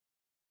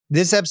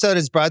This episode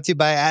is brought to you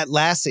by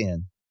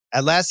Atlassian.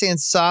 Atlassian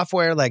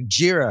software like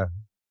Jira,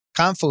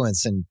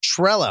 Confluence, and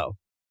Trello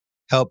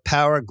help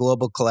power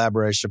global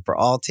collaboration for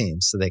all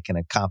teams so they can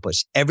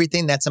accomplish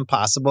everything that's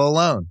impossible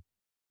alone.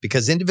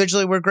 Because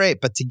individually we're great,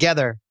 but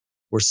together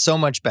we're so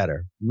much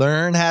better.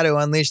 Learn how to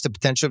unleash the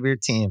potential of your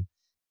team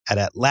at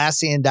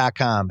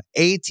Atlassian.com.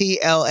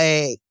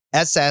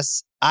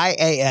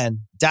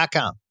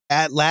 Atlassian.com.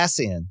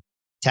 Atlassian.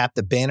 Tap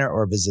the banner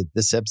or visit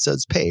this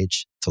episode's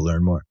page to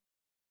learn more.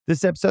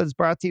 This episode is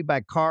brought to you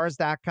by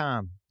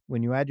Cars.com.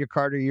 When you add your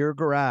car to your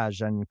garage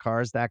on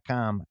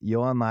Cars.com,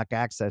 you'll unlock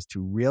access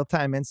to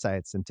real-time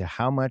insights into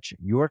how much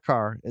your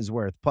car is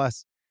worth.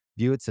 Plus,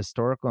 view its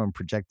historical and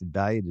projected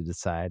value to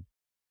decide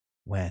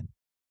when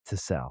to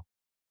sell.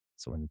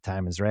 So when the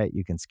time is right,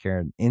 you can secure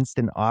an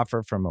instant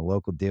offer from a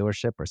local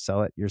dealership or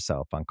sell it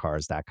yourself on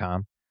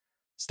Cars.com.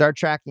 Start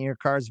tracking your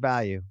car's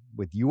value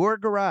with your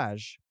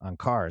garage on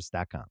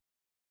Cars.com.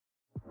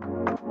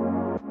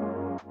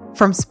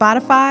 From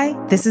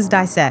Spotify, this is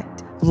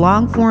Dissect,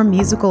 long-form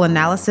musical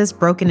analysis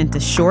broken into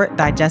short,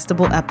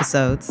 digestible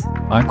episodes.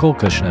 I'm Cole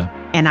Kushner.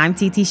 And I'm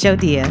TT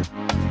Shodia.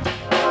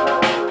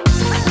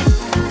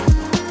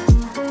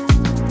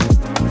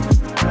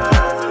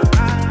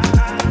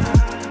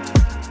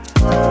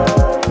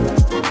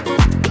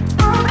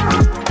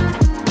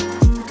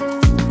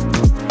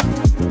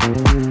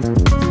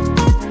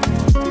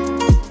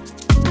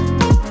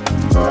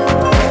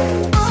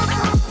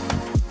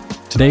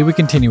 Today we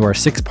continue our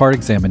 6-part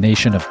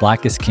examination of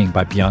Black is King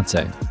by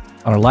Beyonce.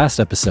 On our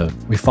last episode,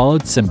 we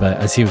followed Simba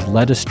as he was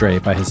led astray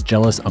by his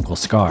jealous Uncle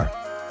Scar.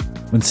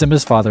 When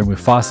Simba's father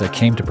Mufasa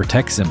came to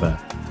protect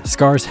Simba,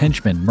 Scar's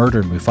henchmen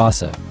murdered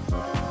Mufasa.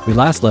 We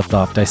last left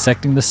off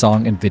dissecting the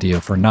song and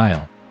video for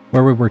Nile,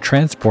 where we were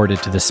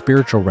transported to the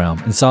spiritual realm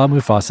and saw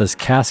Mufasa's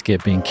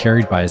casket being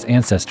carried by his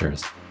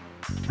ancestors.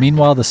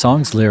 Meanwhile, the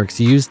song's lyrics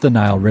used the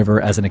Nile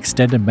River as an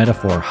extended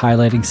metaphor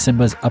highlighting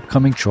Simba's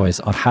upcoming choice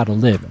on how to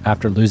live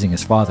after losing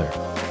his father.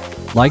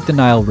 Like the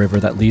Nile River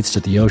that leads to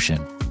the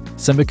ocean,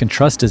 Simba can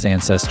trust his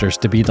ancestors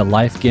to be the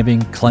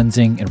life-giving,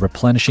 cleansing, and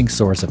replenishing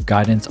source of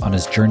guidance on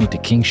his journey to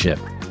kingship.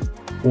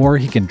 Or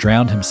he can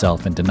drown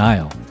himself in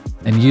denial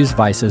and use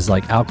vices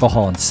like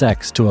alcohol and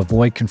sex to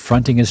avoid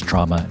confronting his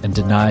trauma and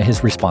deny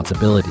his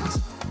responsibilities.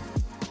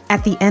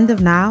 At the end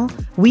of Nile,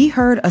 we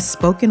heard a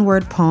spoken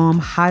word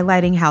poem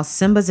highlighting how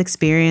Simba's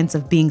experience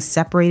of being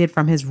separated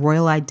from his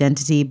royal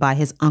identity by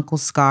his Uncle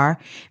Scar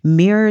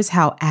mirrors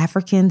how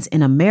Africans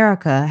in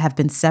America have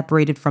been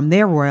separated from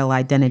their royal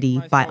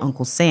identity by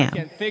Uncle Sam. I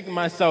can't think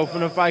myself,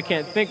 and if I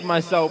can't think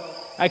myself,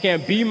 I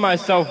can't be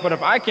myself. But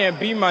if I can't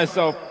be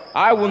myself,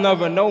 I will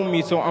never know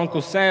me. So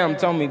Uncle Sam,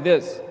 tell me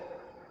this.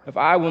 If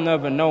I will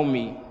never know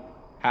me,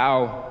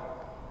 how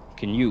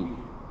can you?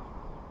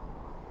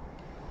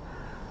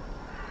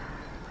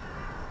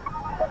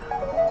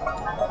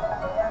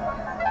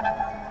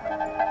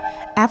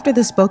 After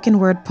the spoken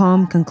word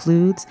poem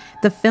concludes,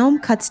 the film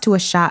cuts to a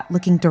shot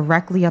looking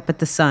directly up at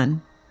the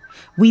sun.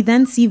 We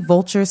then see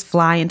vultures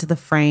fly into the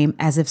frame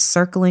as if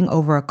circling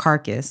over a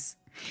carcass.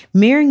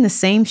 Mirroring the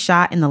same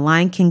shot in the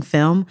Lion King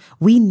film,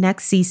 we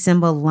next see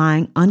Simba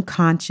lying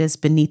unconscious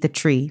beneath a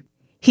tree.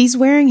 He's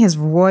wearing his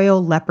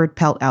royal leopard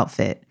pelt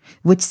outfit,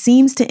 which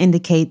seems to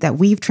indicate that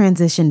we've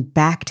transitioned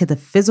back to the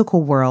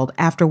physical world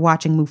after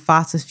watching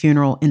Mufasa's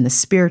funeral in the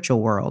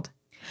spiritual world.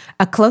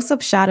 A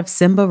close-up shot of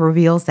Simba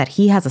reveals that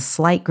he has a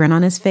slight grin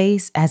on his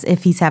face as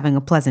if he's having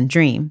a pleasant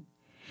dream.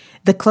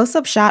 The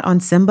close-up shot on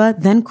Simba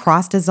then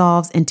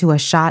cross-dissolves into a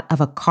shot of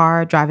a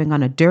car driving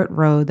on a dirt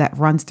road that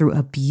runs through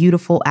a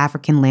beautiful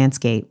African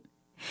landscape.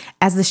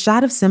 As the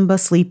shot of Simba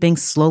sleeping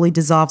slowly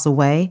dissolves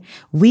away,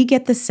 we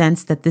get the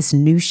sense that this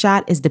new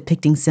shot is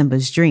depicting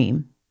Simba's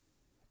dream.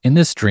 In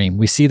this dream,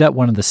 we see that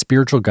one of the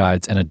spiritual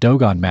guides in a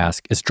Dogon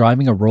mask is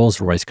driving a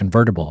Rolls-Royce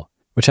convertible,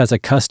 which has a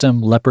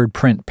custom leopard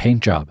print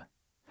paint job.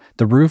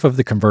 The roof of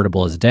the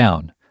convertible is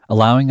down,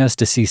 allowing us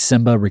to see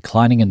Simba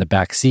reclining in the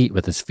back seat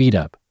with his feet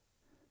up.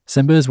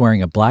 Simba is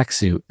wearing a black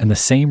suit and the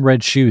same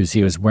red shoes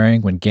he was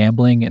wearing when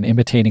gambling and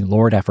imitating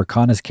Lord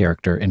Africana's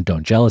character in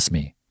Don't Jealous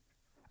Me.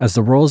 As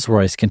the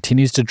Rolls-Royce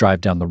continues to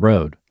drive down the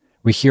road,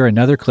 we hear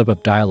another clip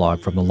of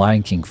dialogue from the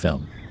Lion King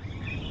film.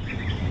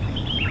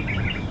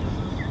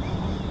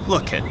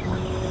 Look, kid,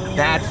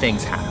 bad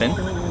things happen,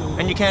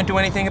 and you can't do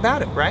anything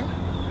about it, right?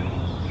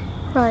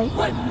 Right.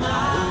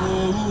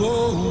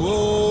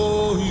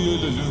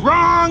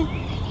 Wrong!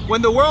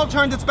 When the world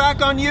turns its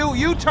back on you,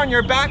 you turn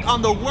your back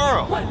on the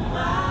world.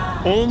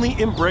 Only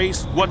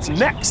embrace what's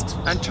next.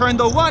 And turn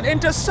the what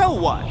into so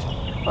what?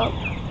 Well,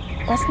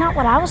 that's not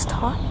what I was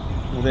taught.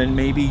 Well, then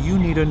maybe you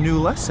need a new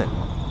lesson.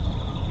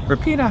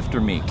 Repeat after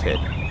me, kid.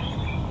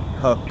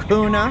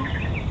 Hakuna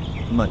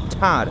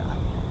Matata.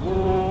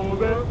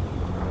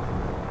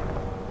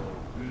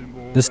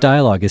 This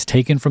dialogue is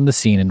taken from the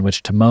scene in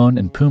which Timon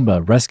and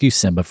Pumbaa rescue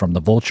Simba from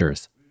the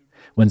vultures.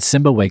 When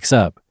Simba wakes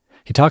up,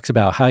 he talks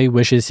about how he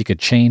wishes he could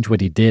change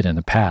what he did in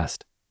the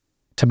past.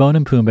 Timon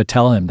and Pumbaa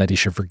tell him that he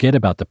should forget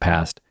about the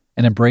past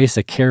and embrace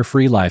a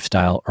carefree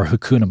lifestyle, or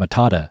Hakuna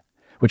Matata,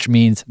 which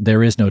means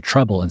there is no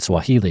trouble in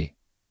Swahili.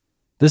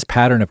 This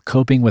pattern of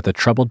coping with a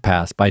troubled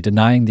past by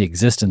denying the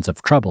existence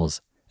of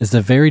troubles is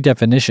the very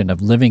definition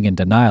of living in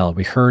denial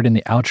we heard in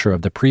the outro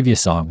of the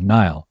previous song,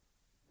 Nile.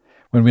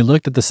 When we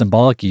looked at the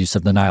symbolic use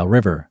of the Nile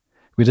River,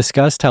 we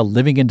discussed how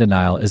living in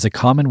denial is a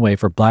common way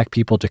for Black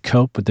people to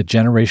cope with the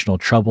generational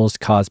troubles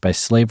caused by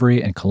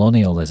slavery and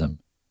colonialism.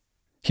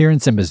 Here in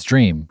Simba's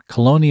dream,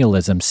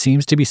 colonialism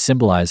seems to be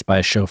symbolized by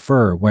a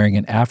chauffeur wearing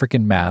an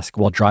African mask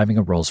while driving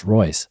a Rolls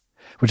Royce,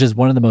 which is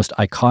one of the most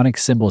iconic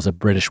symbols of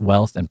British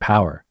wealth and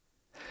power.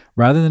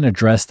 Rather than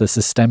address the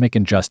systemic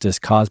injustice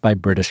caused by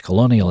British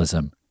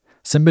colonialism,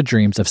 Simba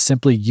dreams of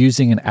simply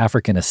using an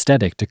African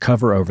aesthetic to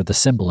cover over the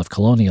symbol of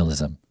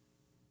colonialism.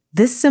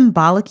 This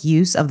symbolic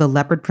use of the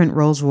leopard print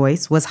Rolls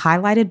Royce was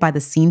highlighted by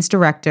the scene's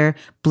director,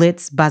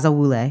 Blitz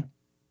Bazawule.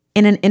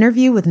 In an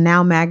interview with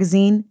Now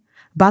magazine,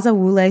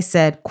 Bazawule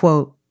said,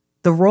 quote,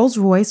 "The Rolls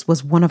Royce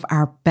was one of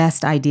our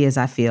best ideas,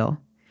 I feel.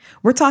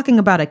 We're talking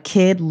about a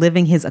kid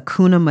living his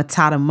Hakuna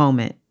Matata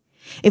moment.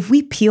 If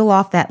we peel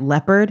off that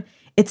leopard,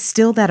 it's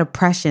still that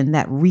oppression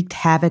that wreaked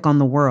havoc on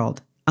the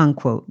world,"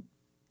 unquote.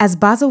 As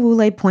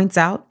Bazawule points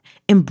out,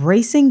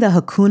 embracing the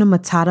Hakuna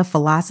Matata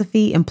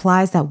philosophy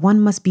implies that one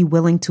must be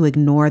willing to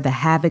ignore the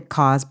havoc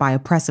caused by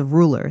oppressive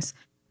rulers,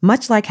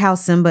 much like how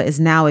Simba is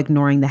now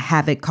ignoring the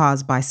havoc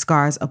caused by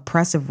Scar's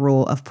oppressive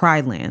rule of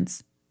Pride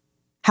Lands.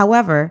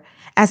 However,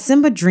 as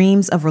Simba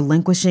dreams of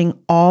relinquishing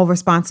all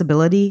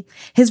responsibility,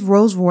 his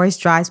Rolls Royce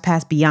drives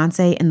past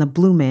Beyonce and the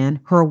Blue Man,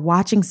 who are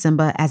watching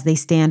Simba as they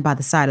stand by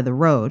the side of the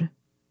road.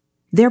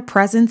 Their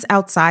presence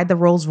outside the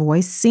Rolls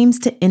Royce seems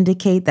to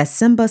indicate that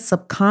Simba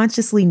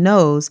subconsciously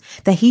knows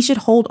that he should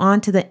hold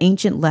on to the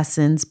ancient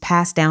lessons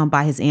passed down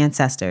by his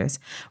ancestors,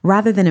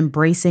 rather than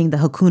embracing the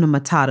Hakuna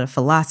Matata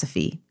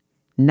philosophy.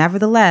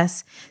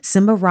 Nevertheless,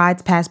 Simba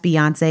rides past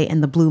Beyonce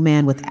and the Blue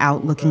Man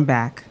without looking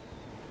back.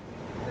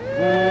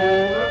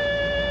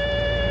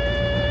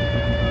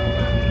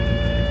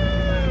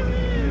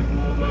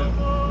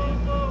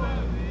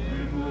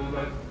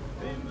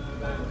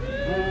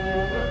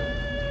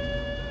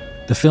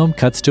 The film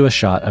cuts to a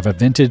shot of a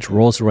vintage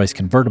Rolls-Royce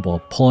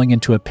convertible pulling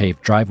into a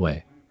paved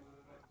driveway.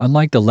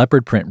 Unlike the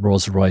leopard print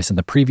Rolls-Royce in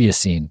the previous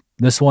scene,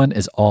 this one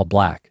is all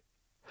black.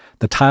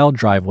 The tiled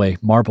driveway,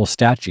 marble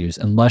statues,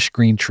 and lush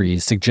green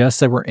trees suggest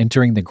that we're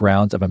entering the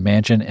grounds of a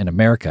mansion in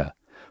America,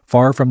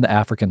 far from the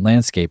African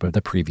landscape of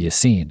the previous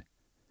scene.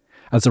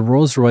 As the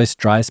Rolls-Royce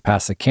drives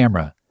past the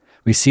camera,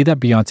 we see that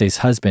Beyonce's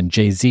husband,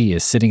 Jay-Z,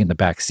 is sitting in the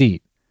back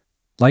seat.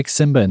 Like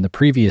Simba in the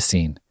previous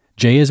scene,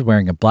 Jay is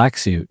wearing a black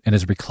suit and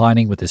is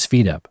reclining with his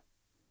feet up.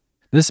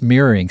 This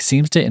mirroring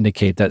seems to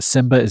indicate that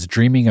Simba is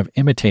dreaming of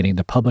imitating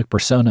the public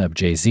persona of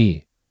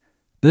Jay-Z.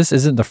 This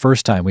isn't the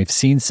first time we've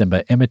seen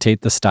Simba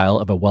imitate the style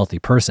of a wealthy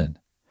person.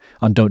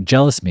 On Don't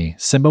Jealous Me,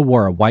 Simba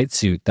wore a white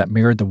suit that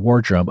mirrored the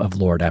wardrobe of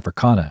Lord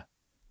Africana.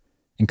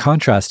 In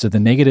contrast to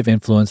the negative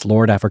influence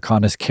Lord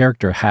Africana's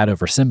character had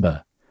over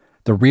Simba,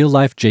 the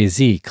real-life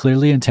Jay-Z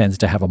clearly intends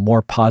to have a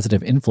more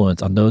positive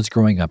influence on those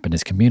growing up in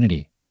his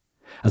community.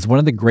 As one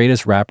of the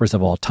greatest rappers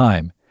of all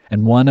time,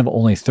 and one of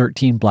only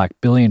 13 black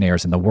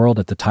billionaires in the world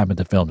at the time of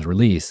the film's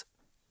release,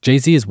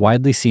 Jay-Z is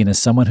widely seen as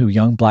someone who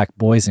young black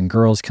boys and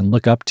girls can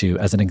look up to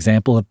as an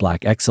example of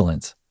black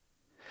excellence.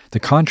 The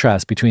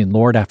contrast between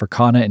Lord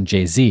Africana and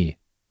Jay-Z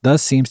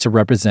thus seems to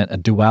represent a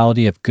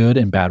duality of good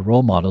and bad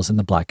role models in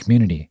the black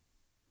community.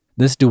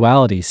 This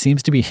duality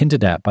seems to be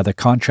hinted at by the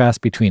contrast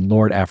between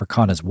Lord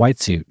Africana's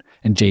white suit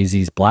and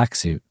Jay-Z's black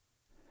suit.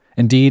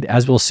 Indeed,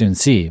 as we'll soon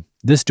see,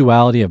 this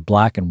duality of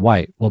black and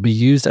white will be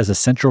used as a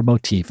central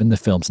motif in the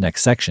film's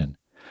next section,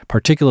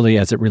 particularly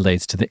as it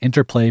relates to the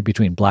interplay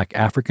between black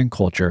African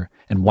culture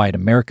and white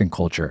American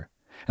culture,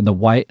 and the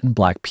white and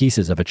black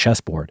pieces of a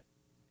chessboard.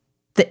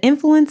 The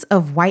influence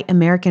of white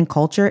American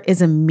culture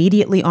is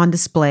immediately on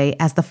display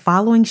as the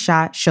following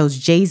shot shows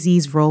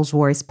Jay-Z's Rolls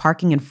Royce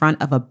parking in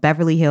front of a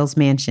Beverly Hills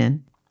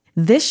mansion.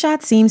 This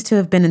shot seems to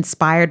have been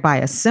inspired by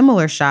a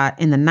similar shot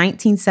in the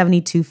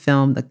 1972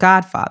 film The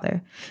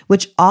Godfather,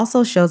 which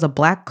also shows a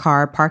black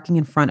car parking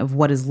in front of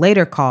what is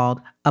later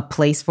called A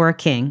Place for a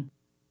King.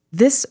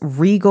 This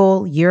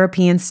regal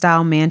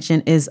European-style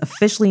mansion is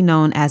officially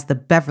known as the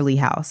Beverly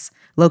House,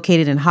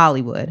 located in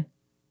Hollywood.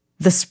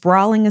 The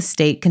sprawling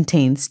estate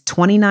contains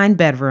 29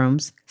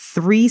 bedrooms,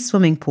 3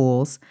 swimming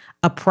pools,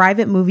 a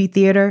private movie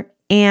theater,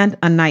 and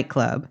a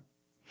nightclub.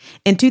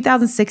 In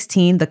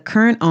 2016, the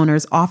current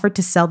owners offered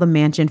to sell the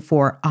mansion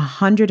for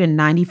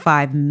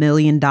 $195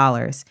 million,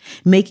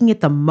 making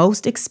it the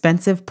most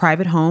expensive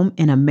private home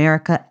in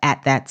America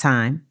at that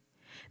time.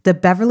 The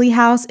Beverly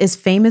House is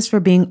famous for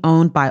being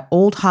owned by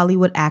old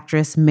Hollywood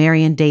actress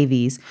Marion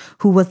Davies,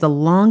 who was the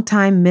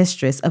longtime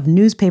mistress of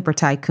newspaper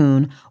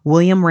tycoon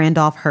William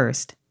Randolph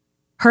Hearst.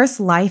 Hearst's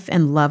life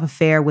and love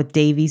affair with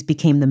Davies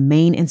became the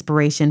main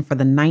inspiration for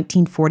the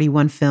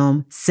 1941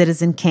 film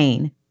Citizen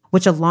Kane,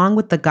 which along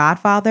with The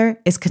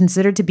Godfather is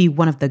considered to be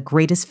one of the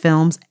greatest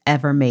films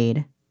ever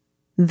made.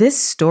 This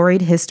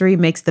storied history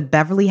makes the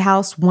Beverly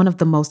House one of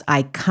the most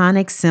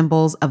iconic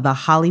symbols of the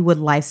Hollywood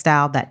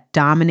lifestyle that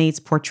dominates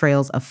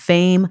portrayals of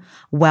fame,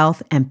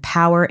 wealth, and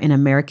power in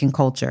American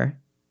culture.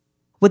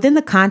 Within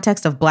the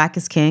context of Black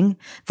is King,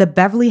 the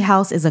Beverly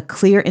House is a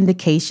clear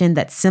indication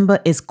that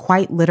Simba is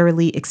quite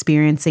literally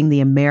experiencing the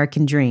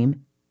American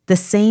dream, the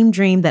same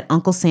dream that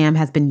Uncle Sam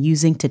has been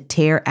using to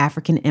tear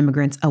African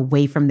immigrants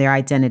away from their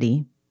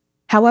identity.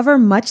 However,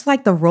 much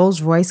like the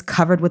Rolls-Royce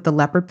covered with the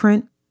leopard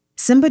print,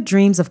 Simba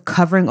dreams of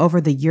covering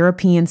over the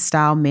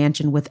European-style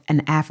mansion with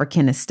an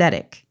African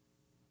aesthetic.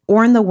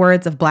 Or in the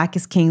words of Black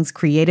is King's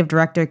creative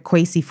director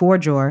Kwesi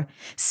Forjor,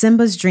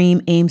 Simba's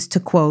dream aims to,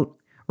 quote,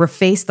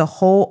 reface the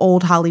whole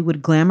old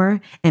Hollywood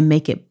glamour and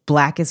make it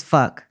black as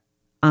fuck,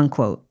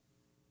 unquote.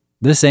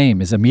 This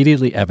aim is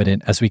immediately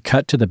evident as we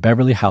cut to the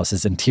Beverly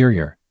House's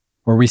interior,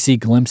 where we see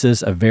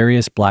glimpses of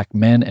various Black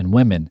men and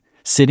women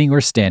sitting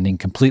or standing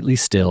completely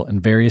still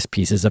in various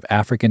pieces of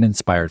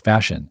African-inspired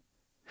fashion.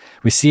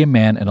 We see a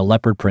man in a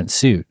leopard print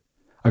suit,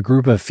 a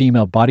group of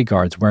female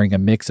bodyguards wearing a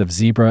mix of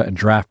zebra and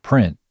giraffe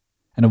print,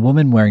 and a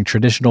woman wearing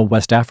traditional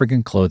West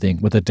African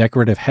clothing with a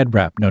decorative head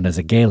wrap known as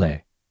a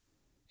gele.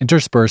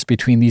 Interspersed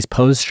between these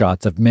posed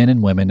shots of men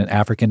and women in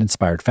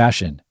African-inspired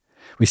fashion,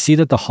 we see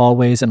that the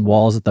hallways and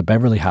walls of the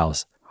Beverly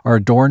House are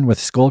adorned with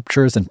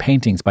sculptures and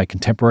paintings by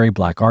contemporary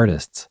Black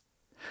artists.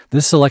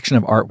 This selection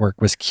of artwork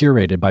was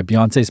curated by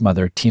Beyonce's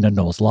mother, Tina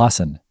Knowles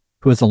Lawson,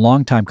 who is a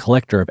longtime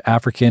collector of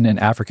African and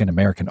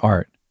African-American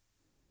art.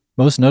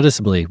 Most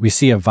noticeably, we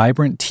see a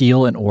vibrant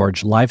teal and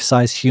orange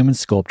life-size human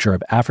sculpture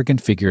of African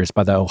figures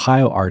by the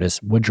Ohio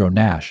artist Woodrow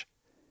Nash.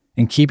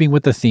 In keeping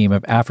with the theme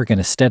of African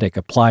aesthetic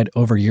applied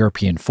over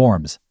European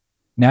forms,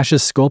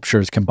 Nash's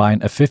sculptures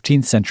combine a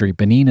 15th century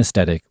Benin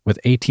aesthetic with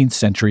 18th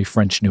century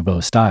French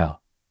Nouveau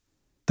style.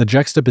 The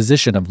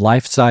juxtaposition of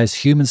life-size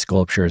human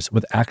sculptures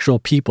with actual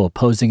people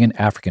posing in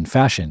African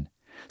fashion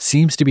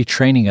seems to be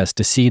training us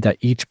to see that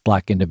each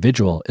Black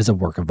individual is a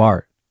work of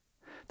art.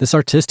 This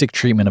artistic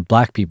treatment of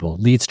Black people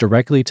leads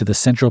directly to the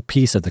central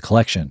piece of the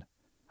collection,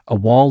 a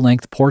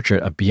wall-length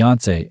portrait of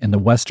Beyonce in the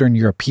Western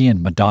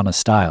European Madonna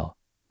style,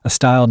 a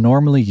style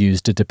normally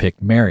used to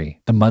depict Mary,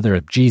 the mother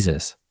of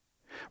Jesus.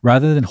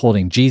 Rather than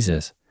holding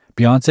Jesus,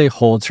 Beyonce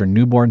holds her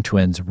newborn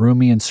twins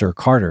Rumi and Sir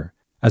Carter,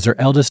 as her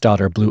eldest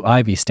daughter Blue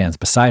Ivy stands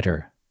beside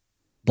her.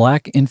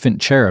 Black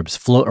infant cherubs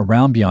float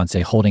around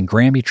Beyonce holding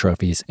Grammy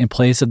trophies in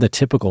place of the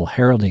typical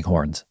heralding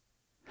horns.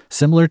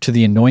 Similar to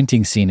the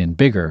anointing scene in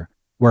Bigger,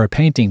 where a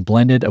painting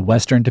blended a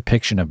Western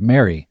depiction of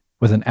Mary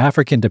with an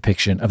African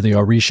depiction of the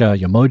Orisha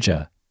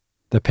Yamoja,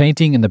 the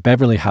painting in the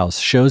Beverly House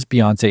shows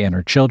Beyonce and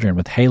her children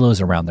with halos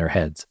around their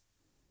heads.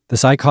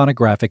 This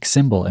iconographic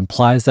symbol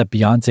implies that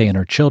Beyonce and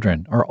her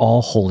children are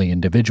all holy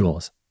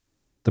individuals.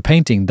 The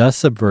painting thus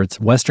subverts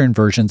Western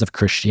versions of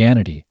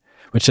Christianity,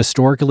 which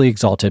historically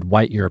exalted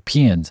white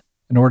Europeans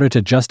in order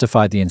to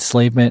justify the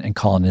enslavement and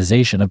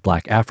colonization of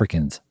Black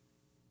Africans.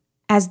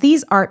 As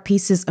these art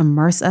pieces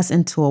immerse us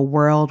into a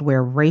world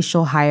where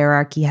racial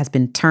hierarchy has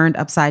been turned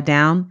upside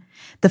down,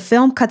 the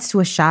film cuts to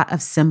a shot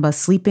of Simba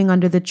sleeping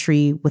under the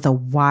tree with a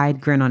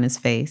wide grin on his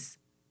face.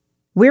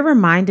 We're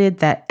reminded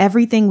that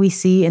everything we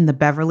see in the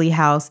Beverly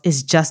House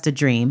is just a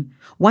dream,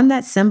 one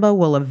that Simba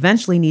will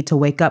eventually need to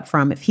wake up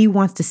from if he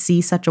wants to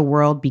see such a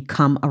world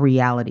become a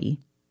reality.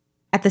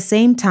 At the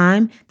same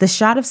time, the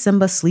shot of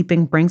Simba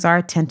sleeping brings our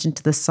attention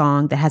to the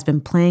song that has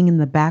been playing in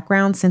the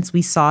background since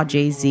we saw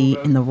Jay-Z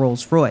in the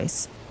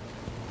Rolls-Royce.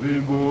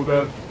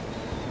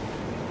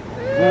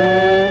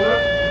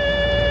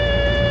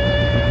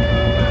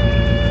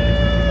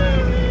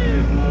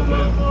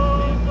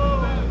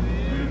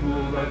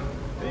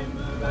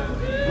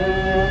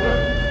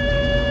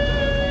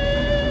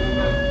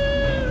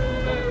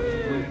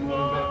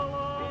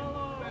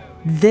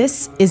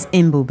 This is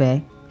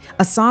Mbube,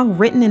 a song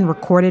written and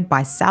recorded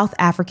by South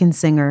African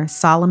singer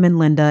Solomon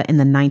Linda in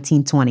the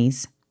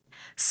 1920s.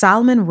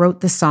 Solomon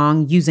wrote the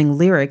song using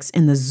lyrics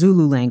in the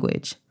Zulu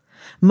language.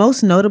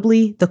 Most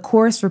notably, the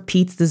chorus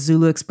repeats the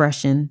Zulu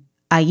expression,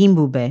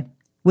 Ayimbube,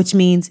 which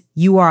means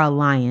you are a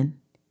lion.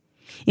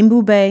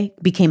 Mbube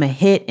became a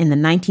hit in the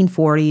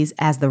 1940s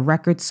as the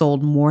record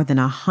sold more than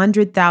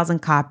 100,000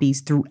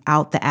 copies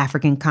throughout the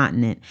African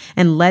continent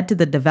and led to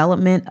the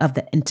development of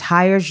the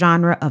entire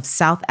genre of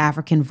South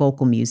African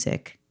vocal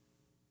music.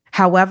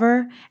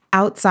 However,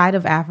 outside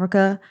of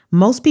Africa,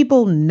 most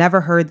people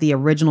never heard the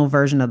original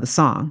version of the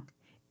song.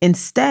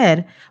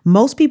 Instead,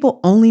 most people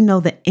only know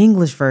the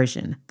English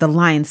version, The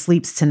Lion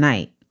Sleeps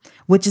Tonight,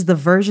 which is the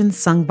version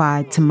sung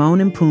by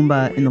Timon and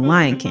Pumbaa in The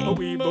Lion King.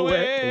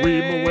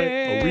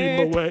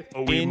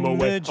 In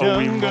the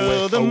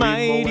jungle, the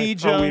mighty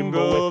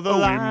jungle, the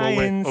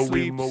lion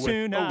sleeps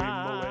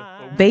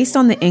tonight. Based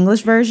on the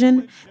English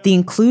version, the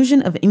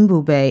inclusion of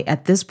Mbube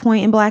at this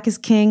point in Black is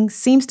King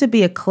seems to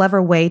be a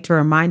clever way to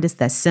remind us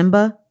that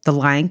Simba, the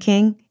Lion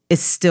King,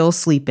 is still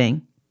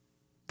sleeping.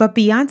 But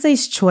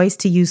Beyonce's choice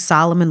to use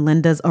Solomon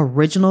Linda's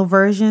original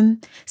version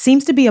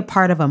seems to be a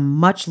part of a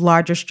much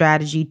larger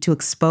strategy to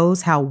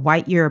expose how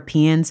white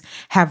Europeans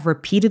have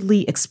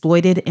repeatedly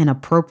exploited and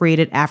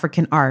appropriated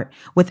African art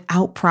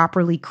without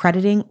properly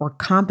crediting or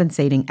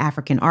compensating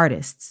African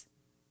artists.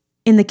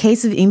 In the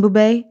case of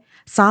Mbube,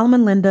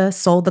 Solomon Linda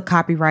sold the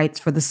copyrights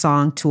for the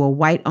song to a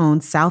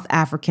white-owned South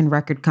African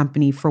record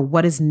company for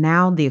what is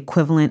now the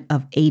equivalent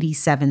of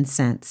 87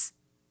 cents.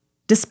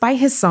 Despite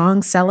his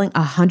song selling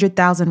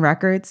 100,000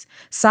 records,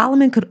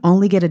 Solomon could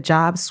only get a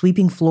job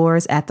sweeping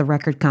floors at the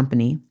record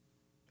company.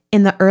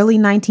 In the early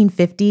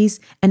 1950s,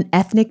 an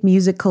ethnic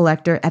music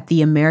collector at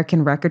the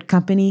American Record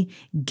Company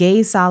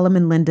gave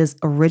Solomon Linda's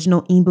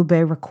original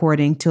Mbube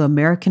recording to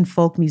American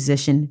folk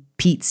musician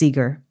Pete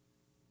Seeger.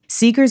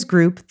 Seeger's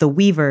group, The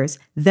Weavers,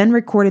 then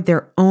recorded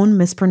their own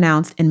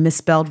mispronounced and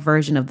misspelled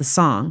version of the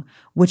song,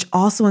 which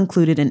also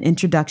included an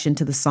introduction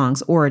to the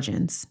song's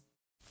origins.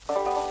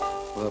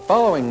 The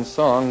following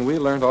song we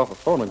learned off a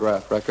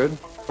phonograph record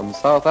from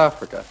South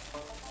Africa.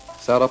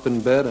 Sat up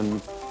in bed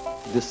and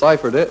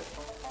deciphered it.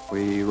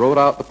 We wrote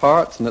out the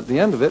parts, and at the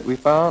end of it, we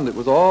found it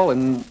was all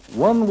in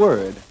one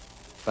word.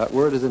 That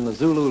word is in the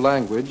Zulu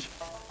language,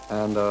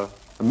 and the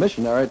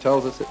missionary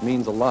tells us it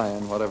means a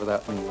lion, whatever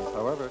that means.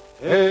 However,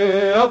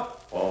 hey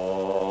up,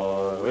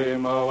 away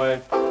my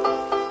way,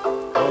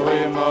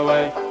 away my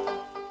way.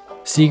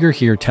 Seeger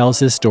here tells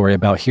his story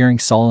about hearing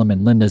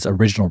Solomon Linda's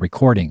original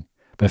recording,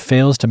 but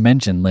fails to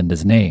mention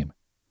Linda's name.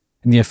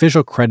 In the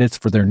official credits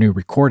for their new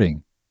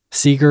recording,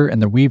 Seeger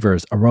and the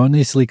Weavers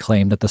erroneously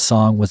claimed that the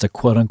song was a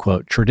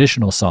quote-unquote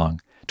traditional song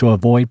to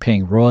avoid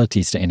paying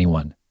royalties to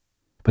anyone.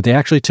 But they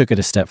actually took it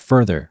a step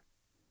further.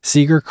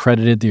 Seeger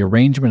credited the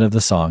arrangement of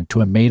the song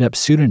to a made-up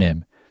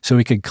pseudonym so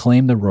he could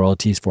claim the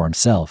royalties for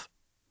himself.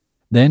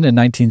 Then in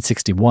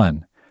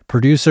 1961,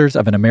 producers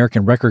of an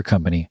American record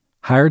company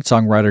hired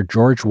songwriter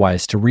George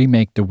Weiss to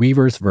remake the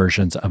Weavers'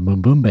 versions of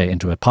Mbumbe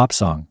into a pop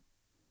song.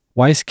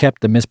 Weiss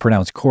kept the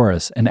mispronounced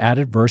chorus and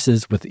added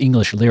verses with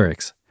English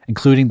lyrics,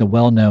 including the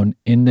well-known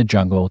 "In the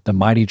Jungle, the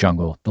Mighty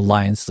Jungle, the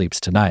Lion Sleeps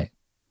Tonight."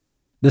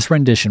 This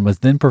rendition was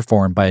then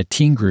performed by a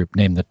teen group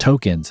named the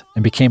Tokens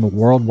and became a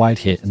worldwide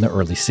hit in the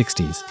early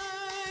 60s.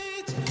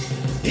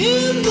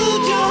 In the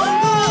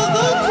jungle,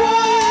 the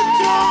quiet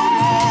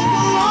jungle, the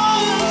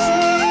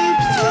lion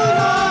sleeps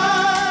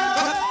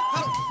tonight.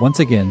 Once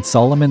again,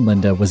 Solomon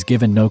Linda was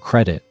given no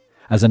credit,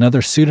 as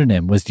another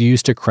pseudonym was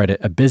used to credit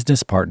a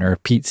business partner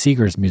of Pete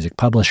Seeger's music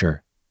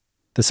publisher.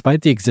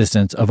 Despite the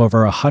existence of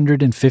over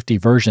 150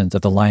 versions of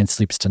The Lion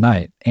Sleeps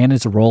Tonight and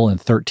his role in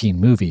 13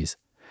 movies,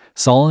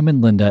 Solomon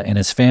Linda and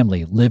his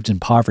family lived in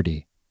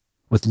poverty.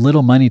 With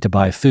little money to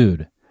buy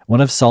food,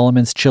 one of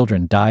Solomon's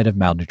children died of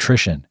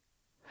malnutrition.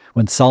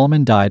 When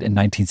Solomon died in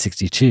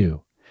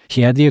 1962,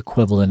 he had the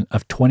equivalent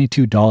of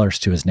 $22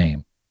 to his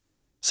name.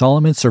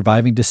 Solomon's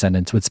surviving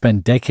descendants would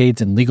spend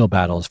decades in legal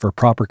battles for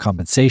proper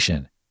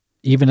compensation,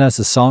 even as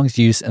the song's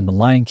use in The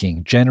Lion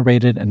King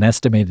generated an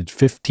estimated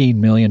 $15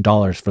 million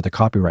for the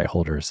copyright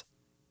holders.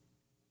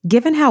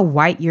 Given how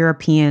white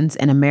Europeans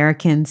and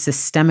Americans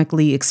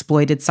systemically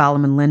exploited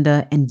Solomon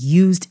Linda and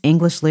used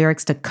English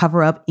lyrics to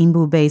cover up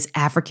Mbube's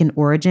African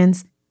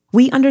origins,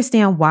 we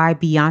understand why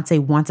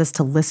Beyonce wants us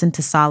to listen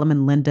to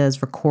Solomon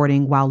Linda's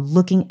recording while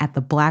looking at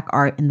the Black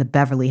art in the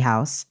Beverly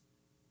House.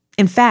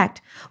 In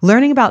fact,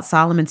 learning about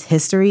Solomon's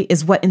history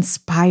is what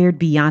inspired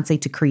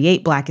Beyonce to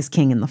create Black is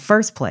King in the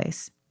first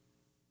place.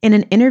 In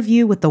an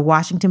interview with the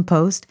Washington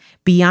Post,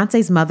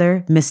 Beyonce's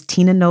mother, Miss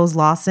Tina Knowles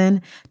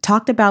Lawson,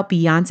 talked about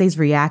Beyonce's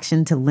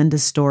reaction to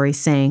Linda's story,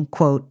 saying,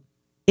 quote,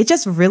 "It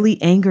just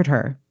really angered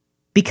her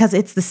because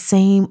it's the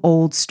same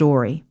old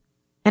story."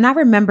 And I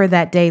remember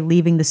that day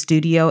leaving the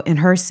studio and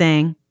her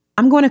saying,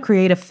 "I'm going to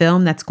create a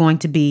film that's going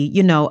to be,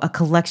 a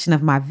collection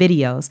of my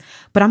videos,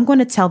 but I'm going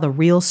to tell the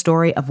real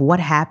story of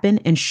what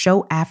happened and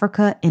show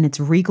Africa in its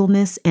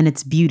regalness and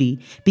its beauty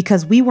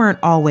because we weren't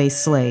always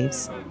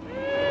slaves."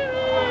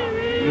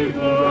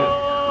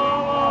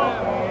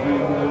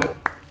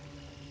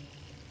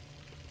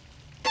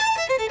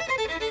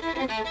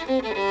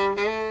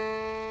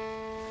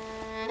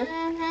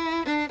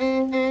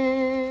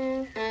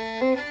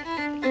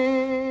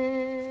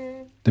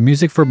 The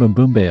music for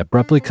Mbumbe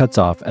abruptly cuts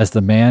off as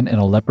the man in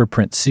a leopard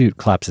print suit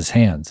claps his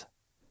hands.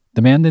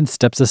 The man then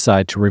steps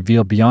aside to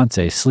reveal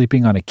Beyonce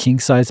sleeping on a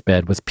king-size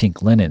bed with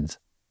pink linens.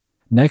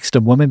 Next,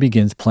 a woman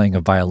begins playing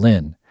a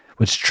violin,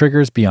 which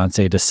triggers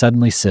Beyonce to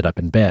suddenly sit up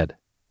in bed.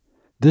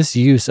 This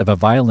use of a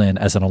violin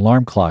as an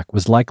alarm clock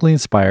was likely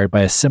inspired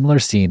by a similar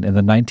scene in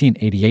the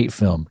 1988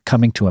 film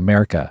Coming to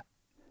America.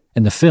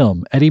 In the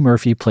film, Eddie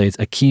Murphy plays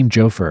Akeem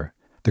Joffer,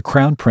 the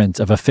crown prince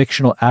of a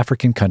fictional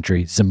African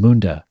country,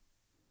 Zamunda.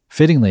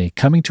 Fittingly,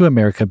 Coming to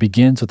America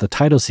begins with a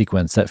title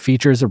sequence that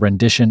features a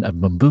rendition of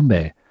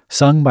Mbumbe,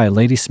 sung by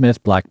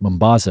Ladysmith Black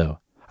Mambazo,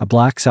 a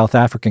Black South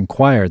African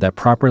choir that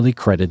properly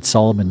credited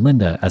Solomon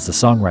Linda as the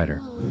songwriter.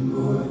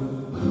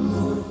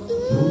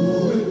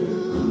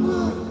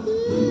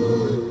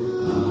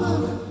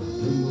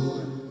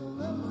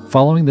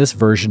 Following this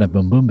version of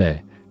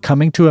Mbumbe,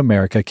 Coming to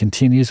America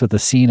continues with a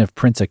scene of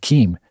Prince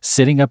Akeem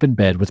sitting up in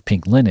bed with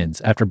pink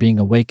linens after being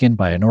awakened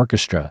by an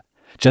orchestra,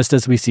 just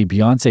as we see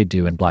Beyonce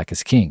do in Black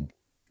is King.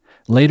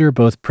 Later,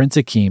 both Prince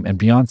Akeem and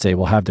Beyonce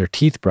will have their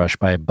teeth brushed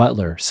by a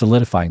butler,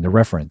 solidifying the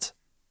reference.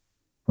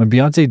 When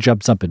Beyonce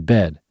jumps up in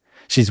bed,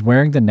 She's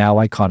wearing the now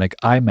iconic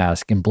eye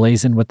mask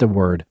emblazoned with the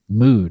word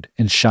mood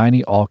in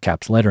shiny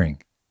all-caps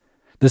lettering.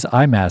 This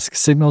eye mask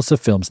signals the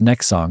film's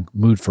next song,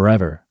 Mood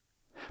Forever.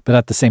 But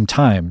at the same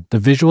time, the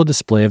visual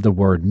display of the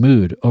word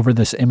mood over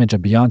this image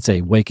of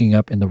Beyonce waking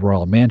up in the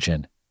royal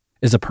mansion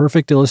is a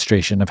perfect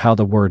illustration of how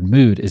the word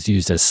mood is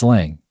used as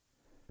slang.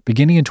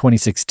 Beginning in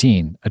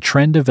 2016, a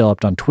trend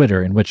developed on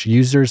Twitter in which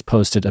users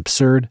posted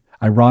absurd,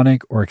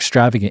 ironic, or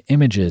extravagant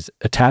images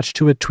attached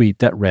to a tweet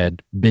that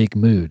read, "Big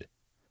Mood."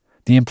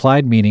 The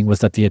implied meaning was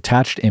that the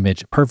attached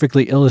image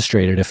perfectly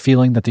illustrated a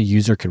feeling that the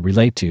user could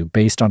relate to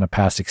based on a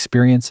past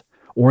experience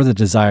or the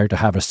desire to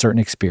have a certain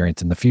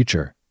experience in the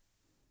future.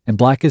 In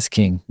Black is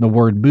King, the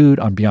word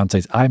mood on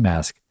Beyonce's eye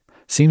mask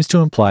seems to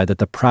imply that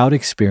the proud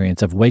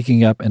experience of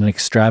waking up in an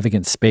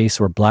extravagant space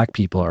where Black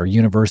people are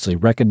universally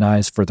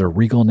recognized for their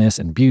regalness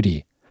and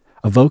beauty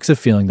evokes a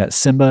feeling that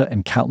Simba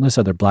and countless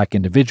other Black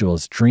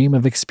individuals dream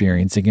of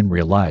experiencing in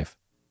real life.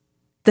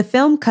 The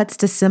film cuts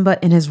to Simba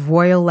in his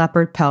royal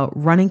leopard pelt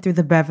running through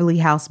the Beverly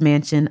House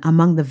mansion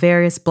among the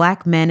various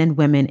Black men and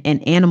women in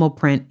animal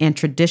print and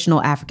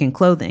traditional African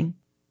clothing.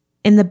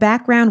 In the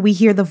background, we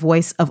hear the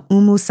voice of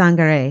Umu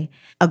Sangare,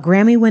 a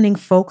Grammy-winning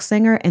folk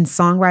singer and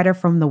songwriter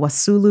from the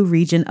Wasulu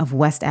region of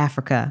West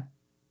Africa.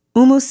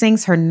 Umu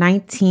sings her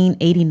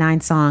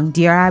 1989 song,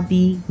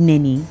 Diarabi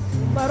Nini.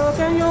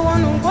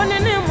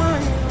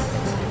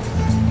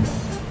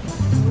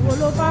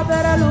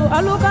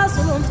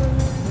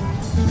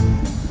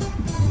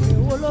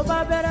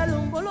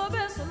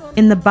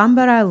 In the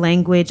Bambara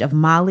language of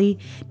Mali,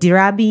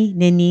 Dirabi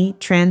Nini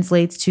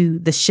translates to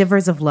the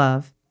shivers of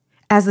love.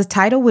 As the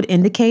title would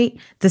indicate,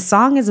 the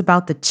song is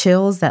about the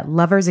chills that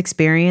lovers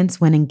experience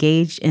when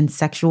engaged in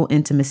sexual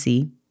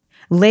intimacy.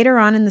 Later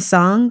on in the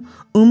song,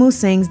 Umu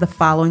sings the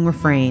following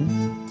refrain.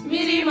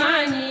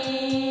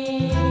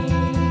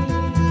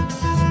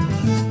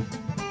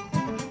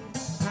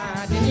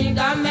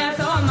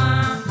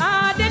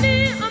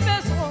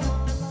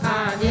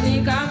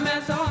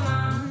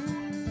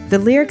 The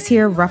lyrics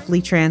here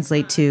roughly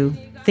translate to,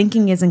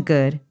 "Thinking isn't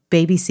good,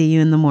 baby, see you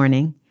in the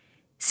morning."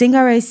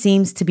 Singare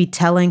seems to be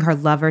telling her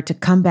lover to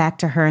come back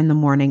to her in the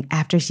morning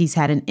after she's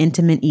had an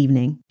intimate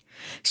evening.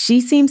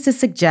 She seems to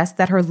suggest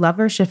that her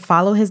lover should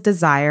follow his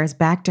desires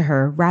back to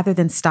her rather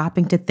than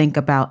stopping to think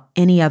about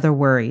any other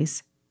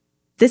worries.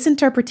 This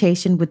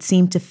interpretation would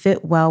seem to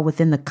fit well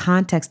within the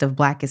context of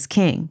Black is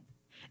King.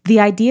 The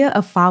idea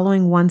of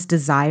following one's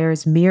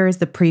desires mirrors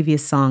the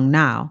previous song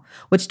Now,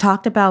 which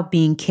talked about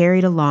being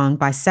carried along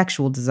by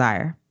sexual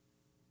desire.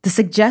 The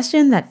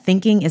suggestion that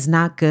thinking is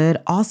not good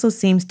also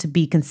seems to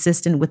be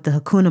consistent with the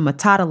Hakuna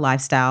Matata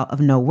lifestyle of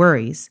no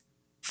worries.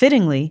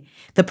 Fittingly,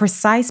 the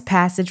precise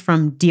passage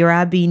from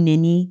Dirabi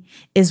Nini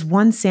is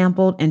one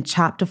sampled and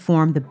chopped to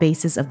form the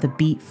basis of the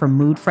beat for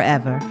Mood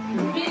Forever.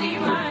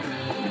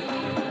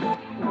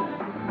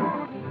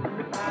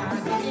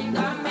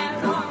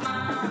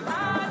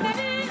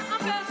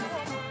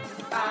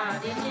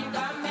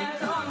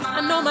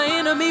 I know my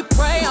enemy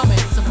pray on me,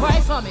 so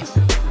pray for me.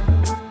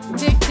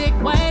 Tick, tick,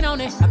 wait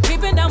on it. I'm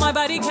keeping down my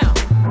body count.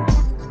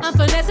 I'm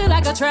finessing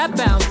like a trap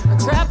bounce,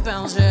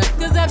 yeah.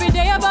 Cause every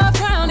day above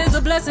ground is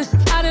a blessing.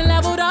 I done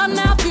leveled up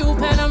now, view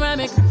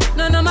panoramic.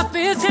 None of my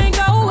fears can't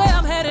go where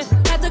I'm headed.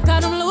 Had to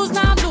cut them loose,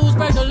 now I'm loose,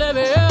 break the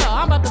levee, yeah.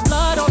 I'm about to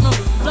blood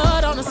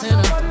on the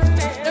sinner.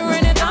 The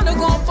rain down to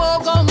go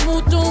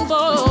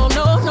mutumbo,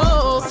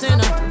 no,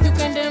 sinner. You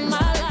condemn my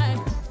life.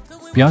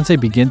 Beyonce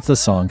begins the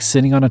song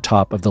sitting on a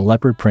top of the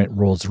leopard print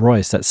Rolls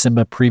Royce that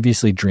Simba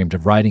previously dreamed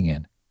of riding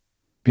in.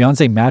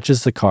 Beyonce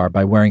matches the car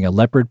by wearing a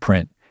leopard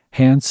print,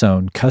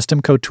 hand-sewn,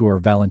 custom couture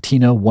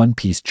Valentino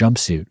one-piece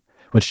jumpsuit,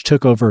 which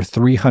took over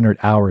 300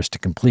 hours to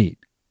complete.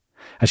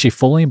 As she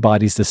fully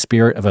embodies the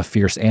spirit of a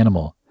fierce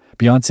animal,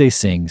 Beyonce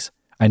sings,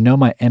 "I know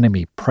my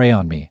enemy prey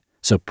on me,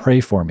 so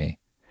pray for me.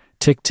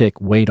 Tick, tick,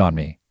 wait on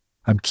me.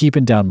 I'm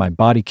keeping down my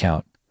body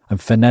count. I'm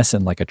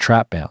finessing like a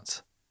trap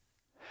bounce."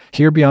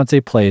 Here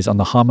Beyonce plays on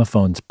the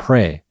homophones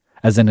pray,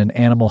 as in an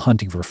animal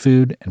hunting for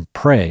food, and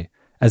pray,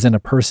 as in a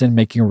person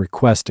making a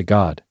request to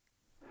God.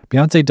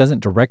 Beyonce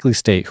doesn't directly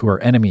state who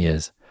her enemy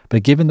is,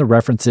 but given the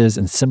references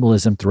and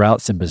symbolism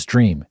throughout Simba's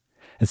dream,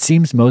 it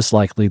seems most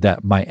likely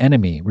that my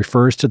enemy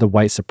refers to the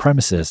white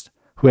supremacists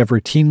who have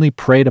routinely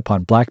preyed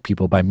upon Black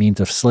people by means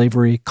of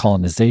slavery,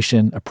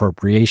 colonization,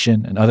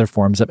 appropriation, and other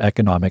forms of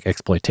economic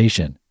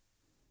exploitation.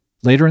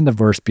 Later in the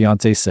verse,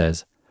 Beyonce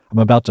says, "I'm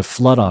about to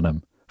flood on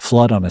him,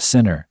 flood on a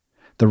sinner.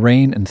 The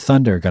rain and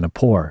thunder gonna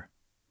pour."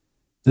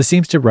 This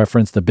seems to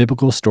reference the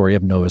biblical story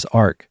of Noah's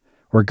Ark,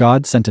 where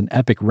God sent an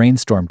epic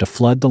rainstorm to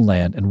flood the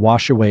land and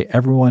wash away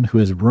everyone who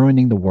is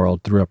ruining the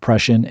world through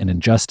oppression and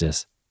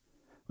injustice.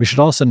 We should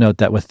also note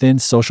that within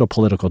social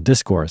political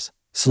discourse,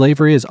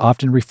 slavery is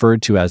often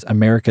referred to as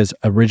America's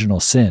original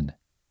sin.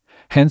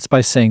 Hence, by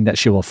saying that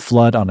she will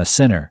flood on a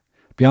sinner,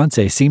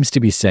 Beyonce seems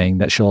to be saying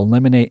that she'll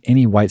eliminate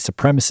any white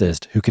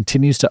supremacist who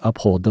continues to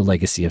uphold the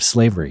legacy of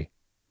slavery.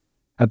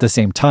 At the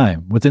same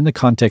time, within the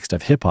context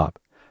of hip-hop,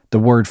 the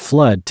word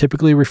flood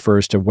typically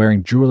refers to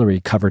wearing jewelry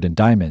covered in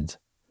diamonds,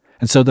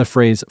 and so the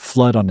phrase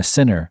flood on a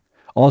sinner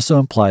also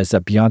implies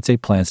that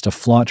Beyonce plans to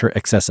flaunt her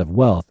excessive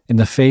wealth in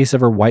the face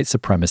of her white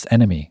supremacist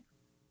enemy.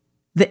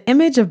 The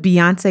image of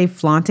Beyonce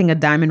flaunting a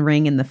diamond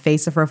ring in the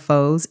face of her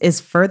foes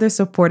is further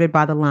supported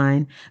by the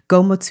line,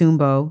 "Go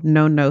Mutombo,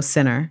 no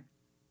sinner."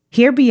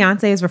 Here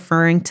Beyonce is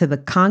referring to the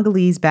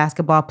Congolese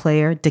basketball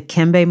player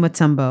Dikembe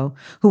Mutombo,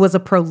 who was a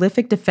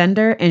prolific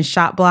defender and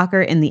shot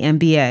blocker in the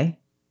NBA.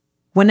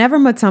 Whenever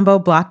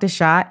Mutombo blocked a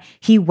shot,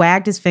 he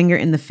wagged his finger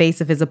in the face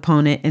of his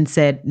opponent and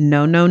said,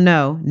 "No,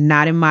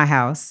 not in my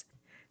house."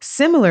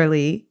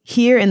 Similarly,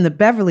 here in the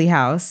Beverly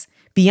house,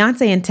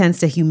 Beyonce intends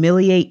to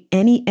humiliate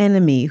any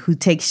enemy who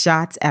takes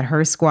shots at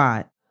her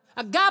squad.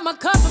 I got my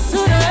cup up to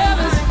the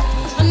heavens.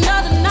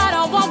 Another night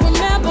I won't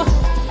remember.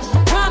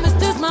 Promise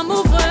this my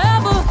move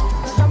forever.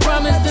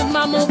 Promise this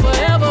my move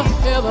forever,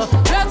 ever.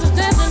 Dresses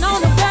dancing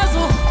on the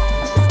bezel.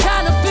 It's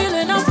kind of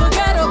feeling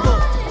unforgettable.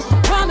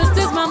 Promise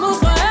this my move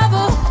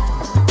forever.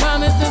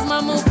 Promise this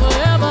my move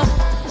forever,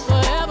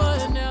 forever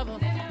and ever.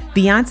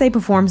 Beyonce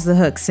performs the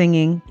hook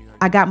singing,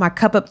 "I got my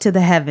cup up to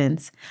the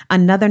heavens.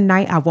 Another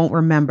night I won't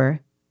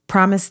remember.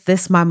 Promise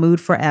this my mood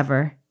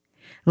forever."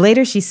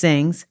 Later she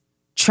sings,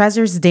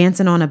 "Treasures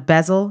dancing on a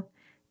bezel.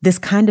 This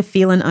kind of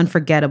feeling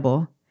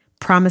unforgettable.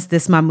 Promise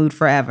this my mood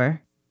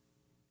forever."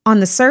 On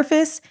the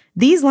surface,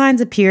 these lines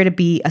appear to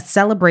be a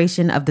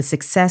celebration of the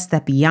success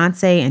that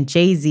Beyonce and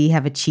Jay-Z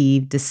have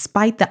achieved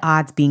despite the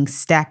odds being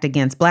stacked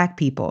against Black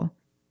people.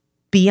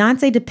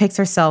 Beyonce depicts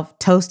herself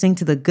toasting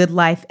to the good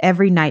life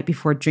every night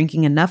before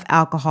drinking enough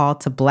alcohol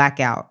to black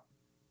out.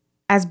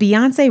 As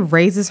Beyonce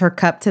raises her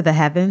cup to the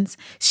heavens,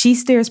 she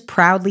stares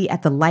proudly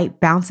at the light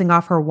bouncing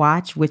off her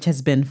watch, which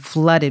has been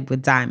flooded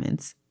with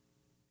diamonds.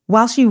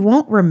 While she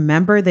won't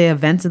remember the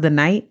events of the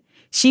night,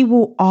 she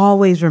will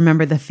always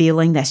remember the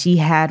feeling that she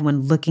had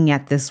when looking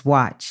at this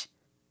watch.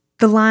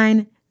 The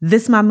line,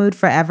 "This my mood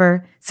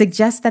forever,"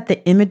 suggests that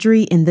the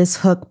imagery in this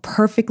hook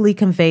perfectly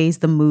conveys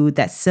the mood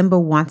that Simba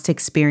wants to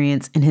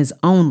experience in his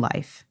own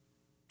life.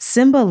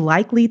 Simba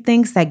likely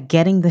thinks that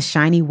getting the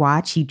shiny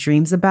watch he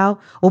dreams about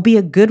will be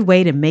a good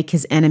way to make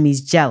his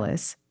enemies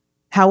jealous.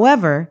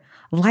 However,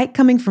 light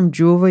coming from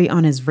jewelry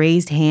on his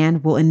raised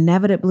hand will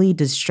inevitably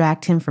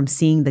distract him from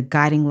seeing the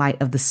guiding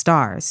light of the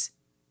stars.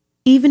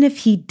 Even if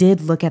he did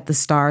look at the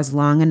stars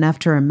long enough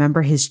to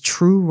remember his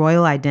true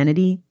royal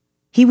identity,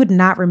 he would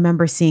not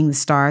remember seeing the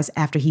stars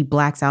after he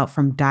blacks out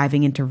from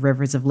diving into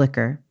rivers of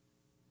liquor.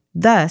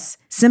 Thus,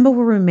 Simba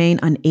will remain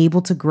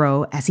unable to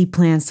grow as he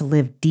plans to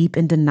live deep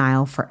in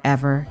denial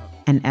forever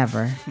and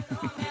ever.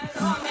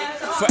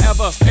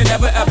 Forever and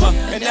ever,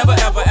 and never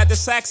ever at the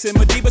Saxon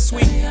Madiba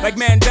Suite. Like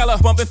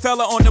Mandela, bumping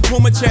fella on the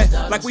Puma jet.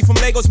 Like we from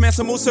Lagos,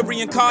 Mansa Musa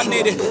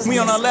reincarnated. We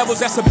on our levels,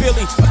 that's a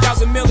billy,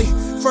 1,000 milli.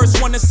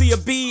 First one to see a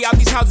B out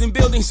these housing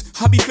buildings.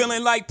 I be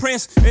feeling like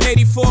Prince in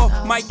 84,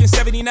 Mike in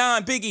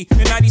 79, Biggie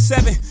in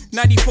 97,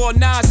 94,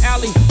 Nas,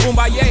 Ali,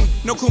 Kumbaya.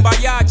 No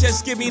Kumbaya,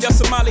 just give me the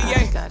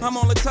sommelier. I'm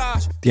on the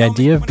Taj. The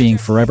idea of being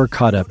forever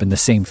caught up in the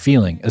same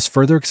feeling is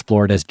further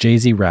explored as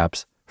Jay-Z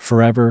raps,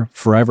 "Forever,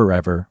 forever,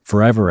 ever,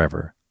 forever,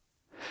 ever."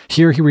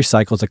 Here he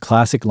recycles a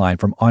classic line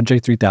from Andre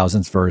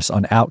 3000's verse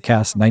on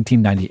Outkast's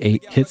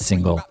 1998 hit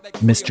single,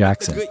 Miss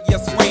Jackson.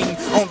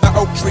 On the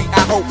oak tree, I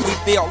hope we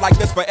feel like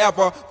this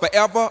forever,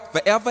 forever,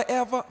 forever,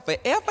 ever,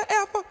 forever,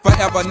 ever,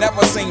 forever.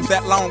 Never seems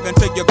that long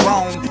until you're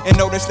grown and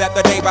notice that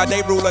the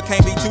day-by-day ruler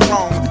can't be too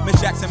wrong.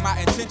 Miss Jackson, my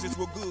intentions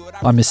were good.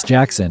 On Miss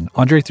Jackson,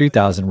 Andre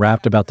 3000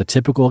 rapped about the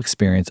typical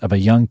experience of a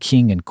young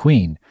king and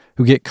queen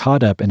who get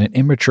caught up in an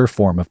immature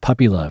form of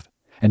puppy love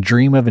and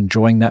dream of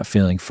enjoying that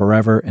feeling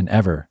forever and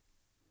ever.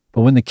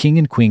 But when the king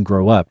and queen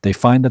grow up, they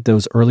find that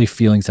those early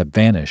feelings have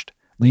vanished,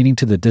 leading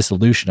to the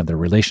dissolution of their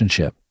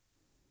relationship.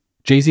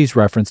 Jay-Z's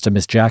reference to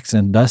Miss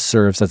Jackson thus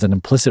serves as an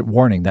implicit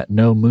warning that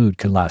no mood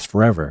can last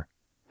forever.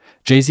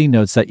 Jay-Z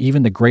notes that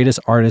even the greatest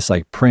artists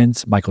like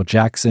Prince, Michael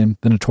Jackson,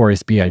 the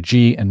Notorious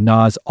B.I.G., and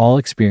Nas all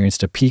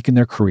experienced a peak in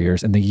their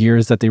careers in the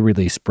years that they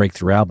released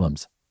breakthrough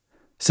albums.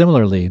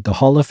 Similarly, the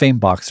Hall of Fame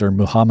boxer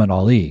Muhammad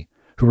Ali,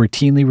 who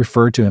routinely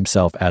referred to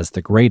himself as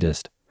the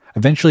greatest,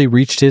 eventually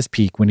reached his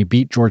peak when he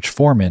beat George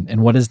Foreman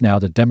in what is now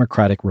the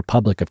Democratic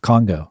Republic of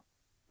Congo.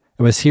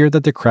 It was here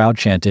that the crowd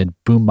chanted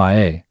 "Boom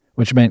Mae,"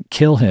 which meant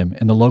 "kill him"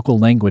 in the local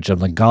language of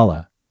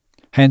Lingala.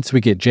 Hence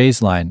we get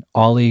Jay's line,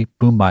 "Ali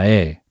Boom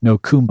Mae, no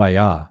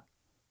kumbaya."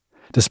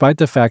 Despite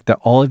the fact that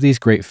all of these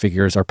great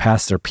figures are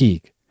past their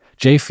peak,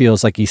 Jay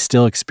feels like he's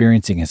still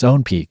experiencing his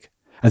own peak,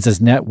 as his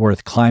net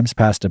worth climbs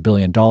past $1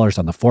 billion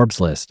on the Forbes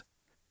list.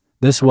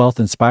 This wealth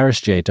inspires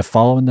Jay to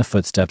follow in the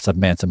footsteps of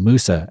Mansa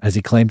Musa as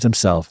he claims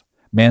himself,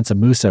 Mansa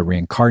Musa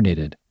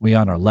reincarnated, we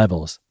on our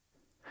levels.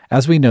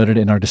 As we noted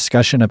in our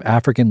discussion of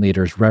African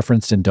leaders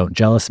referenced in Don't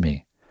Jealous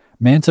Me,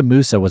 Mansa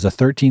Musa was a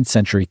 13th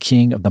century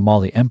king of the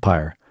Mali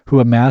Empire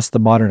who amassed the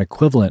modern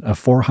equivalent of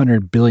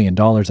 $400 billion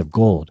of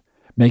gold,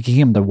 making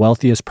him the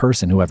wealthiest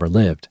person who ever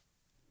lived.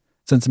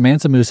 Since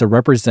Mansa Musa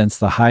represents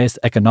the highest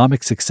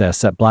economic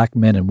success that Black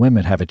men and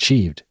women have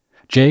achieved,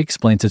 Jay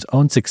explains his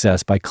own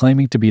success by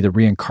claiming to be the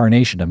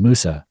reincarnation of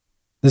Musa.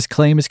 This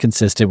claim is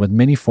consistent with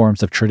many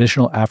forms of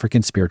traditional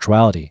African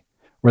spirituality,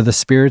 where the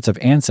spirits of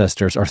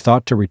ancestors are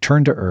thought to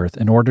return to Earth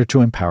in order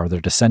to empower their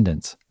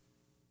descendants.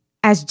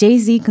 As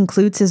Jay-Z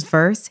concludes his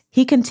verse,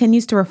 he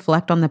continues to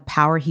reflect on the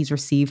power he's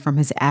received from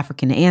his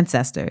African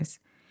ancestors.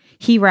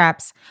 He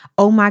raps,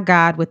 "Oh my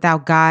God,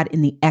 without God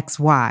in the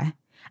XY,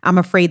 I'm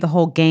afraid the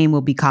whole game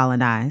will be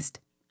colonized."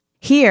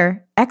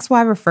 Here,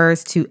 XY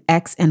refers to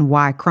X and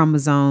Y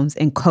chromosomes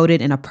encoded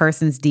in a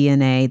person's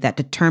DNA that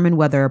determine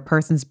whether a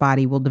person's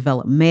body will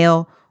develop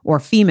male or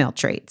female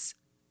traits.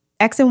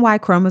 X and Y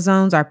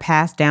chromosomes are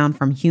passed down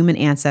from human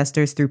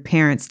ancestors through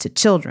parents to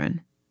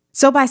children.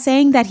 So by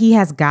saying that he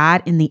has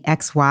God in the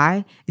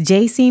XY,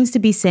 Jay seems to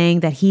be saying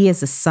that he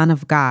is the son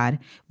of God,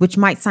 which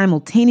might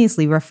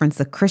simultaneously reference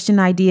the Christian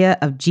idea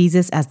of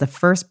Jesus as the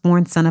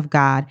firstborn son of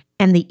God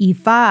and the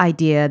Ifa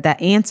idea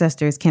that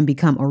ancestors can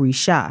become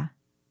Orisha.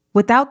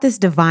 Without this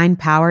divine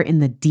power in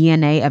the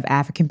DNA of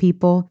African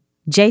people,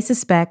 Jay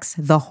suspects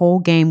the whole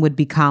game would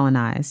be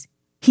colonized.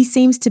 He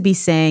seems to be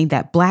saying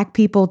that Black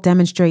people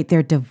demonstrate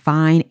their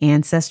divine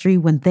ancestry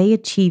when they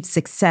achieve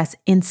success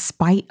in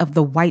spite of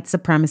the white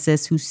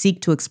supremacists who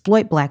seek to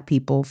exploit Black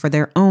people for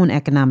their own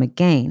economic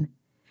gain.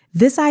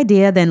 This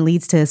idea then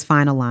leads to his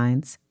final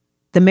lines.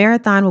 The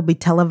marathon will be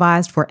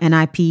televised for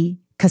NIP,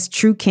 'cause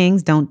true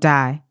kings don't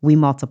die, we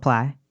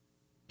multiply.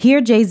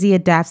 Here, Jay-Z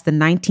adapts the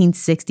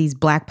 1960s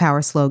Black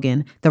Power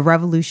slogan, "The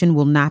revolution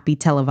will not be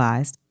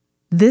televised."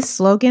 This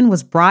slogan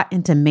was brought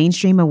into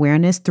mainstream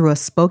awareness through a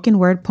spoken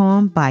word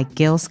poem by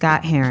Gil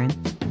Scott-Heron.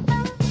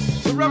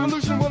 The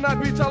revolution will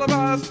not be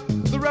televised.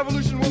 The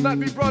revolution will not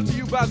be brought to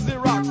you by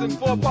Xerox in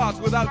 4 parts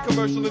without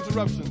commercial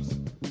interruptions.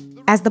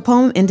 As the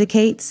poem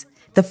indicates,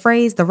 the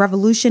phrase, "the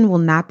revolution will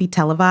not be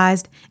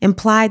televised,"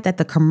 implied that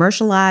the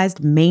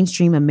commercialized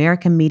mainstream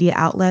American media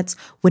outlets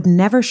would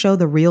never show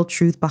the real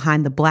truth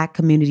behind the Black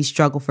community's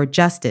struggle for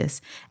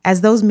justice, as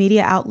those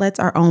media outlets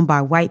are owned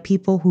by white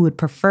people who would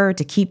prefer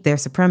to keep their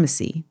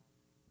supremacy.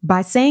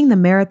 By saying the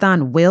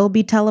marathon will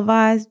be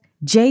televised,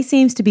 Jay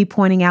seems to be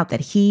pointing out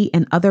that he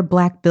and other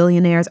Black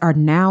billionaires are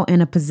now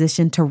in a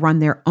position to run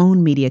their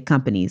own media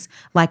companies,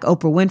 like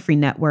Oprah Winfrey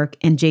Network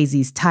and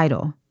Jay-Z's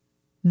Tidal.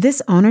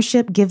 This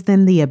ownership gives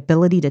them the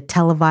ability to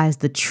televise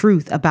the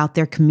truth about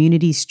their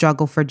community's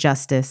struggle for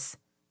justice.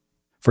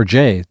 For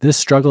Jay, this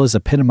struggle is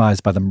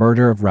epitomized by the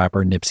murder of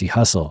rapper Nipsey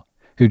Hussle,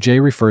 who Jay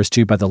refers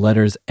to by the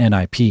letters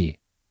NIP.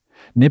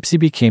 Nipsey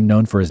became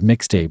known for his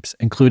mixtapes,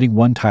 including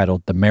one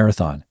titled The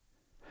Marathon.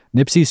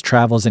 Nipsey's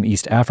travels in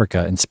East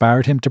Africa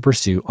inspired him to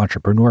pursue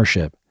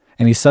entrepreneurship,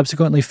 and he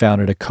subsequently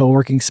founded a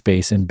co-working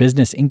space and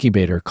business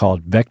incubator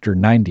called Vector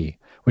 90,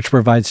 which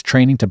provides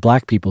training to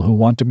Black people who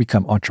want to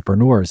become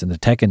entrepreneurs in the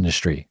tech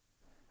industry.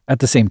 At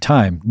the same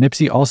time,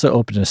 Nipsey also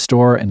opened a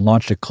store and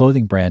launched a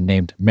clothing brand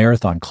named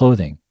Marathon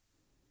Clothing.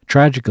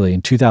 Tragically,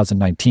 in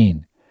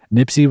 2019,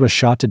 Nipsey was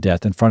shot to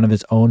death in front of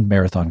his own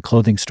Marathon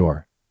Clothing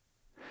store.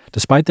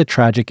 Despite the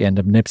tragic end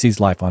of Nipsey's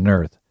life on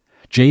Earth,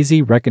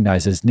 Jay-Z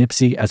recognizes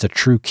Nipsey as a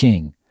true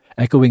king,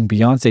 echoing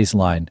Beyonce's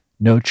line,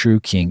 "No true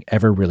king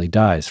ever really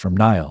dies," from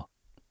Nile.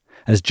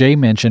 As Jay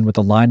mentioned with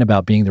the line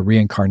about being the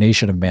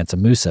reincarnation of Mansa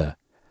Musa,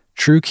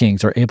 true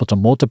kings are able to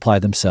multiply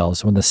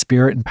themselves when the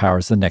spirit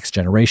empowers the next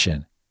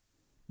generation.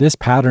 This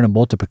pattern of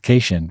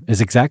multiplication is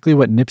exactly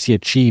what Nipsey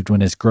achieved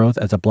when his growth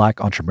as a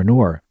Black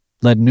entrepreneur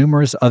led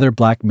numerous other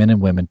Black men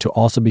and women to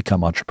also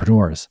become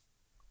entrepreneurs.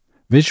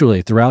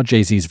 Visually, throughout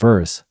Jay-Z's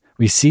verse,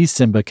 we see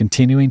Simba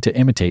continuing to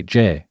imitate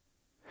Jay.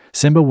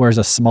 Simba wears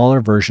a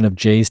smaller version of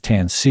Jay's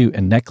tan suit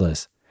and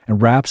necklace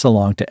and raps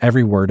along to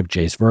every word of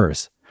Jay's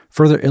verse,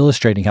 further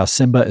illustrating how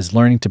Simba is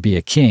learning to be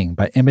a king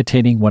by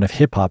imitating one of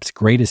hip-hop's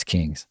greatest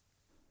kings.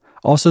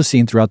 Also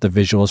seen throughout the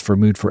visuals for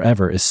Mood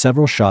Forever is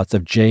several shots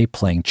of Jay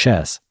playing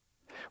chess.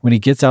 When he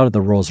gets out of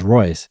the Rolls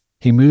Royce,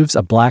 he moves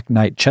a black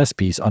knight chess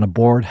piece on a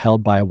board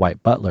held by a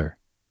white butler.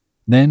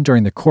 Then,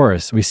 during the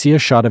chorus, we see a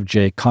shot of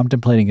Jay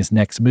contemplating his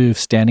next move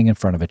standing in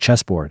front of a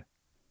chessboard.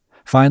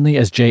 Finally,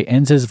 as Jay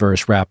ends his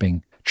verse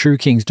rapping, "True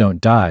kings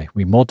don't die,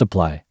 we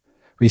multiply,"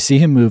 we see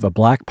him move a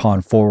black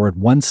pawn forward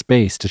one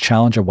space to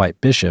challenge a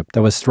white bishop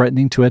that was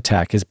threatening to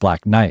attack his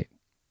black knight.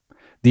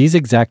 These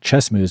exact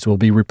chess moves will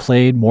be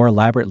replayed more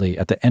elaborately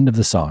at the end of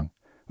the song,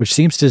 which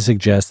seems to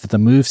suggest that the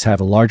moves have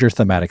a larger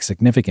thematic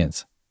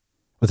significance.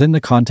 Within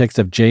the context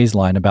of Jay's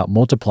line about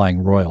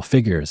multiplying royal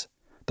figures,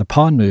 the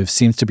pawn move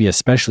seems to be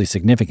especially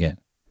significant.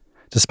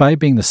 Despite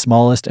being the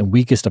smallest and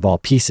weakest of all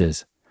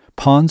pieces,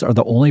 pawns are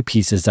the only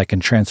pieces that can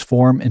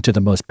transform into the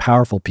most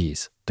powerful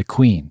piece, the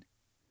queen.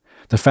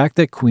 The fact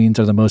that queens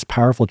are the most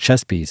powerful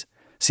chess piece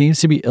seems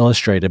to be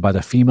illustrated by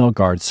the female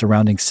guards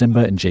surrounding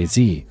Simba and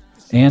Jay-Z,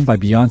 and by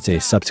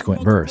Beyonce's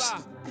subsequent verse.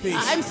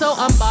 I'm so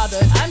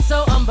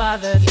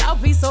unbothered. Y'all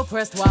be so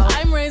pressed while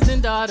I'm raising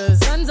daughters,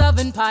 sons of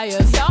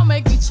empires. Y'all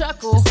make me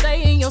chuckle,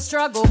 stay in your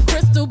struggle.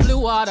 Crystal blue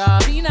water,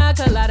 pina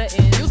colada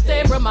in. You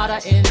stay Ramada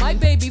in. My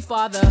baby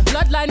father,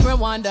 bloodline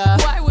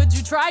Rwanda. Why would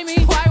you try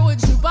me? Why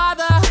would you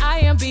bother?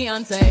 I am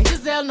Beyonce,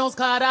 Giselle knows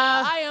Carter.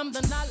 I am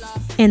the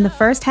Nala. In the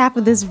first half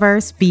of this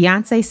verse,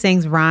 Beyonce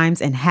sings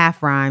rhymes and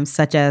half rhymes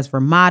such as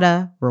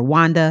Ramada,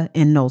 Rwanda,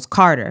 and knows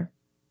Carter.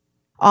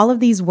 All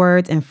of these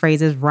words and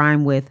phrases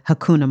rhyme with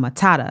Hakuna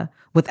Matata,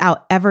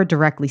 without ever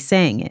directly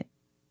saying it.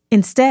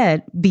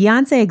 Instead,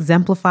 Beyonce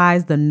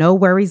exemplifies the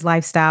no-worries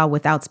lifestyle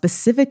without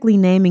specifically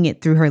naming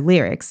it through her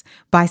lyrics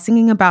by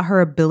singing about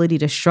her ability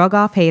to shrug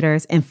off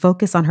haters and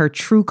focus on her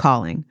true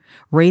calling,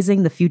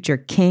 raising the future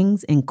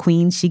kings and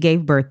queens she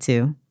gave birth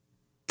to.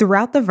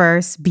 Throughout the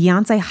verse,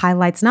 Beyonce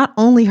highlights not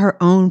only her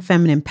own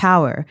feminine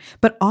power,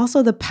 but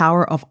also the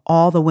power of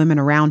all the women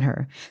around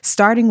her,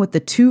 starting with the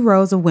 2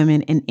 rows of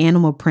women in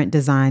animal print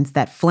designs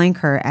that flank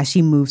her as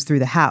she moves through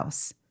the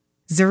house.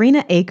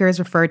 Zarina Akers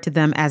referred to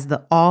them as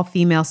the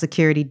all-female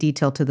security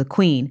detail to the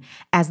queen,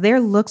 as their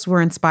looks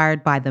were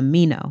inspired by the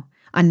Mino,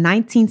 a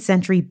 19th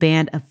century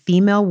band of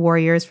female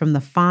warriors from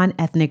the Fan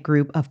ethnic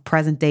group of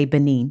present-day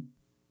Benin.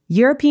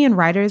 European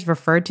writers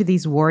referred to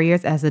these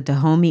warriors as the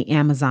Dahomey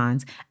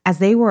Amazons, as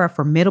they were a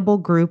formidable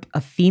group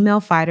of female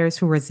fighters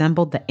who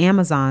resembled the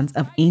Amazons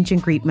of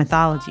ancient Greek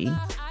mythology.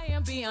 I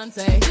am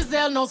Beyonce,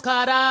 Giselle knows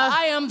Carter.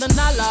 I am the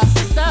Nala,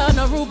 sister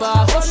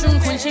Naruba, Oshun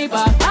Queen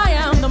Sheba. I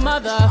am the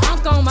mother,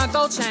 hunk on my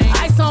gold chain,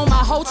 ice on my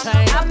whole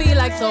chain. I be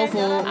like soul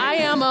food, I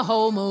am a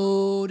whole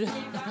mood.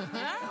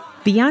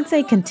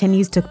 Beyonce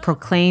continues to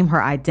proclaim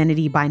her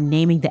identity by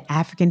naming the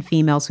African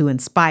females who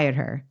inspired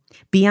her.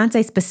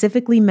 Beyonce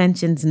specifically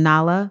mentions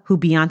Nala, who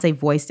Beyonce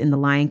voiced in the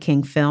Lion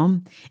King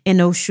film, and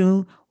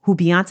Oshun, who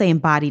Beyonce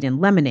embodied in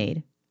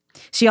Lemonade.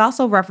 She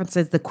also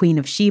references the Queen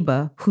of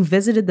Sheba, who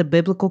visited the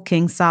biblical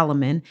King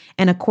Solomon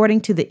and,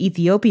 according to the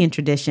Ethiopian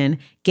tradition,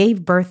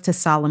 gave birth to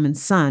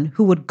Solomon's son,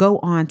 who would go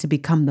on to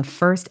become the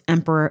first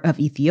emperor of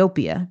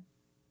Ethiopia.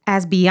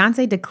 As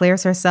Beyonce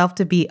declares herself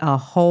to be a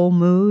whole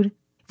mood,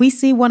 we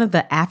see one of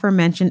the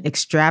aforementioned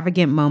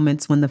extravagant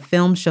moments when the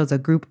film shows a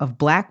group of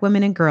Black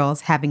women and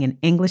girls having an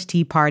English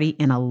tea party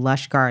in a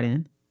lush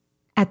garden.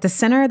 At the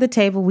center of the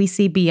table, we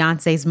see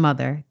Beyonce's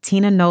mother,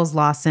 Tina Knowles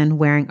Lawson,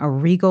 wearing a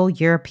regal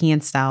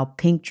European-style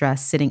pink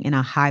dress sitting in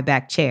a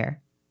high-back chair.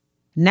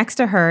 Next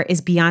to her is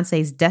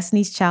Beyonce's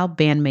Destiny's Child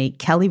bandmate,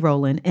 Kelly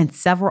Rowland, and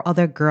several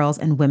other girls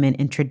and women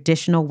in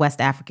traditional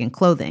West African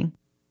clothing.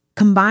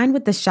 Combined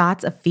with the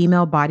shots of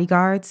female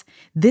bodyguards,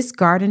 this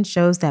garden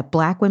shows that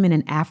Black women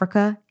in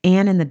Africa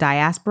and in the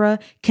diaspora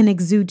can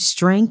exude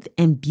strength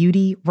and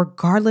beauty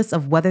regardless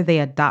of whether they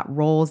adopt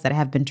roles that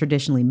have been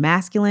traditionally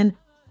masculine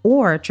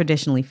or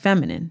traditionally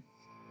feminine.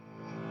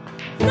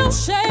 No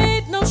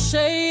shade,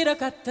 I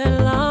got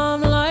that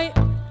limelight.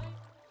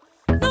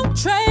 No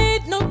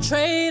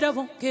trade, I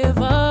won't give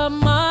up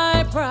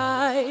my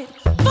pride.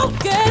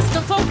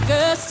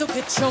 Focus, so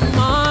get your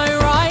mind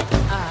right.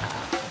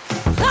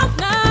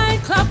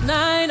 Cloud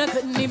nine, I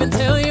couldn't even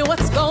tell you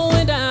what's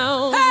going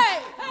down.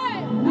 Hey!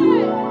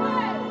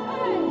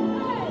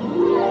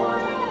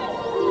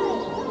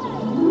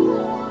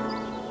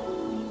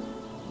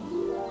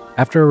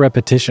 After a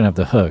repetition of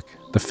the hook,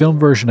 the film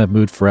version of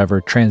Mood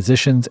Forever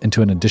transitions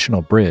into an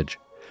additional bridge,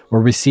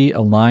 where we see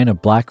a line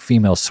of Black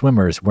female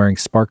swimmers wearing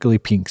sparkly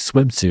pink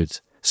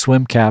swimsuits,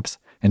 swim caps,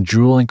 and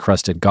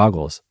jewel-encrusted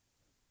goggles.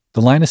 The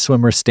line of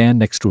swimmers stand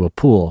next to a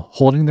pool,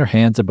 holding their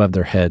hands above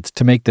their heads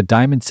to make the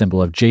diamond symbol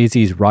of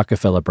Jay-Z's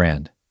Rockefeller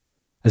brand.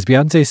 As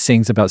Beyonce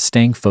sings about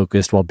staying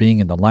focused while being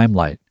in the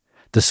limelight,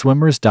 the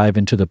swimmers dive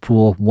into the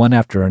pool one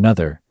after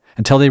another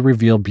until they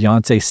reveal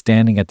Beyonce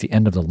standing at the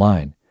end of the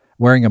line,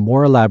 wearing a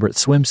more elaborate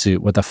swimsuit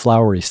with a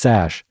flowery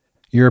sash,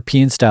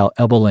 European-style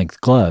elbow-length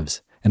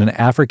gloves, and an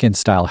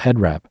African-style head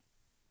wrap.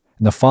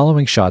 In the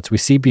following shots, we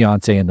see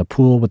Beyonce in the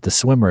pool with the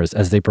swimmers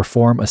as they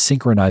perform a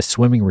synchronized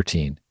swimming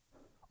routine.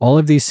 All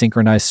of these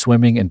synchronized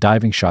swimming and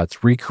diving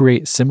shots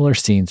recreate similar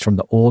scenes from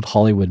the old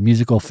Hollywood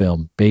musical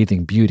film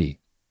Bathing Beauty.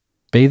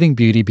 Bathing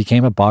Beauty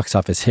became a box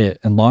office hit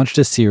and launched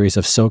a series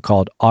of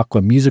so-called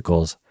aqua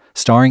musicals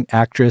starring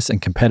actress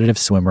and competitive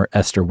swimmer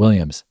Esther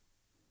Williams.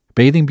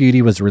 Bathing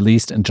Beauty was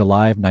released in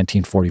July of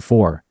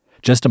 1944,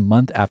 just a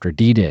month after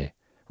D-Day,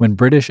 when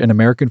British and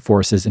American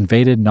forces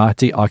invaded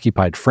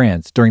Nazi-occupied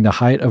France during the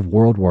height of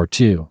World War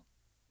II.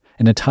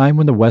 In a time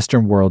when the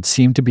Western world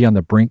seemed to be on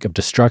the brink of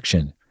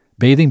destruction,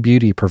 Bathing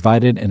Beauty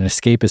provided an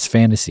escapist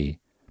fantasy,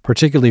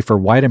 particularly for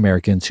white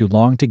Americans who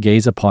longed to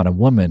gaze upon a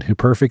woman who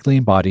perfectly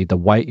embodied the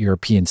white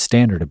European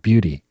standard of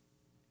beauty.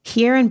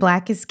 Here in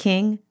Black is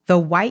King, the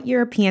white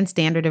European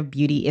standard of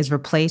beauty is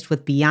replaced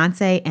with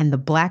Beyonce and the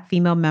Black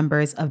female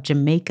members of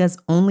Jamaica's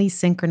only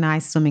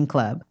synchronized swimming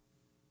club.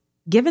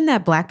 Given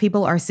that Black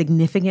people are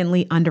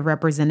significantly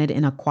underrepresented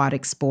in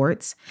aquatic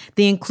sports,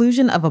 the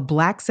inclusion of a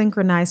Black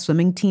synchronized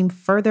swimming team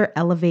further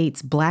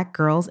elevates Black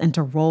girls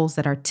into roles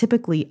that are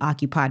typically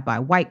occupied by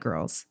white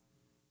girls.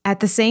 At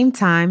the same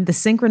time, the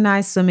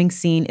synchronized swimming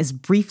scene is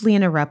briefly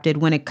interrupted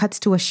when it cuts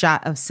to a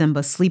shot of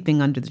Simba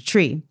sleeping under the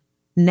tree,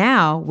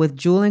 now with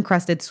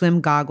jewel-encrusted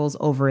swim goggles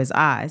over his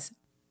eyes.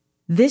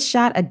 This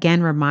shot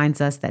again reminds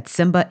us that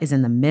Simba is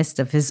in the midst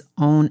of his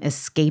own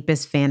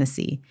escapist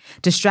fantasy,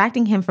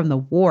 distracting him from the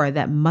war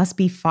that must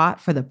be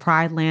fought for the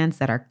Pride lands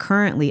that are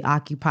currently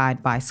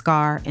occupied by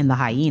Scar and the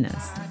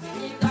hyenas.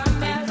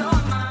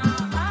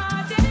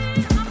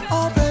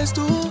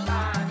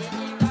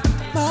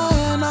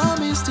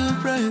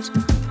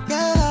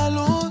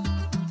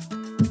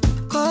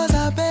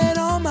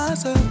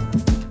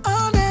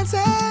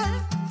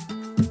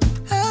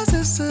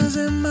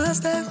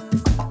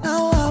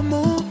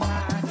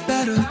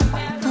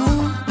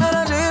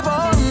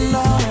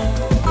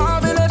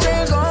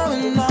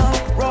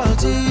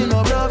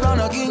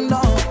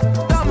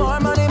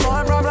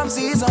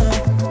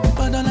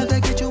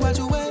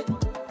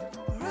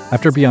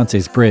 After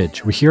Beyonce's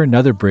bridge, we hear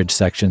another bridge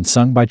section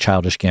sung by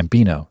Childish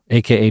Gambino,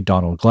 aka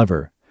Donald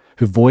Glover,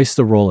 who voiced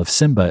the role of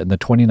Simba in the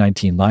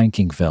 2019 Lion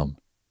King film.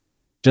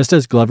 Just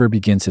as Glover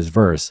begins his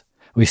verse,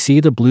 we see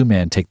the blue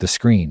man take the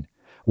screen,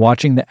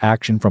 watching the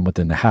action from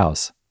within the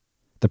house.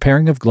 The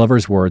pairing of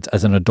Glover's words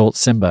as an adult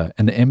Simba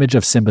and the image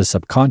of Simba's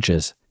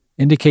subconscious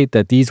indicate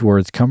that these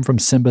words come from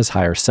Simba's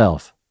higher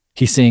self.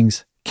 He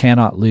sings,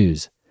 "Cannot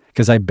lose,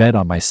 'cause I bet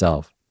on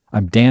myself.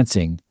 I'm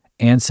dancing,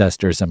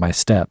 ancestors in my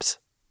steps."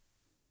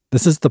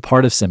 This is the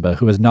part of Simba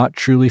who has not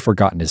truly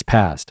forgotten his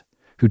past,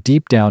 who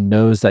deep down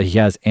knows that he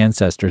has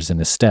ancestors in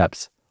his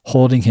steps,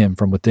 holding him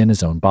from within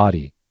his own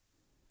body.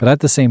 But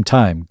at the same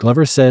time,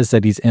 Glover says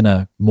that he's in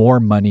a more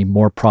money,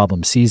 more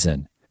problem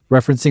season,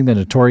 referencing the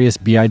notorious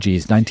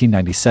B.I.G.'s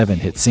 1997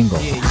 hit single.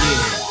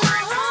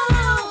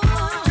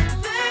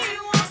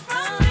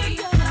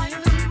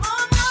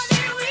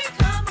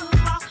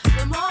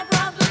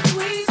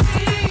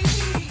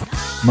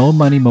 Mo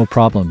Money, Mo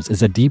Problems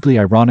is a deeply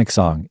ironic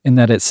song in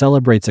that it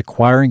celebrates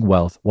acquiring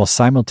wealth while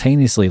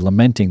simultaneously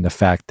lamenting the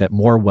fact that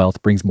more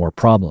wealth brings more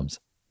problems.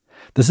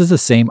 This is the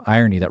same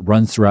irony that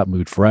runs throughout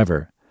Mood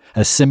Forever,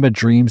 as Simba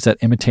dreams that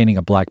imitating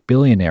a black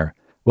billionaire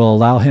will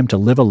allow him to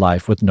live a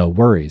life with no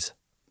worries.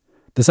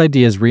 This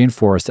idea is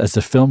reinforced as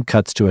the film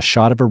cuts to a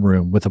shot of a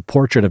room with a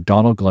portrait of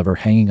Donald Glover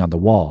hanging on the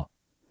wall.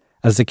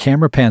 As the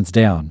camera pans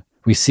down,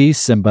 we see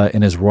Simba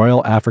in his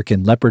royal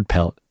African leopard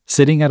pelt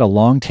sitting at a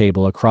long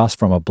table across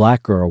from a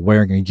black girl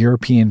wearing a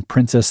European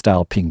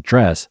princess-style pink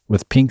dress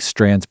with pink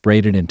strands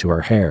braided into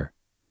her hair.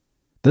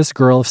 This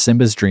girl of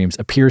Simba's dreams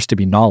appears to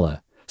be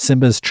Nala,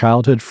 Simba's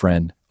childhood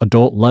friend,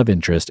 adult love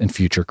interest, and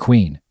future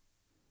queen.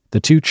 The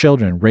two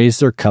children raise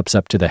their cups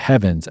up to the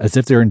heavens as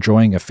if they're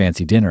enjoying a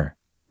fancy dinner.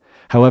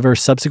 However,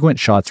 subsequent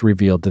shots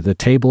revealed that the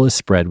table is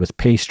spread with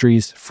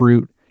pastries,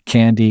 fruit,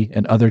 candy,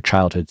 and other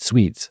childhood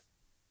sweets.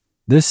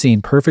 This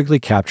scene perfectly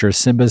captures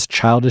Simba's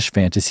childish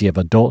fantasy of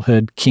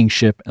adulthood,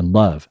 kingship, and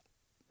love.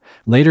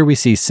 Later, we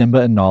see Simba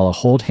and Nala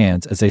hold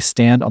hands as they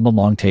stand on the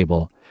long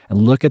table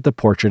and look at the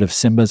portrait of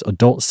Simba's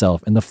adult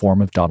self in the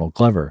form of Donald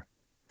Glover.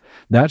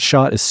 That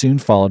shot is soon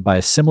followed by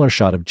a similar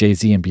shot of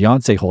Jay-Z and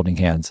Beyonce holding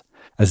hands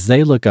as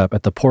they look up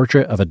at the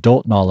portrait of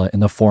adult Nala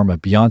in the form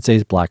of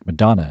Beyonce's Black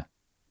Madonna.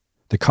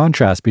 The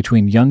contrast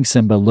between young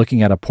Simba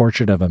looking at a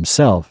portrait of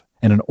himself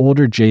and an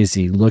older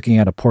Jay-Z looking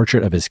at a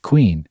portrait of his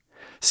queen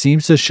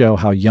seems to show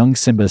how young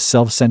Simba's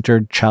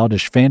self-centered,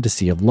 childish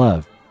fantasy of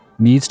love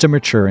needs to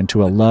mature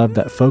into a love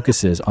that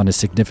focuses on his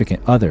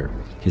significant other,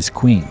 his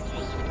queen.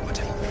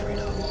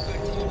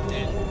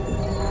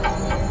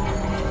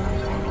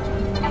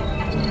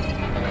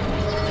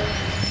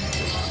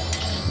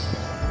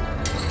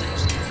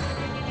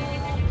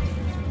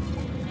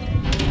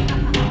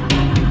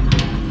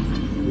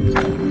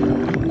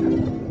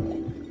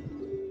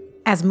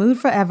 As Mood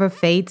Forever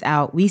fades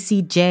out, we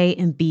see Jay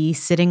and B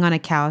sitting on a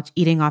couch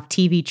eating off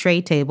TV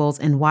tray tables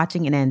and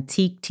watching an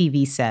antique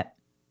TV set.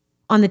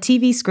 On the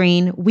TV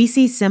screen, we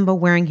see Simba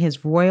wearing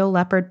his royal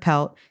leopard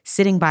pelt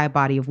sitting by a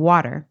body of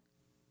water.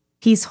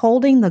 He's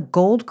holding the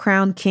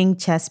gold-crowned king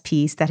chess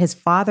piece that his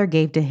father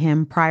gave to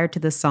him prior to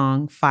the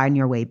song Find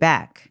Your Way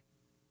Back.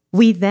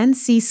 We then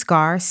see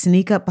Scar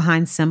sneak up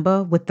behind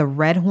Simba with the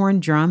red horn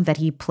drum that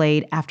he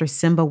played after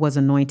Simba was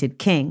anointed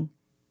king.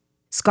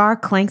 Scar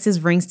clanks his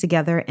rings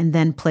together and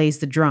then plays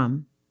the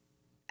drum.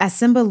 As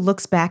Simba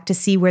looks back to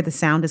see where the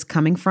sound is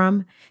coming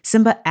from,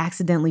 Simba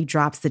accidentally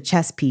drops the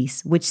chess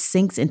piece, which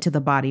sinks into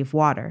the body of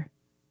water.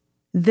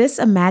 This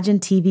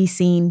imagined TV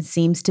scene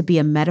seems to be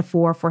a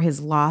metaphor for his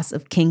loss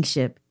of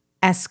kingship,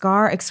 as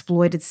Scar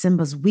exploited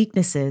Simba's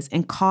weaknesses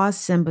and caused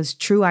Simba's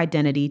true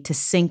identity to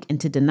sink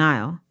into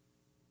denial.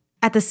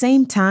 At the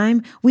same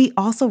time, we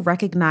also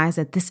recognize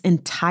that this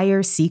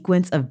entire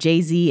sequence of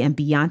Jay-Z and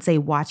Beyonce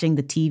watching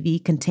the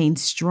TV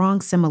contains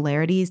strong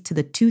similarities to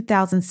the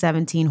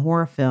 2017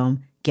 horror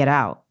film Get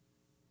Out.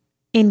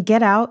 In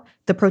Get Out,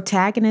 the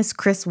protagonist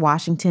Chris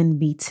Washington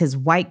meets his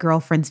white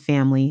girlfriend's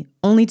family,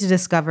 only to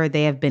discover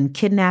they have been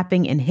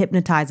kidnapping and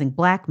hypnotizing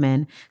black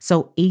men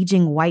so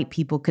aging white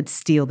people could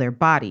steal their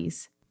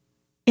bodies.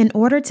 In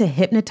order to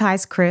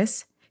hypnotize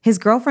Chris, his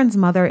girlfriend's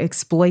mother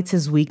exploits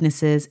his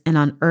weaknesses and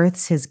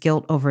unearths his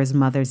guilt over his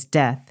mother's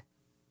death.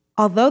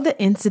 Although the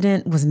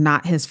incident was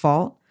not his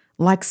fault,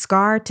 like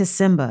Scar to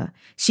Simba,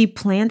 she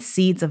plants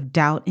seeds of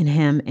doubt in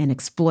him and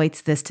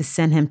exploits this to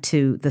send him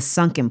to the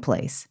sunken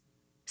place.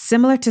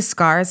 Similar to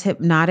Scar's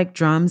hypnotic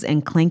drums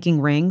and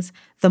clinking rings,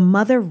 the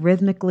mother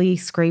rhythmically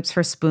scrapes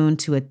her spoon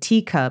to a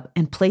teacup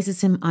and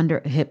places him under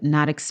a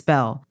hypnotic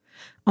spell,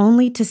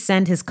 only to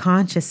send his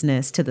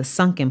consciousness to the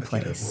sunken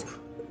place.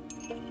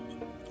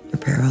 You're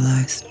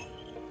paralyzed.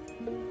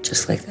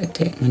 Just like that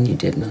day when you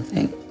did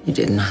nothing. You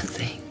did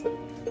nothing.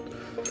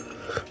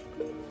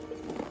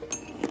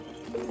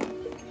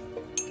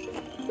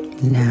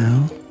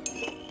 Now,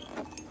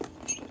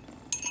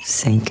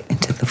 sink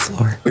into the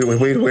floor.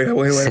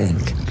 Wait.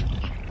 Sink.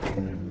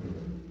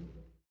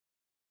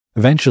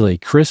 Eventually,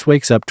 Chris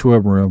wakes up to a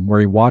room where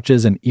he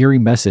watches an eerie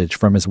message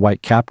from his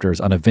white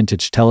captors on a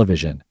vintage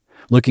television,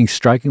 looking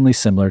strikingly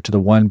similar to the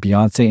one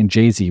Beyonce and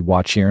Jay-Z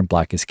watch here in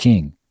Black is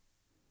King.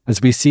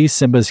 As we see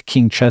Simba's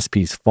king chess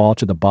piece fall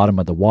to the bottom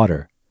of the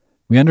water,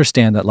 we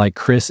understand that like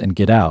Chris in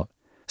Get Out,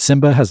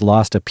 Simba has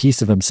lost a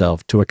piece of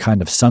himself to a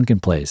kind of sunken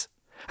place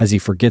as he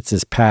forgets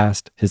his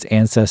past, his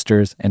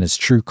ancestors, and his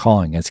true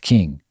calling as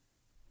king.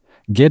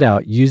 Get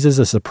Out uses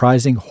a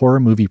surprising horror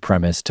movie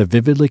premise to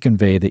vividly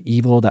convey the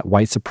evil that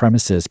white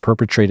supremacists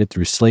perpetrated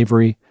through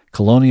slavery,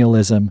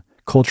 colonialism,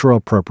 cultural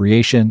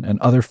appropriation, and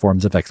other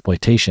forms of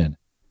exploitation.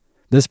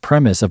 This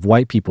premise of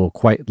white people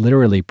quite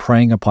literally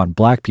preying upon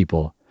black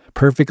people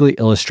perfectly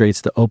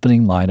illustrates the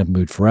opening line of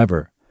Mood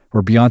Forever,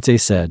 where Beyonce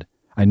said,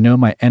 "I know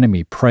my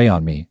enemy prey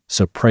on me,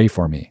 so pray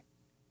for me."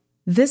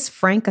 This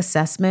frank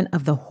assessment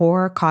of the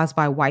horror caused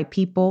by white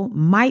people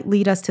might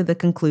lead us to the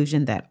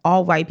conclusion that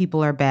all white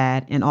people are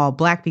bad and all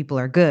black people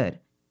are good.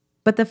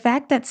 But the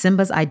fact that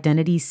Simba's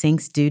identity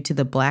sinks due to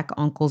the black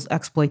uncle's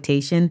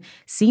exploitation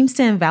seems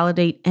to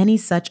invalidate any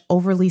such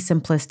overly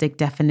simplistic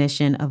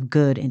definition of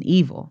good and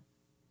evil.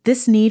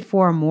 This need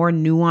for a more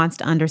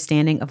nuanced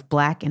understanding of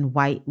black and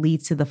white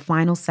leads to the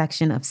final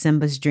section of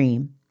Simba's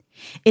dream.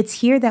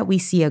 It's here that we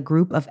see a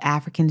group of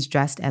Africans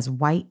dressed as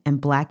white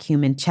and black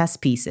human chess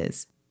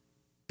pieces.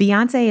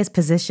 Beyonce is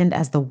positioned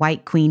as the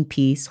white queen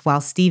piece,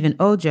 while Stephen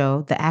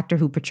Ojo, the actor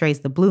who portrays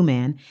the blue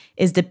man,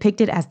 is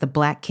depicted as the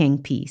black king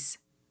piece.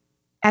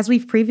 As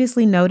we've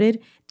previously noted,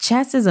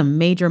 chess is a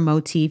major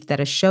motif that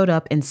has showed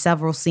up in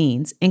several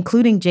scenes,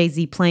 including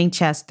Jay-Z playing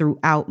chess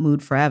throughout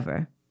Mood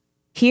Forever.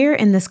 Here,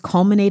 in this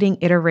culminating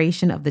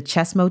iteration of the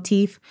chess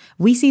motif,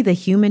 we see the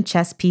human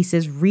chess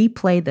pieces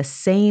replay the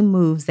same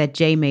moves that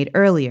Jay made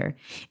earlier,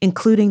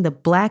 including the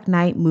black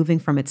knight moving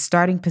from its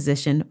starting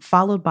position,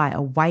 followed by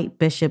a white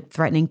bishop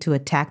threatening to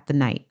attack the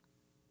knight.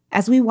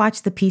 As we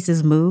watch the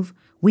pieces move,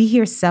 we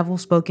hear several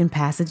spoken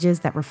passages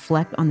that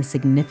reflect on the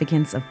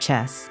significance of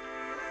chess.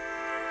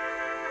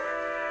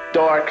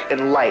 Dark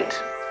and light,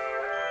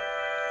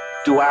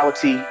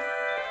 duality,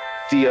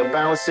 the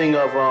balancing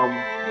of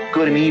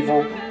good and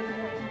evil.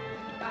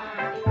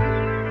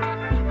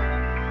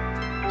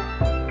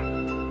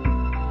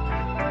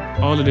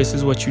 All of this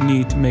is what you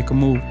need to make a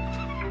move.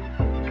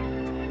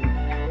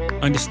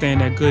 Understand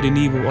that good and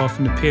evil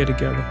often appear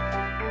together.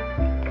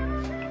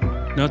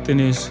 Nothing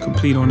is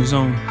complete on its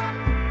own.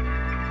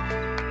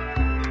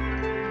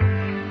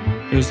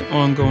 There's an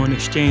ongoing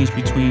exchange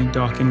between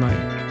dark and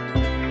light.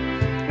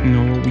 You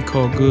know, what we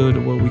call good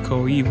or what we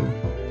call evil.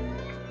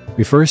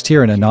 We first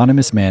hear an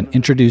anonymous man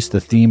introduce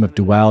the theme of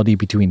duality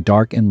between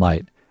dark and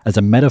light as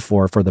a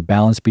metaphor for the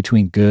balance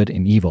between good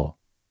and evil.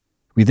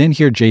 We then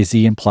hear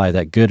Jay-Z imply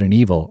that good and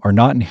evil are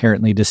not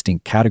inherently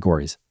distinct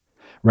categories.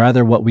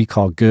 Rather, what we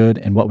call good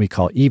and what we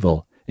call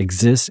evil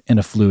exists in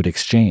a fluid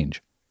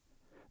exchange.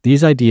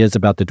 These ideas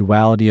about the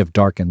duality of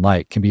dark and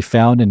light can be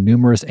found in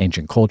numerous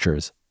ancient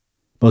cultures.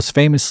 Most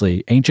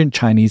famously, ancient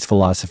Chinese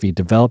philosophy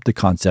developed the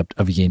concept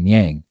of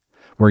yin-yang,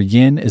 where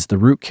yin is the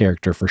root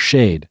character for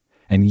shade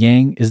and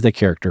yang is the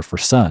character for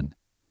sun.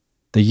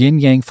 The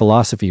yin-yang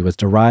philosophy was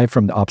derived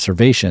from the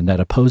observation that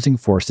opposing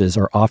forces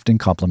are often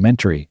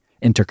complementary,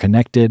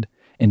 interconnected,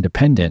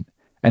 independent,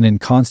 and in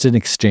constant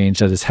exchange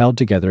that is held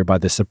together by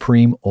the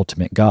supreme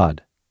ultimate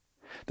God.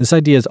 This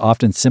idea is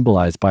often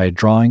symbolized by a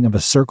drawing of a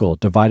circle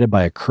divided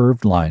by a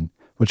curved line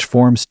which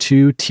forms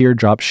two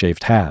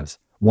teardrop-shaped halves,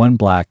 one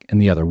black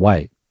and the other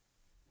white.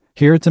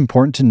 Here it's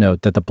important to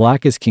note that the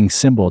Black is King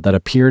symbol that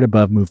appeared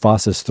above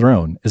Mufasa's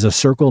throne is a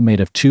circle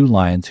made of two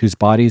lions whose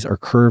bodies are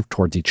curved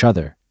towards each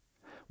other.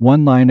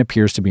 One lion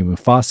appears to be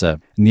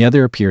Mufasa and the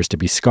other appears to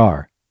be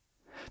Scar.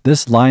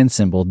 This lion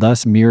symbol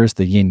thus mirrors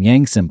the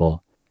yin-yang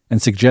symbol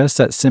and suggests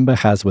that Simba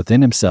has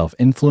within himself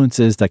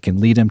influences that can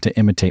lead him to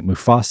imitate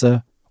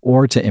Mufasa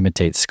or to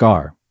imitate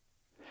Scar.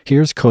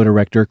 Here's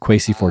co-director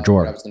Kwesi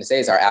Forjor. What I was going to say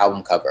is our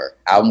album cover.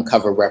 Album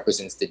cover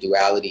represents the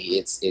duality.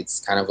 It's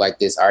kind of like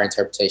this, our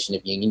interpretation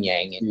of yin and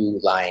yang. And two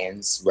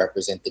lions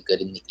represent the good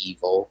and the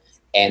evil,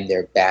 and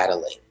they're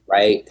battling,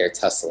 right? They're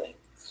tussling.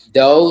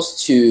 Those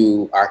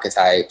two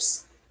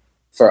archetypes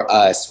for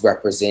us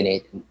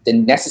represented the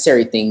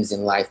necessary things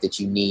in life that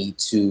you need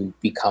to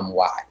become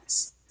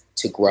wise,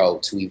 to grow,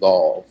 to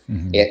evolve.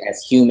 Mm-hmm.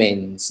 As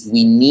humans,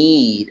 we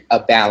need a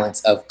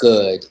balance of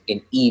good and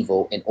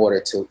evil in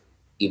order to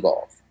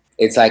evolve.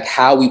 It's like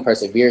how we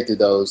persevere through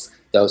those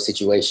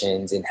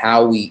situations and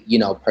how we,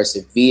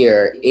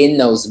 persevere in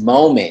those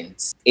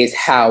moments is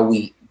how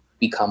we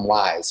become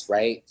wise,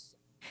 right?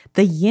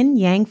 The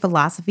yin-yang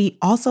philosophy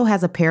also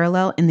has a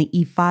parallel in the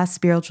Ifa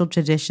spiritual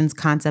tradition's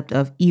concept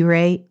of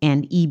Ire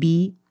and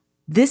Ibi.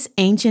 This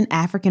ancient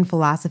African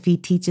philosophy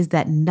teaches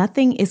that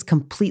nothing is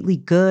completely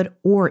good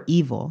or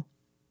evil.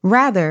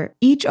 Rather,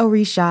 each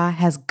Orisha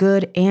has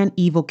good and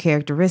evil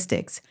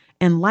characteristics,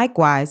 and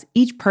likewise,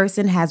 each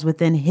person has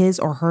within his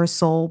or her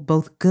soul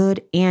both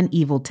good and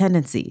evil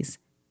tendencies.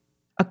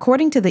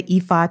 According to the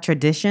Ifa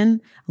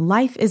tradition,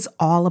 life is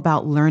all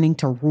about learning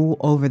to rule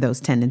over those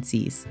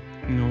tendencies.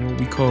 What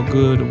we call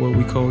good or what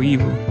we call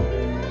evil.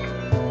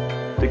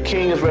 The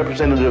king is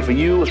representative of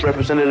you, it's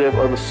representative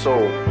of the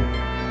soul.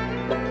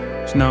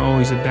 It's not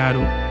always a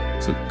battle,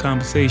 it's a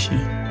conversation.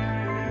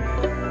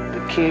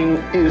 king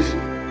is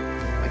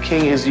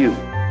you.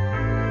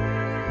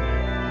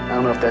 I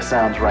don't know if that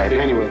sounds right.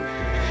 Anyway,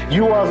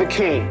 you are the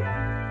king.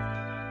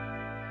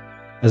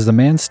 As the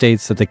man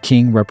states that the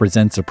king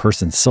represents a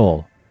person's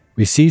soul,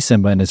 we see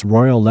Simba in his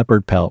royal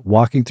leopard pelt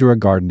walking through a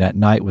garden at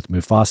night with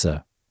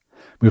Mufasa.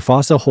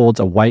 Mufasa holds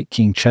a white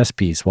king chess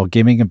piece while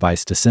giving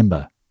advice to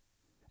Simba.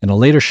 In a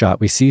later shot,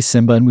 we see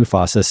Simba and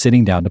Mufasa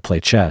sitting down to play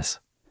chess.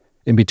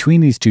 In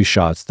between these two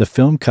shots, the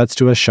film cuts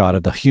to a shot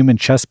of the human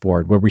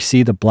chessboard where we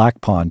see the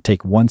black pawn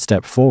take one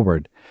step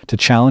forward to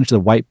challenge the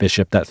white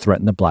bishop that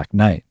threatened the black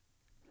knight.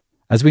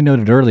 As we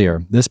noted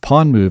earlier, this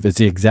pawn move is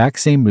the exact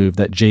same move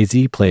that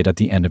Jay-Z played at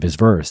the end of his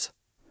verse.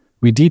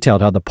 We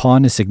detailed how the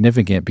pawn is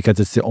significant because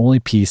it's the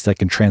only piece that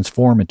can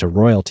transform into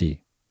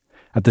royalty.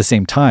 At the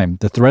same time,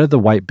 the threat of the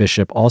white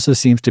bishop also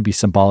seems to be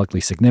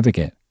symbolically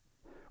significant.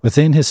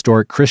 Within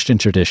historic Christian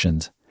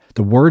traditions,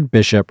 the word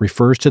bishop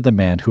refers to the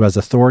man who has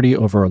authority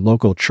over a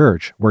local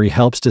church where he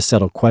helps to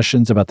settle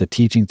questions about the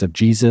teachings of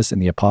Jesus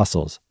and the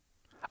apostles.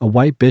 A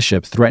white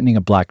bishop threatening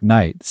a black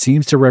knight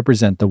seems to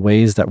represent the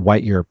ways that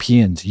white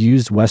Europeans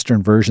used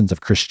Western versions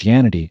of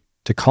Christianity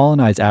to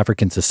colonize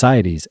African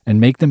societies and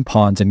make them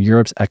pawns in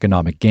Europe's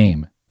economic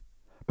game.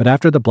 But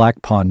after the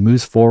black pawn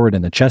moves forward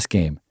in the chess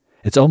game,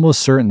 it's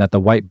almost certain that the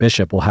white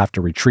bishop will have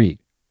to retreat.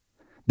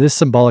 This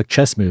symbolic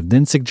chess move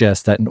then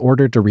suggests that in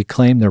order to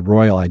reclaim their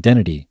royal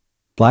identity,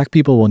 black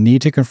people will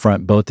need to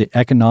confront both the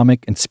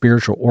economic and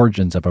spiritual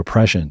origins of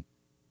oppression.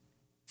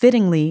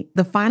 Fittingly,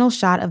 the final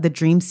shot of the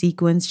dream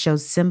sequence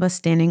shows Simba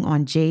standing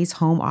on Jay's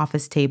home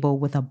office table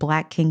with a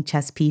black king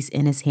chess piece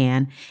in his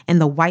hand and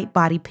the white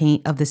body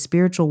paint of the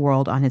spiritual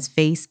world on his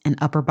face and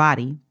upper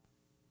body.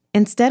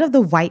 Instead of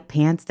the white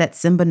pants that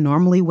Simba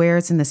normally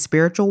wears in the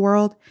spiritual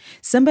world,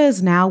 Simba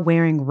is now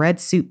wearing red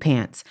suit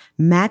pants,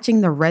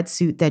 matching the red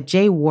suit that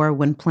Jay wore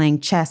when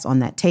playing chess on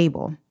that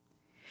table.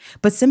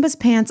 But Simba's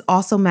pants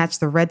also match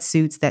the red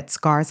suits that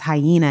Scar's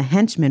hyena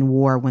henchmen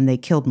wore when they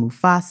killed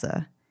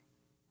Mufasa.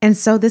 And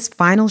so this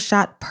final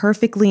shot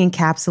perfectly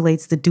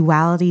encapsulates the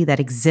duality that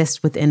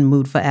exists within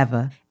Mood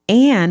Forever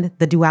and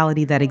the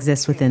duality that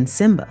exists within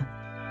Simba.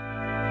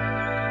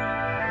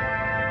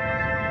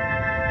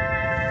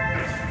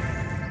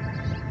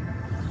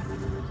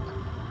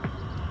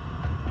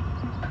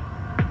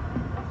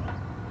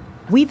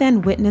 We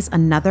then witness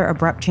another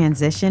abrupt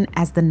transition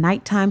as the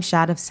nighttime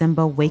shot of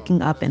Simba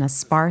waking up in a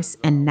sparse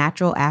and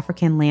natural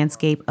African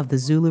landscape of the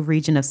Zulu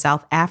region of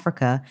South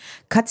Africa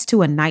cuts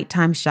to a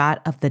nighttime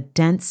shot of the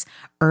dense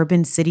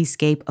urban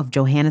cityscape of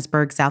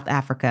Johannesburg, South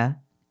Africa.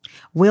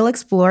 We'll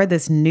explore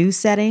this new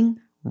setting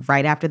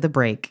right after the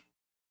break.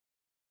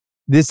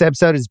 This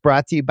episode is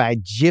brought to you by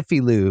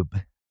Jiffy Lube.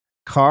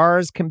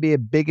 Cars can be a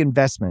big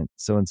investment,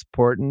 so it's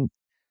important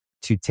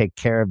to take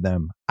care of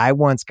them. I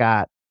once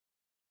got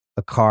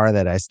a car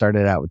that I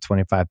started out with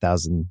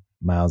 25,000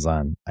 miles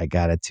on. I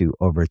got it to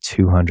over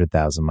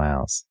 200,000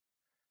 miles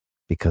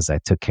because I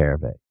took care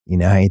of it. You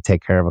know how you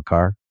take care of a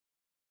car?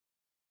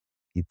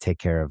 You take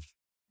care of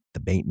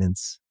the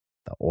maintenance,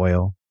 the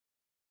oil,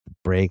 the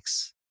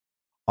brakes,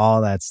 all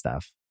that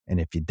stuff.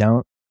 And if you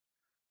don't,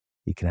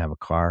 you can have a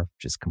car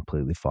just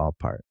completely fall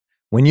apart.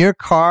 When your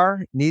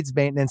car needs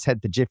maintenance,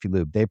 head to Jiffy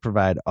Lube. They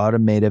provide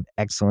automotive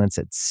excellence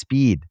at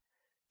speed.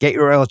 Get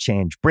your oil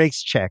change,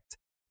 brakes checked,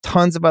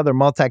 tons of other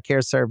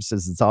multi-care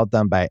services. It's all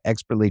done by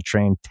expertly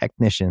trained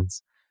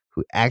technicians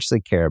who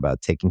actually care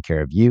about taking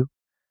care of you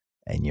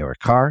and your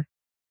car.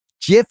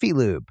 Jiffy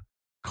Lube,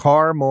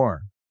 car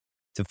more.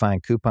 To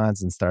find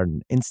coupons and start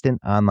an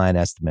instant online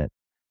estimate,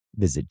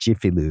 visit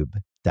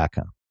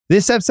jiffylube.com.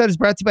 This episode is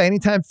brought to you by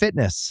Anytime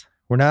Fitness.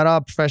 We're not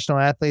all professional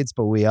athletes,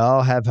 but we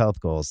all have health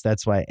goals.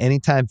 That's why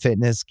Anytime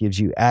Fitness gives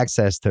you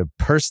access to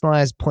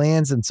personalized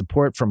plans and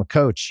support from a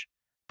coach.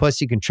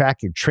 Plus, you can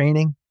track your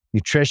training,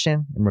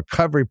 nutrition, and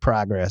recovery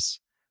progress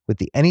with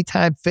the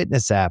Anytime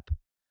Fitness app,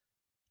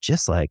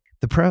 just like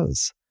the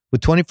pros.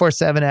 With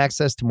 24/7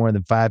 access to more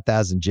than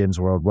 5,000 gyms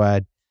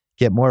worldwide,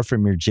 get more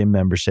from your gym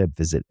membership.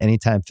 Visit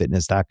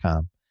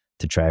anytimefitness.com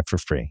to try it for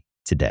free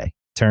today.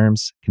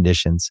 Terms,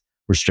 conditions,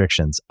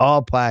 restrictions all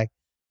apply.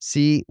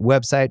 See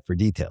website for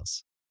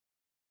details.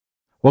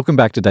 Welcome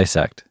back to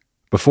Dissect.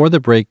 Before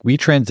the break, we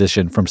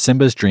transitioned from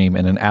Simba's dream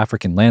in an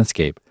African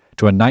landscape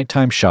to a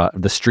nighttime shot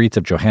of the streets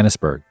of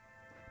Johannesburg.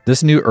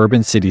 This new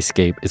urban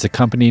cityscape is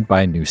accompanied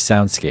by a new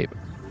soundscape.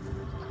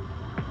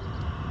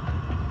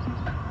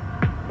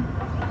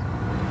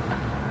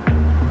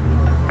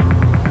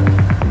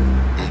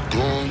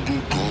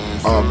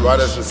 Our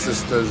brothers and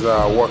sisters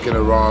are walking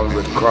around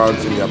with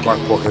crowds in their back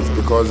pockets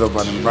because of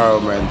an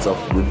environment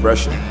of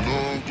repression.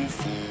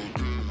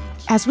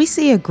 As we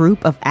see a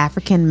group of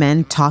African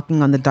men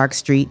talking on the dark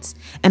streets,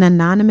 an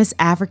anonymous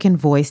African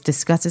voice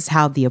discusses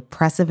how the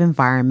oppressive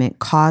environment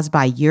caused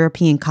by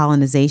European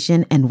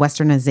colonization and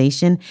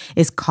westernization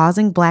is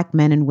causing Black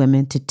men and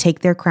women to take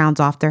their crowns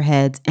off their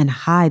heads and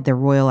hide their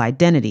royal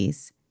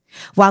identities.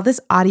 While this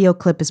audio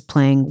clip is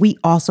playing, we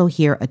also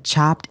hear a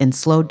chopped and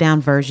slowed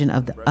down version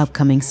of the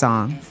upcoming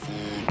song.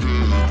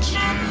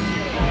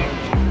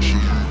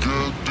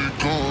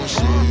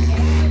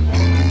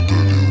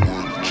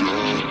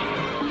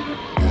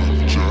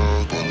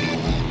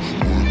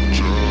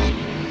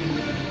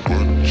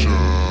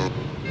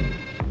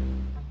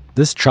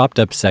 This chopped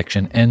up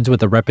section ends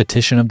with a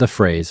repetition of the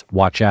phrase,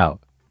 "watch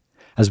out."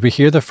 As we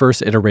hear the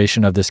first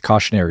iteration of this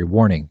cautionary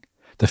warning,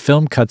 the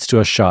film cuts to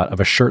a shot of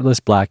a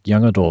shirtless black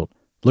young adult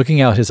looking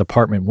out his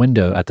apartment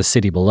window at the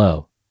city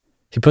below.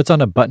 He puts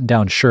on a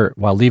button-down shirt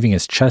while leaving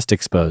his chest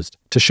exposed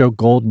to show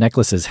gold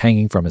necklaces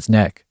hanging from his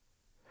neck.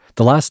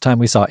 The last time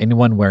we saw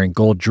anyone wearing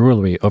gold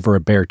jewelry over a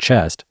bare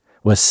chest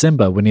was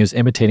Simba when he was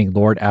imitating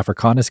Lord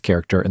Africana's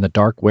character in the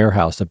dark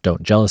warehouse of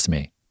Don't Jealous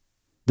Me.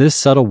 This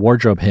subtle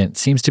wardrobe hint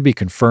seems to be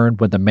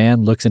confirmed when the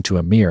man looks into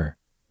a mirror.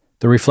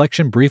 The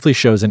reflection briefly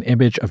shows an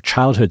image of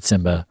childhood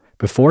Simba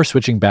before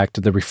switching back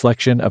to the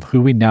reflection of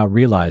who we now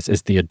realize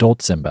is the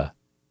adult Simba.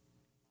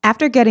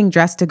 After getting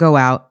dressed to go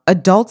out,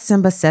 adult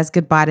Simba says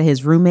goodbye to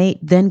his roommate,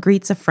 then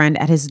greets a friend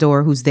at his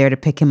door who's there to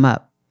pick him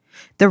up.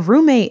 The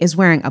roommate is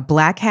wearing a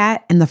black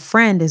hat and the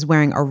friend is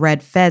wearing a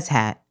red fez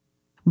hat.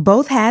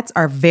 Both hats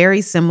are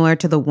very similar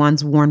to the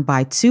ones worn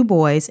by two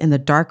boys in the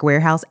dark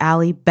warehouse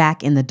alley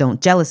back in the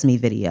Don't Jealous Me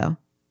video.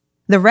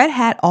 The red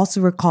hat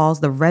also recalls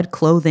the red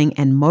clothing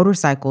and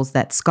motorcycles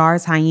that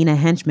Scar's hyena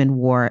henchman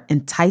wore,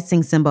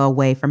 enticing Simba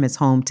away from his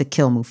home to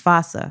kill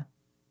Mufasa.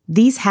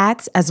 These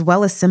hats, as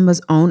well as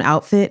Simba's own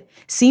outfit,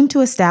 seem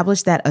to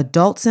establish that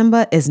adult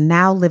Simba is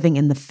now living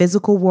in the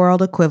physical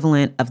world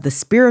equivalent of the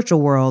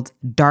spiritual world's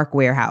dark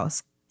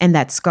warehouse, and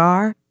that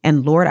Scar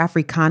and Lord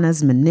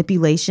Africana's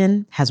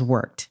manipulation has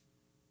worked.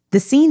 The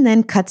scene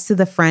then cuts to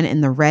the friend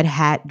in the red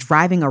hat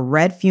driving a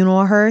red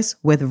funeral hearse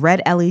with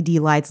red LED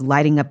lights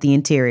lighting up the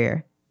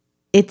interior.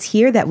 It's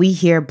here that we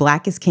hear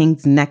Black is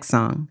King's next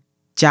song,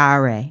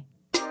 Jare.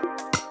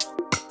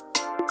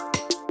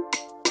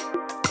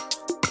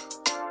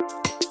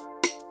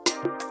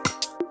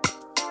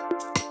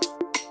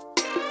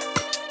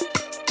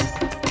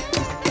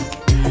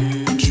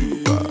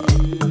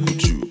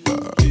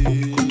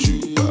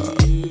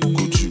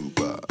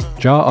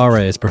 Ja Are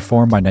is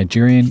performed by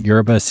Nigerian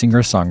Yoruba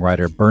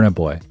singer-songwriter Burna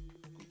Boy.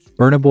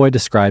 Burna Boy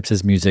describes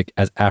his music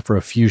as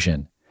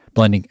Afrofusion,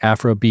 blending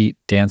Afrobeat,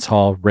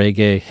 dancehall,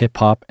 reggae,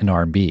 hip-hop, and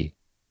R&B.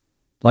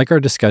 Like our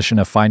discussion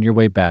of Find Your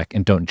Way Back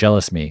and Don't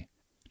Jealous Me,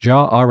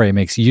 Ja Are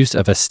makes use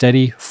of a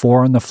steady,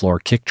 four-on-the-floor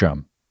kick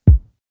drum.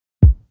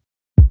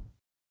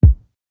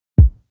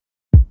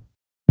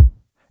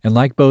 And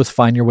like both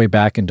Find Your Way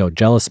Back and Don't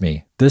Jealous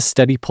Me, this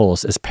steady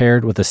pulse is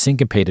paired with a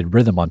syncopated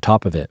rhythm on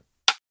top of it.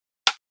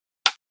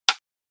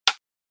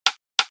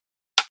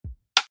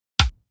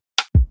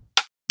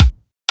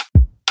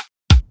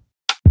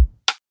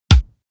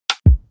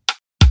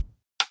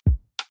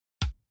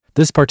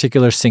 This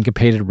particular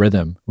syncopated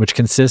rhythm, which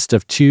consists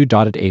of two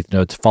dotted eighth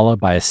notes followed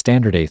by a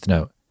standard eighth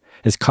note,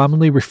 is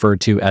commonly referred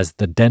to as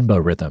the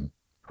Denbo rhythm,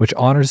 which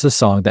honors the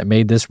song that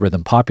made this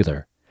rhythm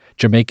popular,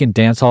 Jamaican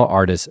dancehall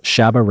artist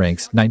Shabba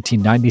Ranks'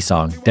 1990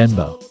 song,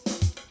 Denbo.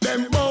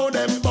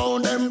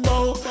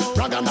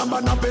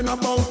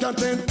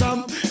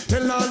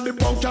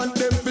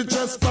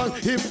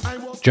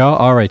 Ja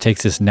Are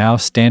takes this now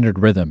standard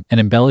rhythm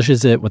and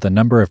embellishes it with a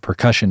number of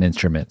percussion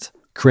instruments,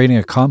 creating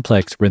a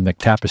complex rhythmic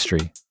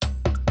tapestry.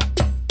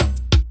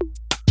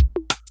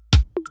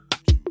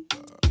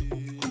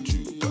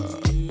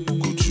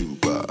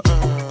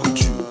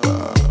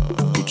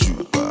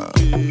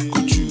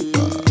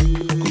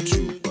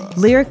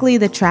 Lyrically,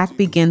 the track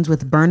begins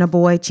with Burna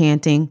Boy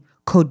chanting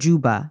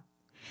Kojuba.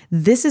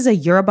 This is a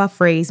Yoruba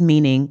phrase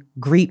meaning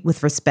greet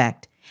with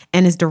respect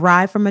and is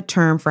derived from a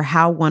term for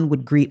how one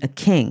would greet a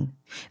king.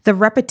 The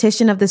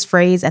repetition of this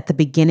phrase at the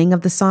beginning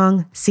of the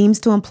song seems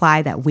to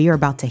imply that we are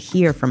about to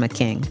hear from a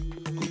king.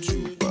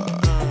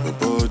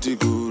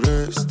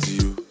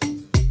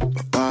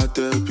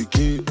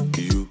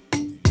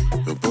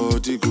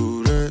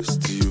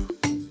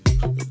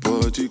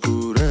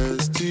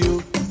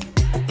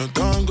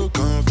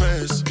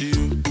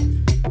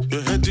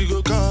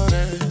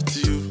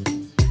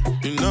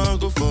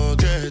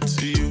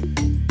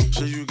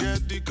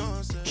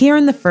 Here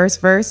in the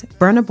first verse,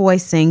 Burna Boy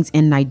sings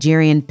in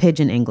Nigerian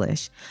Pidgin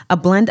English, a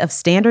blend of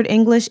standard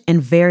English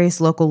and various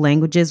local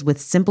languages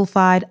with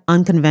simplified,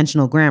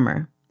 unconventional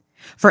grammar.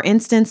 For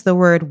instance, the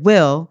word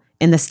will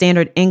in the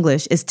standard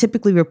English is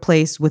typically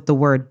replaced with the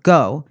word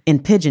go in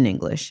Pidgin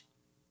English.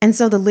 And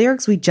so the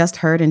lyrics we just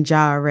heard in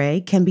Ja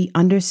Are can be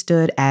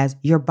understood as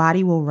your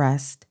body will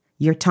rest,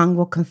 your tongue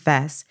will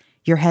confess,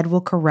 your head will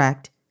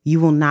correct,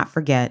 you will not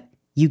forget,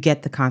 you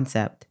get the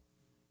concept.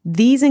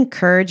 These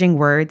encouraging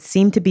words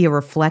seem to be a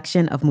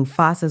reflection of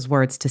Mufasa's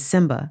words to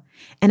Simba,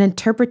 an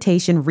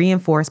interpretation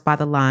reinforced by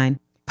the line,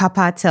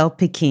 Papa tell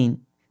Pikin,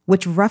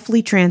 which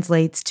roughly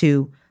translates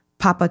to,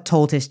 Papa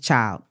told his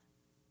child.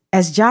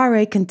 As Ja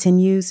Are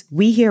continues,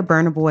 we hear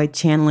Burna Boy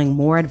channeling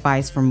more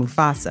advice from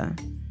Mufasa.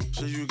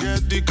 So you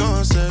get the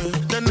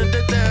concept, then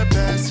the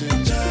passing.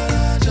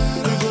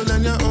 You go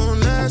learn your own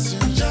lesson.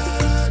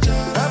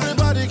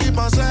 Everybody keep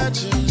on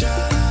searching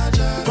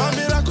for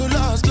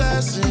miraculous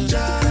blessings.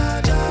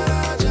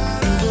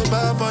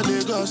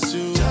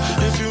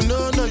 If you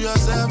know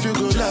yourself, you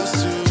go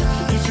lost you.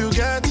 If you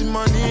get the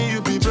money,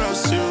 you be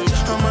bros you.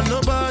 I'm a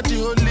nobody,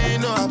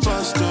 no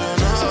apostle,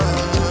 no.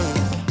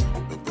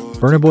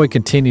 Burna Boy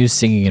continues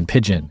singing in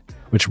Pidgin,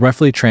 which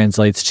roughly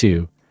translates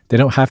to, "They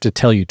don't have to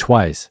tell you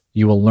twice,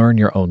 you will learn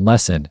your own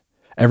lesson.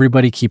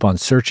 Everybody keep on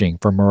searching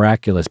for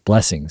miraculous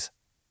blessings."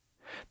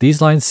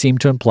 These lines seem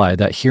to imply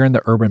that here in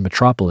the urban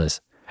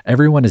metropolis,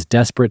 everyone is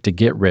desperate to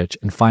get rich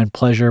and find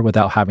pleasure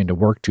without having to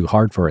work too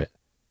hard for it.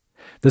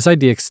 This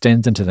idea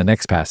extends into the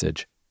next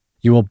passage.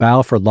 "You will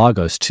bow for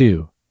logos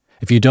too.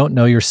 If you don't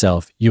know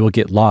yourself, you will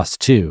get lost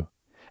too.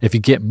 If you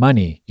get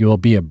money, you will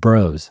be a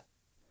bros."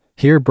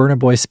 Here, Burna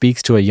Boy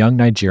speaks to a young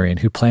Nigerian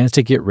who plans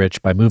to get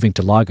rich by moving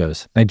to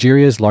Lagos,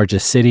 Nigeria's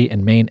largest city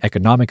and main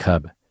economic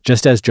hub,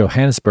 just as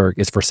Johannesburg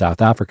is for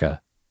South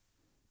Africa.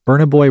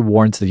 Burna Boy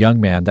warns the young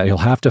man that he'll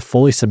have to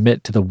fully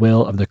submit to the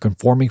will of the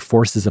conforming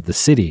forces of the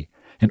city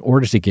in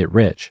order to get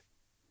rich.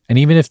 And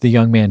even if the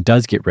young man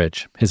does get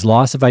rich, his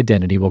loss of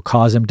identity will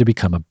cause him to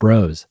become a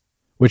bros,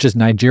 which is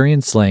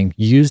Nigerian slang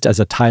used as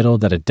a title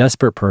that a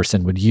desperate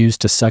person would use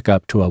to suck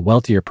up to a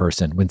wealthier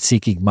person when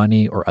seeking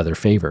money or other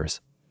favors.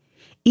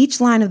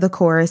 Each line of the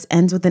chorus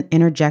ends with an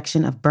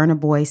interjection of Burna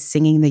Boy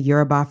singing the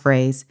Yoruba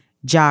phrase,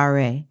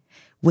 jare,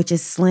 which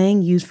is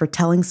slang used for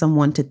telling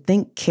someone to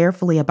think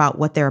carefully about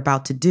what they're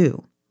about to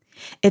do.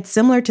 It's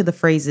similar to the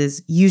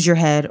phrases, use your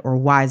head or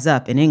wise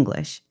up in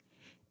English.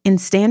 In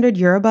standard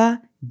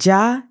Yoruba,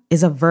 ja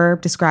is a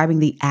verb describing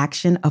the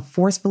action of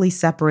forcefully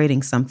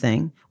separating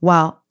something,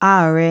 while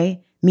are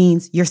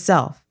means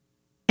yourself.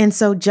 And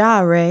so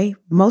jare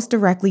most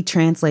directly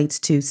translates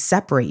to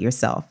separate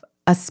yourself,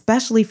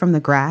 especially from the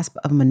grasp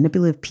of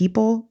manipulative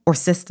people or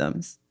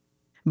systems.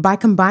 By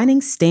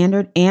combining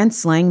standard and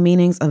slang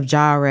meanings of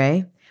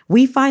jare,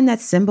 we find that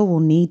Simba will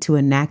need to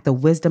enact the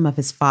wisdom of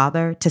his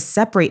father to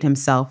separate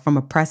himself from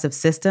oppressive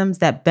systems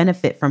that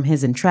benefit from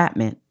his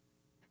entrapment.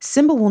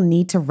 Simba will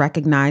need to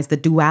recognize the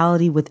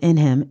duality within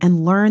him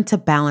and learn to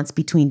balance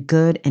between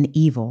good and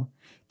evil,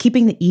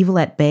 keeping the evil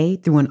at bay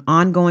through an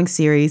ongoing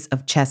series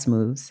of chess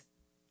moves.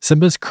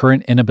 Simba's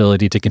current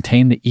inability to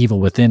contain the evil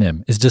within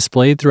him is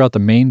displayed throughout the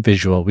main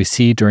visual we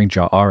see during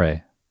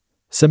Ja'are.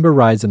 Simba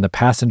rides in the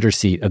passenger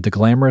seat of the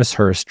glamorous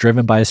hearse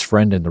driven by his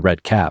friend in the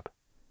red cap.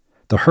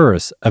 The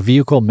hearse, a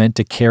vehicle meant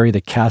to carry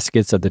the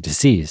caskets of the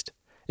deceased,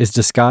 is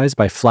disguised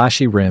by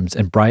flashy rims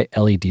and bright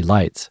LED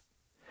lights.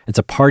 It's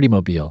a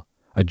partymobile,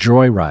 a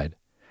joyride,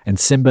 and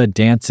Simba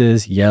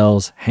dances,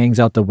 yells, hangs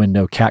out the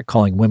window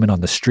catcalling women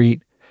on the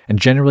street, and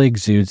generally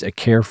exudes a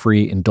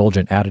carefree,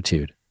 indulgent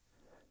attitude.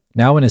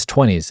 Now in his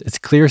 20s, it's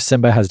clear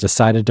Simba has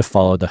decided to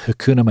follow the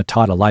Hakuna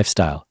Matata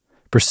lifestyle,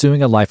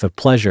 pursuing a life of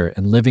pleasure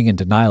and living in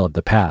denial of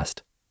the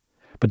past.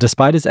 But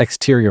despite his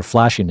exterior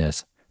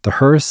flashiness, the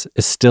hearse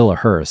is still a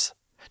hearse,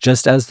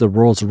 just as the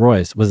Rolls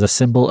Royce was a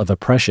symbol of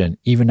oppression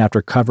even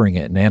after covering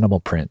it in animal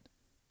print.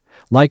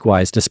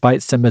 Likewise,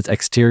 despite Simba's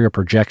exterior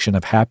projection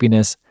of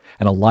happiness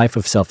and a life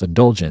of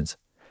self-indulgence,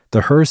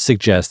 the hearse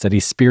suggests that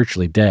he's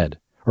spiritually dead,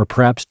 or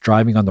perhaps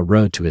driving on the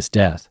road to his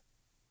death.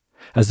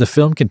 As the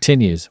film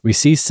continues, we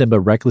see Simba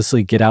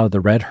recklessly get out of the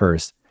red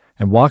hearse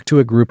and walk to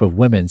a group of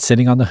women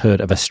sitting on the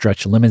hood of a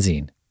stretch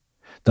limousine.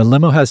 The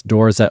limo has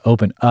doors that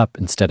open up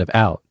instead of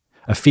out,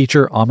 a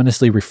feature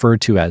ominously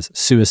referred to as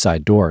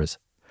suicide doors,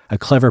 a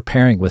clever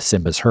pairing with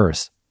Simba's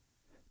hearse.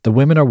 The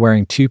women are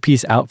wearing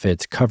two-piece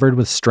outfits covered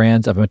with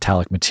strands of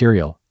metallic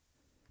material.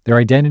 Their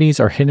identities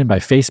are hidden by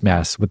face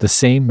masks with the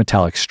same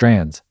metallic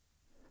strands.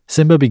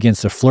 Simba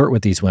begins to flirt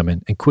with these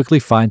women and quickly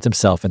finds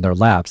himself in their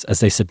laps as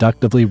they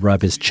seductively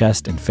rub his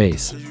chest and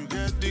face.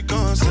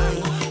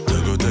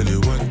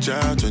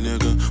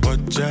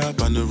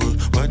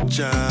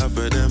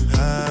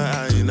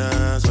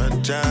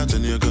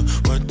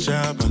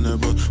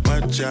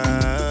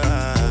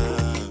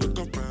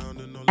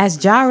 As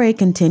Jare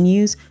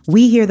continues,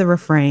 we hear the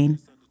refrain,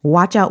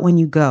 "Watch out when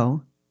you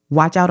go,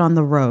 watch out on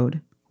the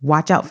road,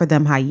 watch out for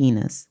them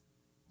hyenas."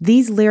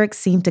 These lyrics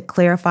seem to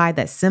clarify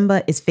that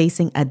Simba is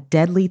facing a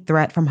deadly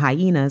threat from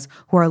hyenas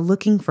who are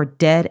looking for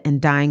dead and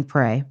dying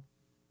prey.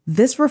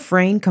 This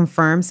refrain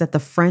confirms that the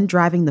friend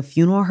driving the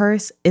funeral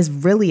hearse is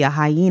really a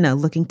hyena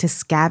looking to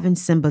scavenge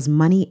Simba's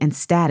money and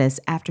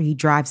status after he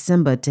drives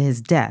Simba to his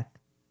death.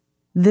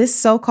 This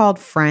so-called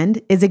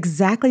friend is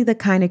exactly the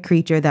kind of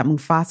creature that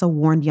Mufasa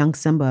warned young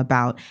Simba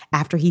about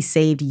after he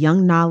saved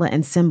young Nala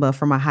and Simba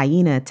from a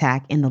hyena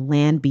attack in the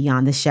land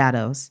beyond the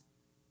shadows.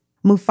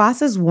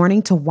 Mufasa's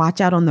warning to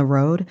watch out on the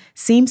road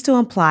seems to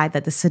imply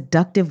that the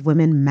seductive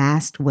women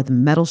masked with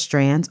metal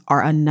strands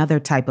are another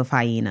type of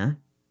hyena.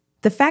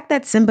 The fact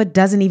that Simba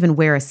doesn't even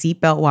wear a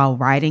seatbelt while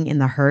riding in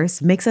the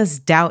hearse makes us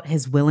doubt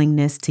his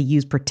willingness to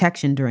use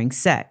protection during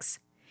sex.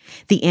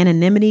 The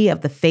anonymity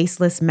of the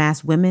faceless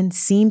masked women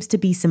seems to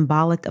be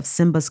symbolic of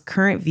Simba's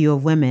current view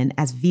of women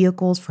as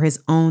vehicles for his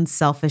own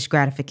selfish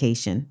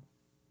gratification.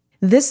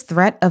 This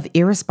threat of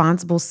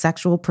irresponsible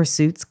sexual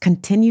pursuits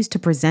continues to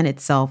present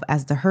itself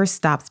as the hearse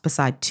stops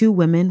beside two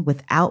women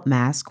without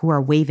masks who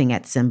are waving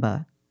at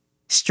Simba.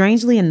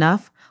 Strangely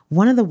enough,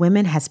 one of the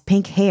women has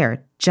pink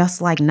hair,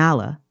 just like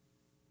Nala.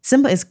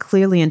 Simba is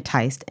clearly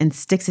enticed and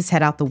sticks his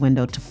head out the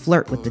window to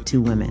flirt with the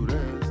two women.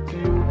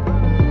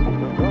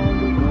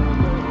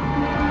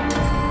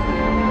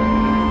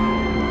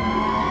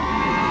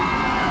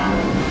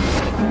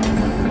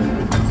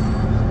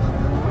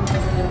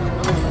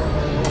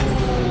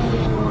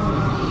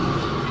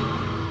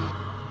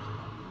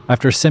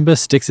 After Simba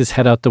sticks his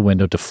head out the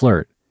window to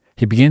flirt,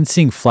 he begins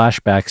seeing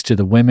flashbacks to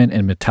the women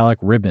and metallic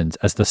ribbons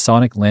as the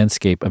sonic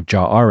landscape of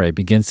Ja'are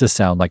begins to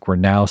sound like we're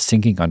now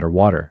sinking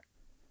underwater.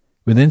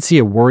 We then see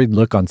a worried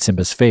look on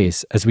Simba's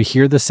face as we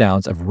hear the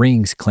sounds of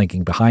rings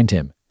clanking behind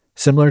him,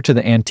 similar to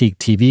the antique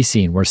TV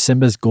scene where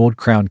Simba's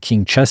gold-crowned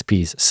king chess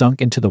piece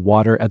sunk into the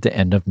water at the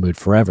end of Mood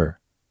Forever.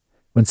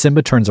 When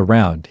Simba turns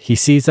around, he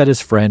sees that his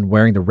friend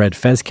wearing the red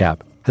fez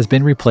cap has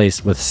been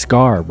replaced with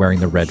Scar wearing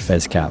the red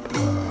fez cap.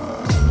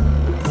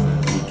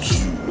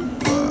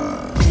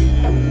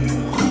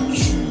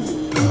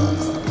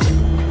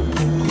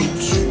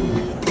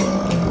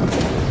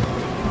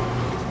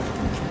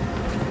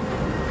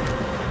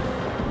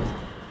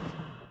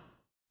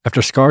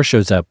 After Scar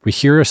shows up, we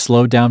hear a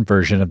slowed-down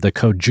version of the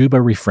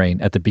Kojuba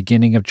refrain at the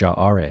beginning of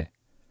Ja'are.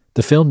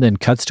 The film then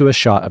cuts to a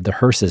shot of the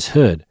hearse's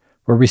hood,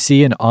 where we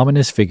see an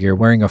ominous figure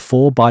wearing a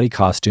full-body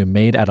costume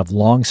made out of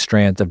long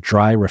strands of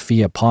dry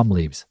raffia palm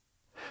leaves.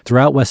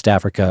 Throughout West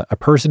Africa, a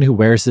person who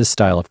wears this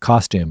style of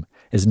costume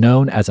is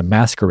known as a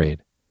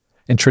masquerade.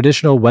 In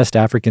traditional West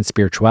African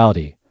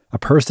spirituality, a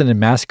person in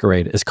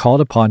masquerade is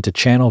called upon to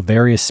channel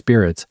various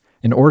spirits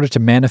in order to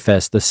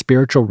manifest the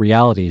spiritual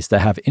realities that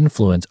have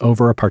influence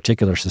over a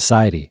particular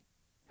society.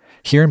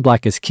 Here in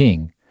Black is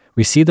King,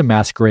 we see the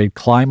masquerade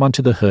climb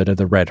onto the hood of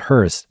the red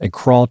hearse and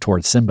crawl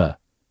towards Simba.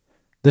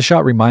 This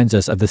shot reminds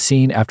us of the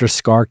scene after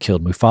Scar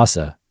killed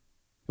Mufasa.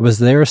 It was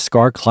there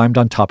Scar climbed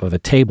on top of a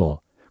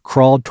table,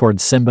 crawled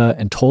towards Simba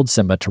and told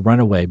Simba to run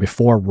away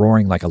before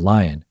roaring like a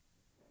lion.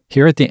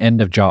 Here at the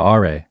end of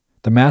Ja'are,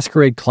 the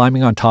masquerade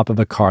climbing on top of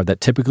a car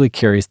that typically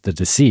carries the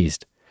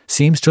deceased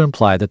seems to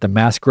imply that the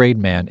masquerade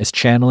man is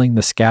channeling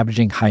the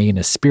scavenging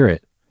hyena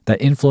spirit that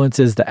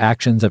influences the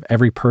actions of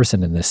every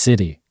person in this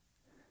city.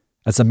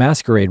 As the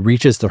masquerade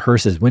reaches the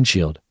hearse's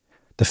windshield,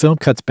 the film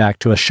cuts back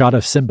to a shot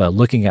of Simba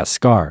looking at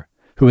Scar,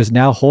 who is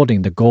now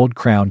holding the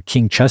gold-crowned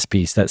king chess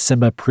piece that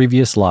Simba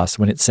previously lost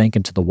when it sank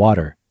into the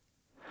water.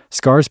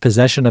 Scar's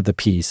possession of the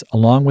piece,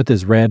 along with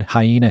his red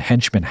hyena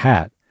henchman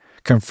hat,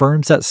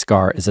 confirms that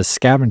Scar is a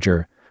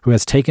scavenger who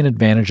has taken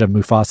advantage of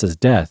Mufasa's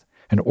death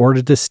in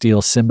order to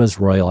steal Simba's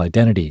royal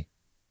identity.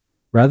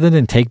 Rather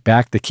than take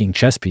back the king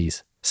chess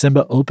piece,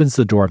 Simba opens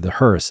the door of the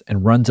hearse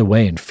and runs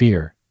away in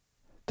fear.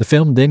 The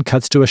film then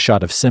cuts to a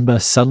shot of Simba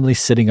suddenly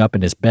sitting up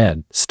in his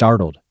bed,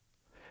 startled.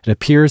 It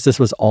appears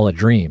this was all a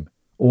dream,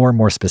 or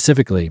more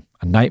specifically,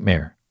 a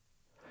nightmare.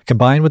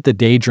 Combined with the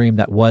daydream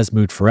that was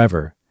Mood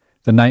Forever,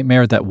 the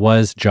nightmare that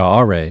was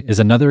Ja'are is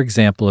another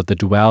example of the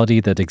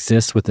duality that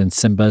exists within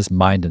Simba's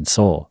mind and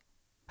soul,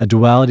 a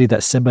duality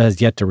that Simba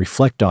has yet to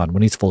reflect on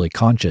when he's fully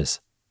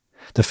conscious.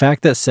 The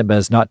fact that Simba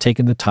has not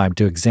taken the time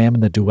to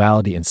examine the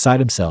duality inside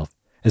himself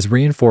is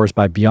reinforced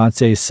by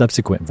Beyonce's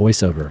subsequent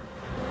voiceover.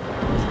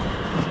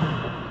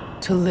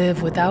 To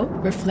live without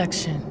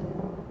reflection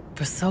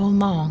for so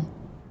long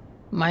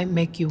might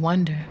make you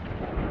wonder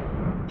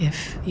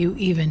if you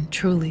even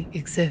truly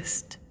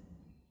exist.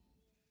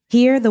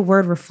 Here, the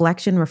word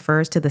reflection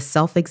refers to the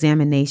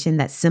self-examination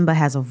that Simba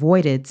has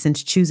avoided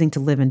since choosing to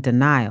live in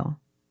denial.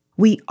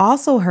 We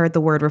also heard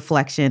the word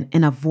reflection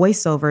in a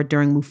voiceover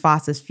during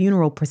Mufasa's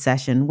funeral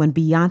procession when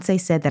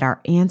Beyonce said that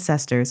our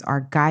ancestors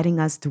are guiding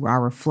us through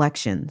our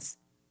reflections.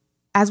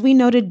 As we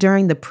noted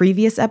during the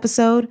previous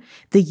episode,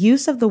 the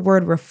use of the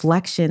word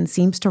reflection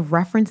seems to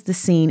reference the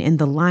scene in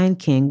The Lion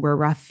King where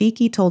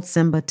Rafiki told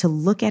Simba to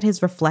look at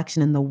his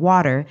reflection in the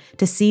water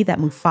to see that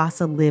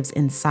Mufasa lives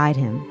inside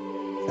him.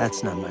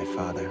 That's not my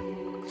father.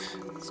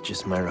 It's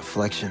just my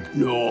reflection.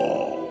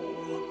 No.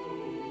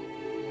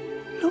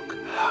 Look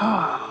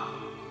hard.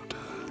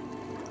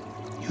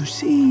 You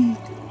see,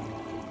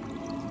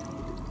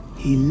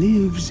 he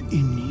lives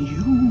in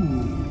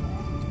you.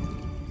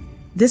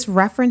 This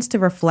reference to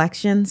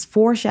reflections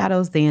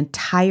foreshadows the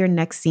entire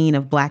next scene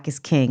of Black is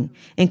King,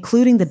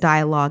 including the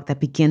dialogue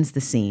that begins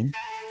the scene.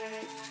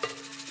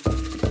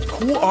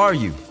 Who are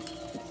you?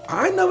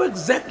 I know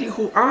exactly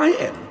who I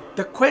am.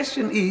 The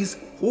question is,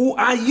 who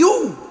are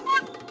you?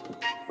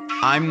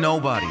 I'm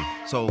nobody,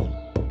 so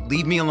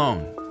leave me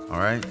alone, all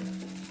right?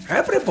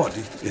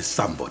 Everybody is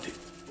somebody,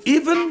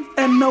 even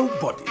a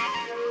nobody.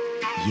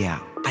 Yeah,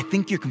 I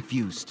think you're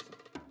confused.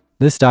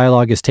 This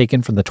dialogue is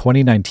taken from the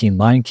 2019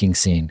 Lion King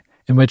scene,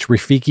 in which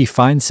Rafiki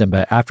finds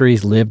Simba after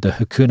he's lived a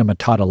Hakuna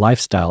Matata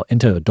lifestyle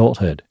into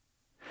adulthood.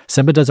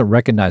 Simba doesn't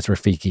recognize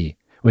Rafiki,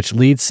 which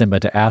leads Simba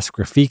to ask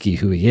Rafiki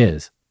who he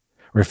is.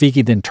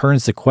 Rafiki then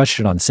turns the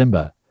question on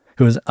Simba,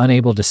 who is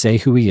unable to say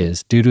who he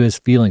is due to his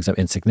feelings of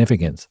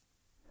insignificance.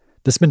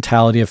 This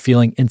mentality of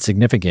feeling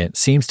insignificant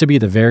seems to be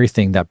the very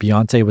thing that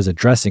Beyonce was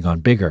addressing on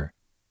Bigger.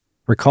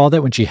 Recall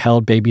that when she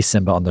held baby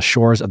Simba on the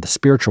shores of the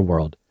spiritual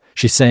world,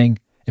 she's saying,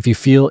 if you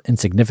feel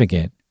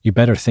insignificant, you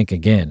better think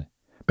again.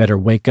 Better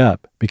wake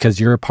up, because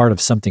you're a part of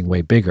something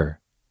way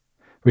bigger.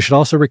 We should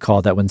also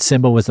recall that when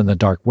Simba was in the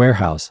dark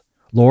warehouse,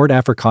 Lord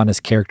Africana's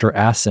character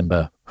asked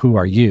Simba, "Who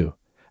are you?"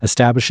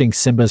 establishing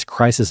Simba's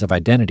crisis of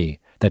identity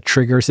that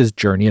triggers his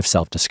journey of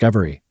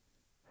self-discovery.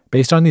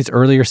 Based on these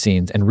earlier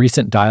scenes and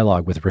recent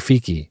dialogue with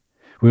Rafiki,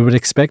 we would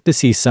expect to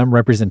see some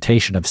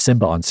representation of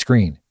Simba on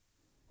screen.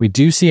 We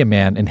do see a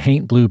man in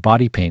haint blue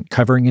body paint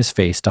covering his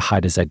face to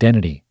hide his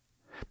identity.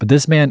 But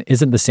this man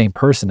isn't the same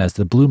person as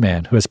the blue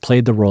man who has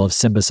played the role of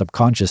Simba's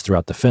subconscious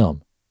throughout the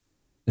film.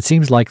 It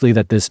seems likely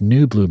that this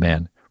new blue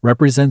man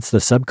represents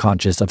the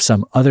subconscious of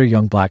some other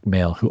young black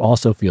male who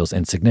also feels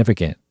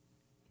insignificant.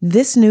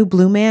 This new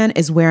blue man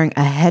is wearing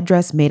a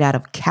headdress made out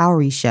of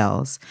cowrie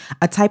shells,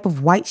 a type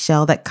of white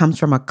shell that comes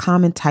from a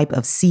common type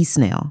of sea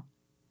snail.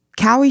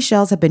 Cowrie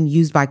shells have been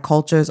used by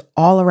cultures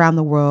all around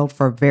the world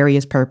for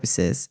various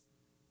purposes.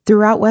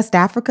 Throughout West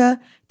Africa,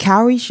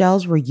 cowrie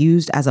shells were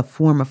used as a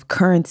form of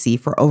currency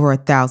for over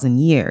 1,000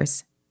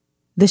 years.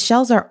 The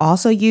shells are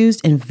also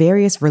used in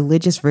various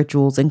religious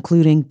rituals,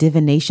 including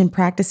divination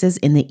practices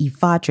in the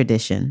Ifa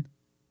tradition.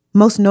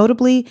 Most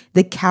notably,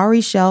 the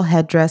cowrie shell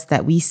headdress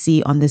that we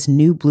see on this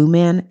new blue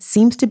man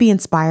seems to be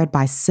inspired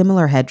by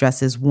similar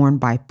headdresses worn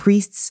by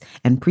priests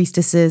and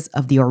priestesses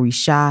of the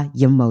Orisha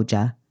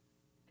Yemoja.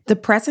 The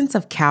presence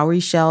of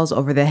cowrie shells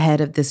over the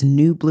head of this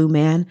new blue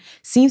man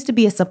seems to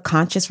be a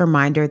subconscious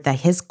reminder that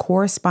his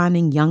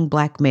corresponding young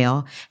black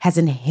male has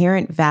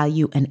inherent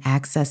value and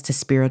access to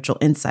spiritual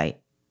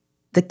insight.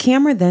 The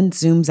camera then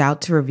zooms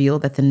out to reveal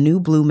that the new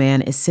blue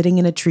man is sitting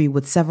in a tree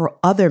with several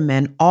other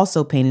men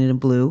also painted in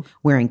blue,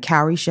 wearing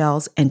cowrie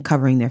shells and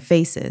covering their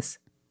faces.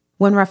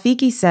 When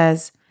Rafiki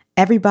says,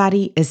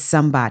 "Everybody is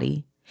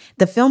somebody,"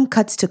 the film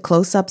cuts to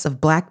close-ups of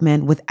black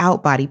men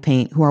without body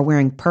paint who are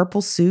wearing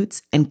purple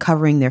suits and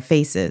covering their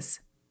faces.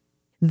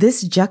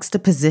 This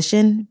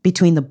juxtaposition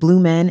between the blue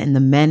men and the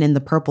men in the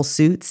purple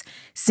suits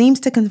seems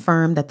to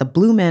confirm that the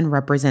blue men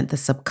represent the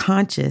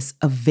subconscious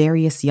of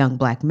various young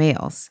black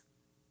males.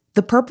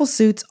 The purple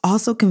suits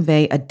also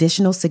convey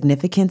additional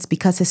significance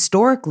because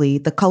historically,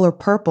 the color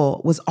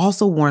purple was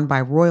also worn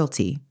by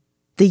royalty.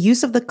 The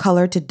use of the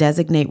color to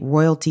designate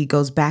royalty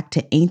goes back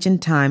to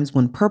ancient times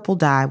when purple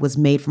dye was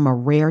made from a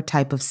rare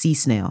type of sea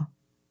snail.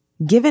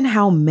 Given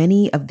how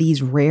many of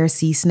these rare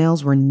sea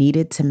snails were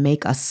needed to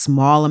make a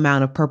small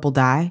amount of purple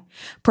dye,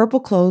 purple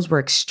clothes were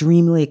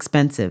extremely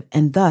expensive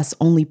and thus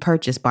only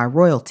purchased by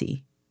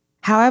royalty.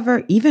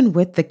 However, even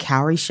with the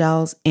cowrie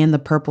shells and the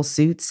purple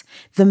suits,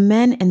 the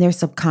men and their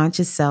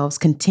subconscious selves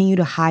continue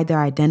to hide their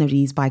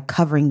identities by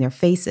covering their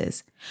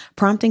faces,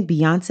 prompting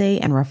Beyonce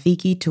and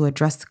Rafiki to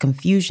address the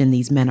confusion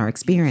these men are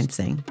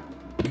experiencing.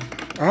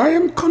 I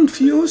am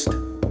confused.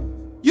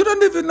 You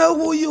don't even know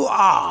who you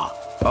are.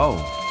 Oh,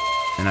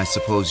 and I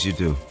suppose you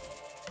do.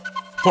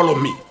 Follow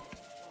me.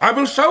 I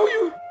will show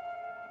you.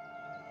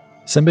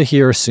 Simba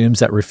here assumes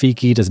that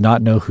Rafiki does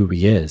not know who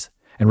he is,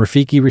 and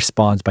Rafiki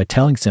responds by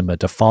telling Simba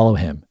to follow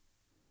him.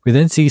 We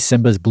then see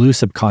Simba's blue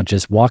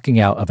subconscious walking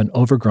out of an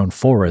overgrown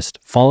forest,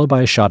 followed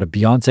by a shot of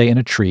Beyonce in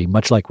a tree,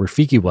 much like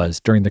Rafiki was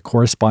during the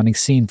corresponding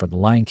scene from The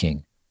Lion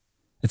King.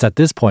 It's at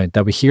this point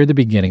that we hear the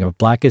beginning of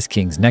Black is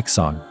King's next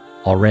song,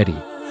 Already.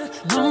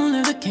 Long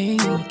live the king,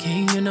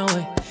 you know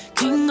it.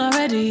 King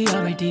already,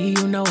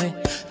 you know it.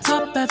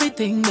 Top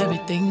everything,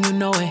 you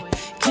know it.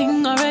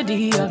 King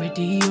already,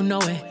 you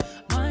know it.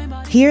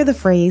 Here, the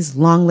phrase,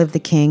 "Long live the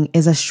king,"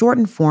 is a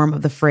shortened form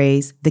of the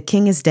phrase, "The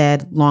king is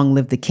dead, long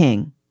live the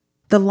king."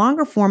 The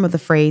longer form of the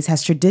phrase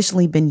has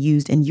traditionally been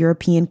used in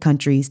European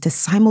countries to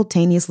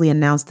simultaneously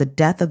announce the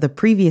death of the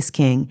previous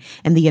king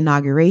and the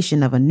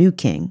inauguration of a new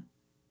king.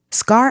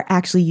 Scar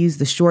actually used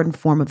the shortened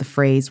form of the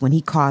phrase when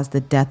he caused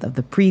the death of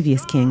the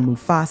previous king,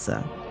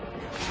 Mufasa.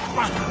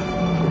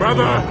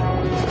 Brother,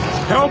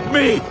 help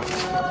me!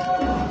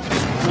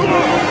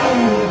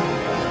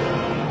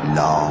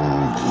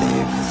 Long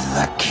live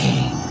the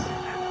king.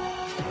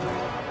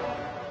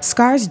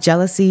 Scar's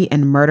jealousy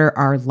and murder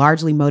are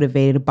largely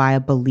motivated by a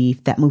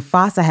belief that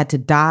Mufasa had to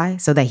die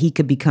so that he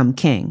could become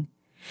king.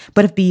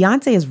 But if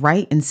Beyonce is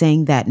right in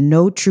saying that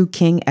no true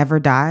king ever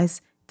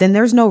dies, then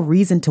there's no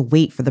reason to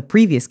wait for the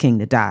previous king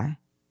to die.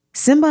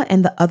 Simba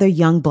and the other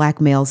young black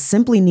males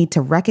simply need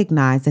to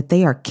recognize that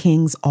they are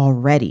kings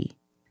already.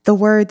 The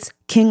words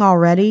 "king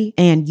already"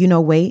 and "you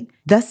know wait"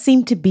 thus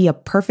seem to be a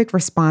perfect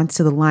response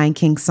to the Lion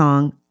King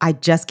song, "I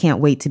Just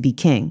Can't Wait to Be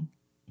King."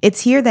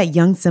 It's here that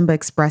young Simba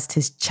expressed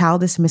his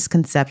childish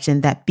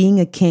misconception that being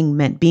a king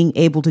meant being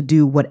able to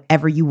do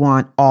whatever you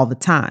want all the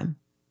time.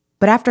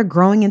 But after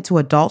growing into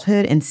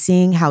adulthood and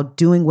seeing how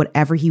doing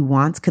whatever he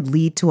wants could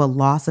lead to a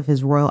loss of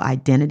his royal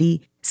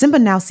identity, Simba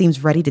now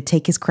seems ready to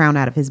take his crown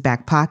out of his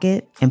back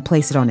pocket and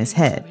place it on his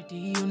head.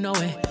 You know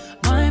it.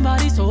 My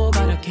body so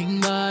got a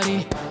king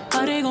body.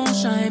 Body gon'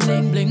 shine,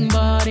 bling bling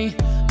body.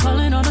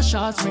 Calling all the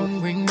shots,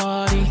 ring ring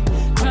body.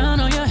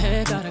 Crown on your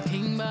head, got a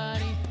king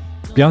body.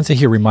 Beyonce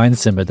here reminds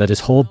Simba that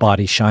his whole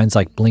body shines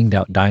like blinged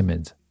out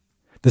diamonds.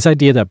 This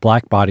idea that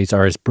black bodies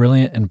are as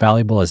brilliant and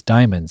valuable as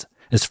diamonds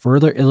is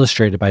further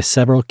illustrated by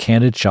several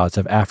candid shots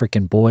of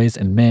African boys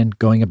and men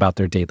going about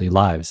their daily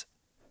lives.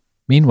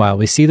 Meanwhile,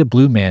 we see the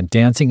blue man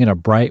dancing in a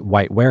bright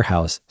white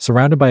warehouse,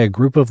 surrounded by a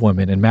group of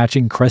women in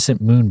matching crescent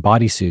moon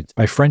bodysuits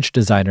by French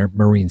designer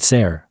Marine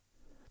Serre.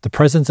 The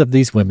presence of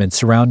these women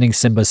surrounding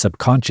Simba's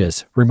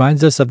subconscious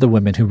reminds us of the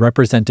women who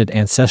represented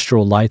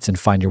ancestral lights in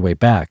Find Your Way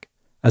Back,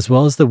 as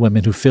well as the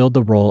women who filled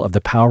the role of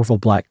the powerful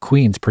black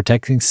queens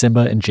protecting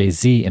Simba and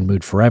Jay-Z in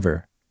Mood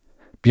Forever.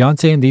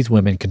 Beyonce and these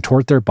women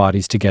contort their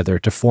bodies together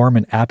to form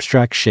an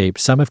abstract shape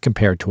some have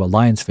compared to a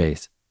lion's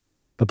face.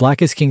 But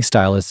Black is King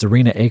stylist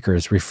Zarina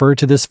Akers referred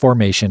to this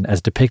formation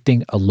as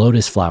depicting a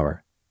lotus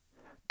flower.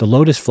 The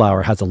lotus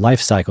flower has a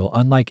life cycle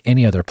unlike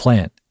any other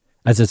plant,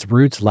 as its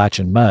roots latch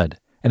in mud,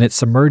 and it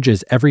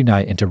submerges every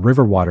night into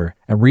river water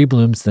and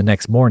reblooms the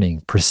next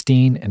morning,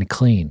 pristine and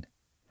clean.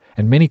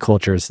 In many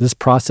cultures, this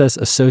process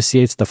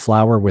associates the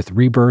flower with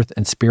rebirth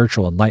and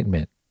spiritual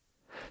enlightenment.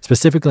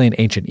 Specifically in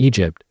ancient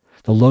Egypt,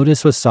 the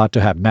lotus was thought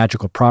to have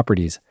magical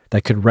properties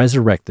that could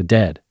resurrect the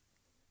dead.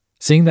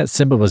 Seeing that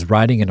Simba was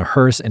riding in a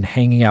hearse and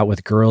hanging out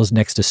with girls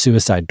next to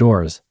suicide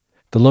doors,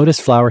 the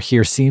lotus flower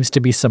here seems to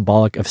be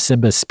symbolic of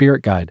Simba's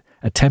spirit guide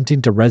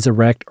attempting to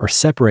resurrect or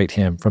separate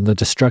him from the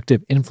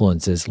destructive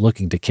influences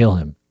looking to kill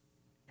him.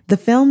 The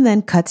film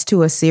then cuts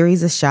to a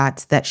series of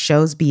shots that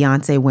shows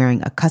Beyonce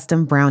wearing a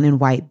custom brown and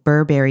white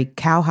Burberry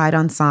cowhide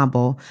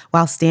ensemble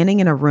while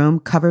standing in a room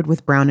covered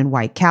with brown and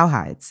white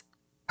cowhides.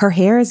 Her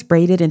hair is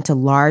braided into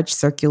large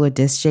circular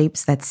disc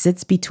shapes that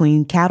sits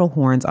between cattle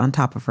horns on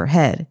top of her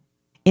head.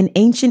 In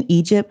ancient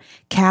Egypt,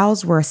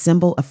 cows were a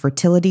symbol of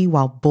fertility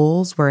while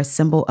bulls were a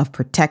symbol of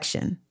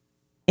protection.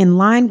 In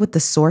line with the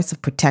source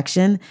of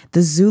protection,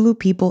 the Zulu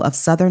people of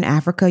southern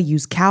Africa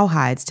use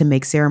cowhides to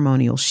make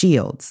ceremonial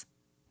shields.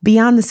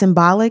 Beyond the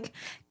symbolic,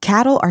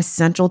 cattle are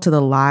central to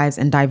the lives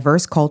and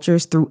diverse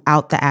cultures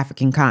throughout the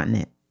African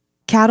continent.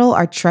 Cattle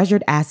are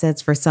treasured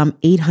assets for some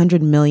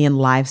 800 million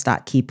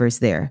livestock keepers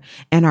there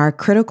and are a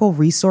critical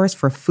resource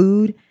for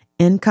food,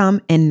 income,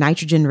 and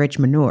nitrogen-rich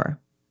manure.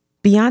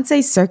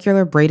 Beyonce's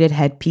circular braided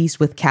headpiece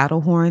with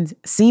cattle horns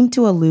seemed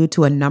to allude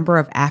to a number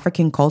of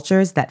African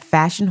cultures that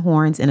fashion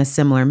horns in a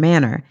similar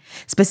manner,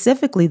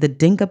 specifically the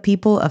Dinka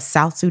people of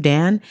South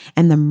Sudan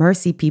and the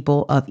Mercy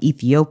people of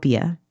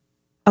Ethiopia.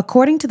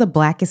 According to the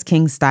Black is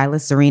King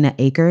stylist Zarina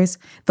Akers,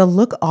 the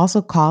look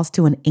also calls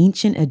to an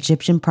ancient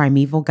Egyptian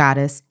primeval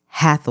goddess,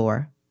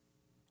 Hathor.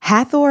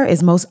 Hathor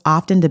is most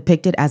often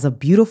depicted as a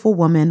beautiful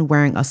woman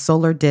wearing a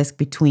solar disk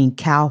between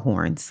cow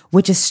horns,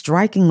 which is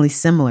strikingly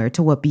similar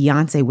to what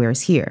Beyonce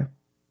wears here.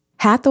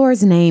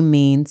 Hathor's name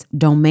means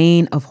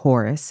domain of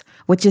Horus,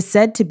 which is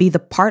said to be the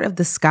part of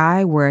the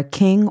sky where a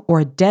king or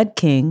a dead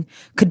king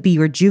could be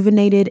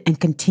rejuvenated and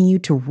continue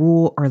to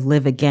rule or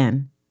live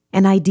again.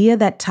 An idea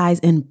that ties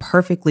in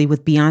perfectly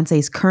with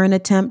Beyonce's current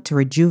attempt to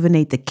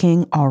rejuvenate the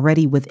king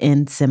already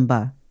within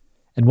Simba.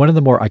 In one of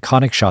the more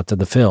iconic shots of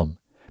the film,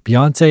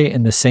 Beyonce,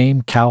 in the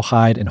same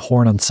cowhide and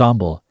horn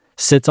ensemble,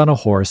 sits on a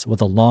horse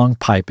with a long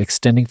pipe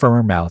extending from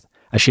her mouth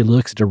as she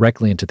looks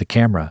directly into the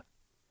camera.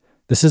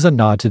 This is a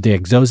nod to the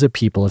Xhosa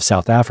people of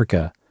South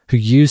Africa, who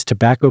use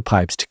tobacco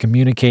pipes to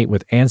communicate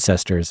with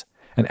ancestors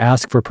and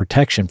ask for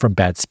protection from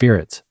bad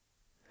spirits.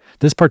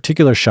 This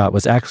particular shot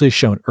was actually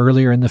shown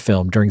earlier in the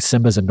film during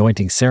Simba's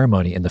anointing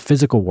ceremony in the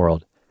physical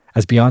world,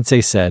 as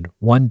Beyonce said,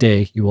 "One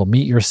day you will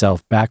meet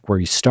yourself back where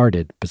you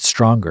started, but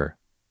stronger."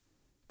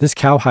 This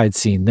cowhide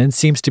scene then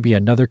seems to be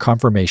another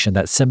confirmation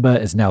that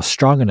Simba is now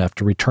strong enough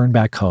to return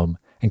back home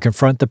and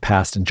confront the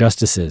past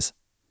injustices.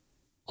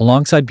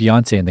 Alongside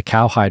Beyonce in the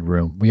cowhide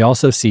room, we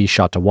also see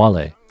Shatta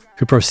Wale,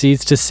 who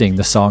proceeds to sing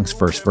the song's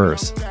first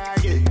verse.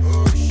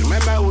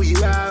 Remember who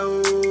you are,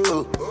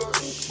 oh.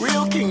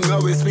 Real king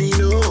always be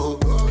no.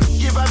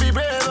 Give up be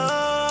brave,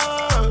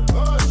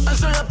 oh. And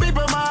show your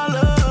people my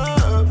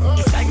love.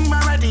 You sang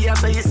my ready, I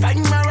say you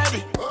sang my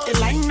ready. You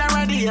line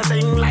already, I say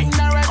you line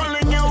already. Only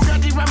you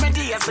got the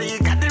remedy, I say you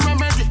got the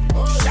remedy.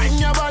 Shine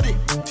your body,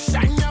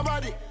 shine your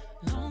body.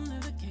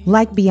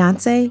 Like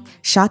Beyonce,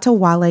 Shatta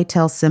Wale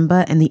tells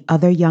Simba and the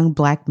other young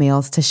Black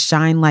males to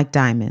shine like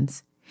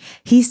diamonds.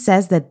 He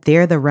says that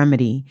they're the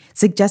remedy,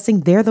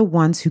 suggesting they're the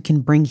ones who can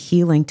bring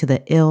healing to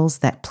the ills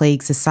that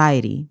plague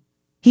society.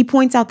 He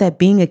points out that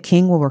being a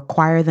king will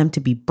require them to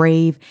be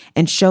brave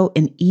and show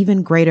an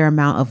even greater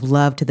amount of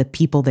love to the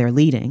people they're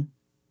leading.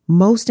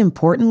 Most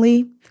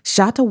importantly,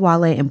 Shatta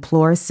Wale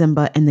implores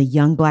Simba and the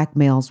young Black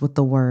males with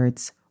the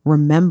words,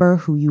 "Remember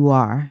who you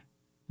are."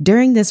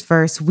 During this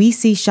verse, we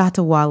see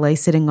Shatta Wale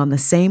sitting on the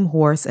same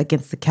horse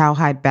against the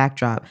cowhide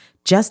backdrop,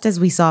 just as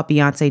we saw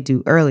Beyonce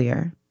do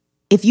earlier.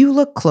 If you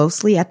look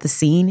closely at the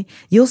scene,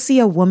 you'll see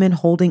a woman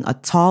holding a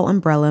tall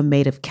umbrella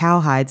made of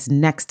cowhides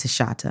next to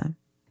Shatta.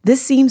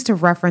 This seems to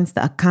reference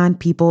the Akan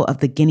people of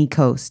the Guinea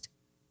coast.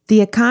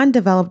 The Akan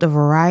developed a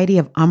variety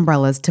of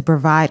umbrellas to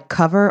provide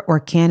cover or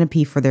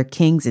canopy for their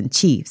kings and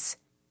chiefs.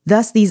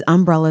 Thus, these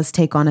umbrellas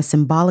take on a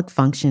symbolic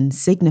function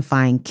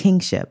signifying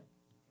kingship.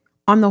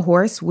 On the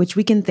horse, which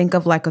we can think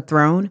of like a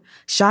throne,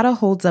 Shatta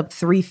holds up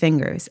 3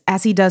 fingers,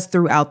 as he does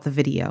throughout the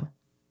video.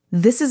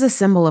 This is a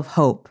symbol of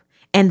hope,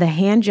 and the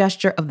hand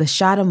gesture of the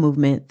Shatta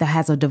movement that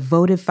has a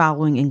devoted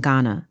following in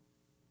Ghana.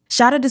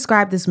 Shatta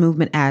described this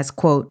movement as,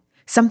 quote,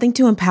 "something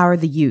to empower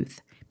the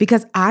youth,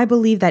 because I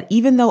believe that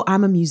even though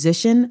I'm a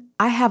musician,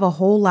 I have a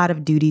whole lot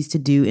of duties to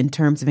do in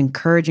terms of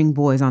encouraging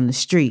boys on the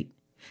street.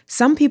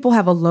 Some people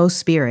have a low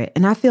spirit,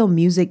 and I feel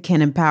music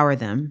can empower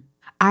them.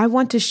 I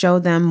want to show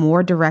them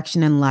more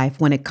direction in life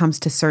when it comes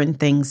to certain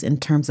things in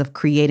terms of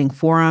creating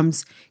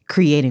forums,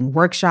 creating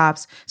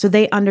workshops, so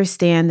they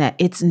understand that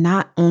it's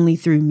not only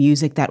through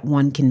music that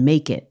one can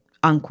make it,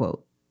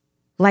 unquote.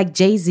 Like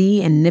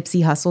Jay-Z and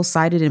Nipsey Hussle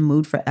cited in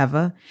Mood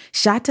Forever,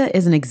 Shatta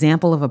is an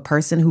example of a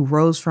person who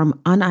rose from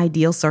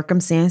unideal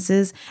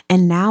circumstances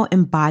and now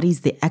embodies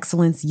the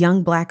excellence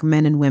young Black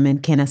men and women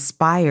can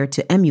aspire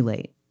to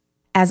emulate.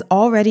 As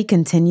Already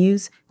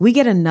continues, we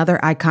get another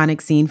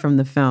iconic scene from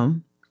the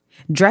film.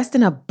 Dressed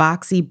in a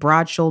boxy,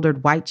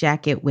 broad-shouldered white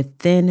jacket with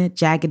thin,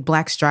 jagged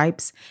black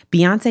stripes,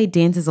 Beyonce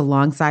dances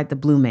alongside the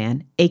Blue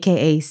Man,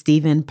 aka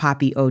Stephen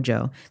Papi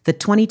Ojo, the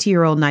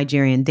 22-year-old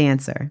Nigerian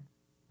dancer.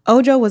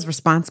 Ojo was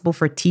responsible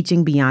for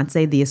teaching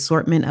Beyonce the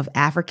assortment of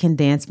African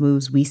dance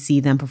moves we see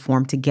them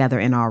perform together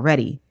in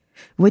Already,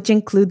 which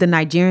include the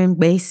Nigerian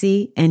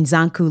Besi and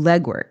Zanku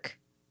legwork.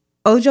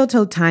 Ojo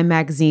told Time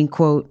magazine,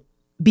 quote,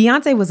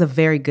 "Beyonce was a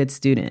very good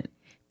student,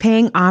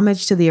 paying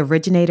homage to the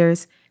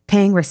originators,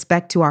 paying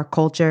respect to our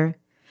culture.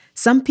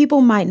 Some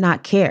people might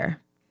not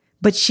care,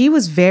 but she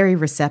was very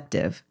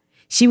receptive.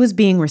 She was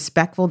being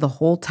respectful the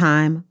whole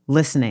time,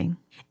 listening.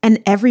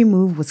 And every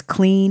move was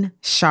clean,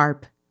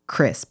 sharp,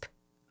 crisp."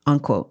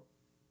 Unquote.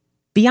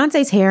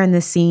 Beyonce's hair in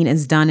this scene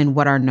is done in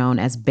what are known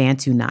as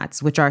Bantu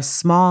knots, which are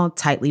small,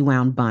 tightly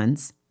wound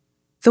buns.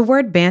 The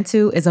word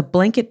Bantu is a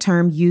blanket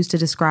term used to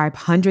describe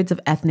hundreds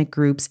of ethnic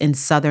groups in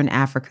southern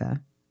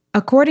Africa.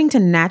 According to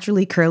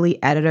Naturally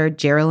Curly editor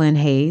Geraldine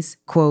Hayes,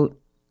 quote,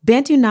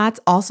 "Bantu knots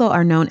also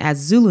are known as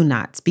Zulu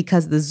knots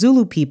because the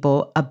Zulu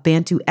people, a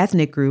Bantu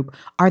ethnic group,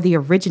 are the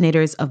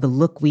originators of the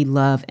look we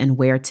love and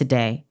wear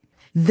today.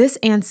 This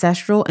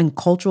ancestral and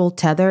cultural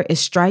tether is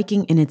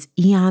striking in its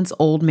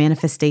eons-old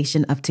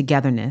manifestation of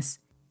togetherness.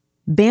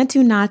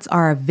 Bantu knots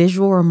are a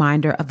visual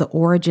reminder of the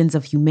origins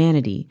of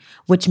humanity,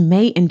 which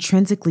may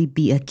intrinsically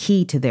be a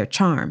key to their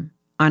charm."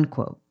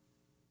 Unquote.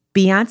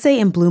 Beyonce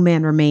and Blue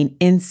Man remain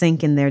in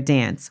sync in their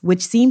dance,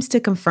 which seems to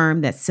confirm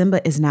that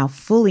Simba is now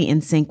fully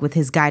in sync with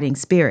his guiding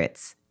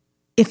spirits.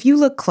 If you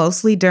look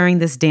closely during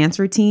this dance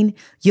routine,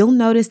 you'll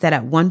notice that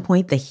at one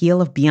point the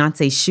heel of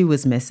Beyonce's shoe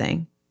is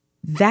missing.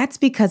 That's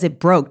because it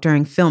broke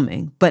during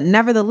filming, but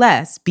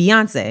nevertheless,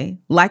 Beyonce,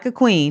 like a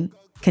queen,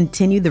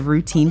 continued the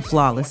routine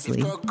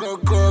flawlessly.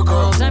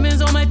 Oh,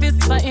 diamonds on my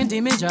fist, fighting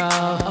demons,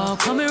 y'all. Oh,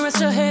 come and rest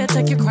your head,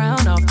 take your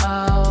crown off.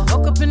 Oh,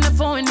 woke up in the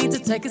phone, need to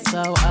take it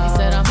slow. Oh, he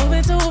said I'm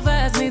moving too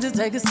fast, need to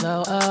take it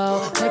slow.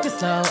 Oh, take it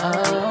slow.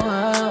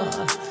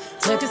 Oh,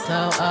 take it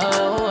slow.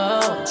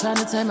 Oh, trying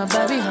to take my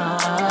baby home.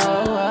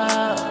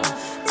 Oh,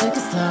 take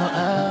it slow.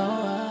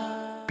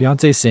 Oh.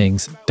 Beyonce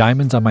sings,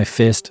 "Diamonds on my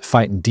fist,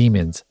 fighting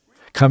demons.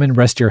 Come and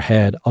rest your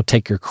head, I'll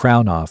take your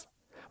crown off.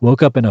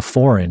 Woke up in a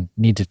foreign,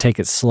 need to take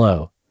it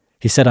slow.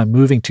 He said I'm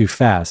moving too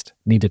fast,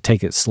 need to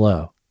take it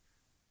slow."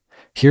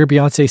 Here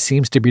Beyonce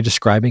seems to be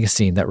describing a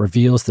scene that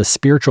reveals the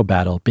spiritual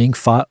battle being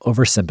fought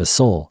over Simba's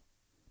soul.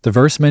 The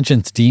verse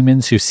mentions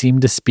demons who seem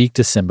to speak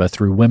to Simba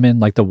through women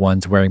like the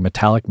ones wearing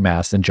metallic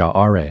masks in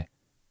Ja'are.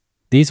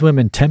 These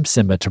women tempt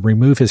Simba to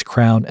remove his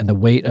crown and the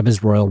weight of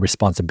his royal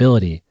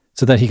responsibility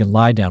so that he can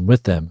lie down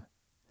with them.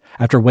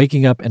 After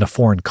waking up in a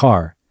foreign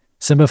car,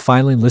 Simba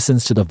finally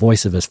listens to the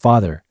voice of his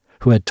father,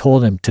 who had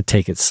told him to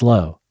take it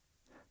slow.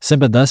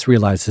 Simba thus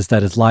realizes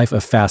that his life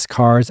of fast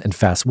cars and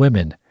fast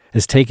women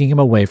is taking him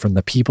away from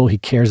the people he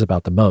cares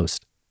about the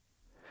most.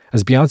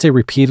 As Beyonce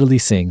repeatedly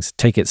sings,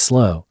 "Take it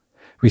slow,"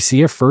 we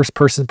see a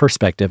first-person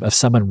perspective of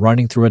someone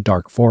running through a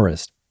dark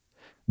forest.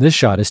 This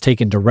shot is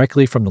taken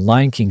directly from the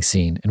Lion King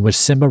scene in which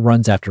Simba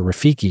runs after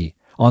Rafiki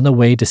on the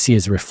way to see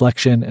his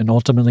reflection and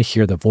ultimately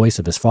hear the voice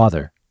of his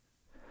father.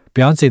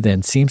 Beyonce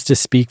then seems to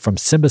speak from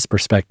Simba's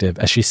perspective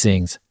as she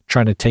sings,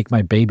 "Trying to take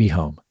my baby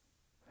home."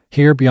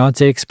 Here,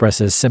 Beyonce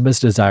expresses Simba's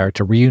desire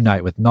to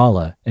reunite with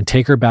Nala and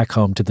take her back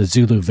home to the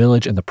Zulu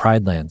village in the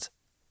Pride Lands.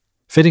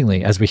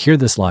 Fittingly, as we hear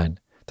this line,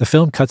 the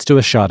film cuts to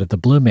a shot of the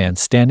Blue Man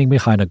standing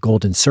behind a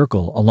golden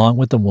circle along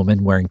with the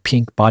woman wearing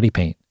pink body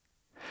paint.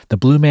 The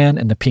Blue Man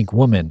and the pink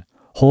woman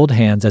hold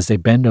hands as they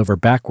bend over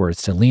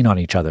backwards to lean on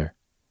each other.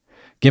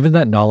 Given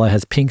that Nala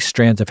has pink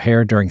strands of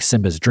hair during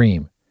Simba's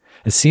dream,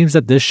 it seems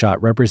that this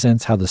shot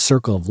represents how the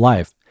circle of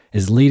life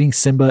is leading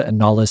Simba and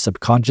Nala's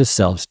subconscious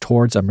selves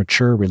towards a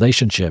mature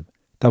relationship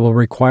that will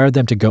require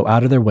them to go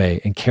out of their way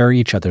and carry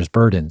each other's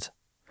burdens.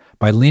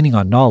 By leaning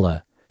on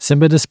Nala,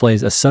 Simba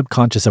displays a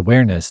subconscious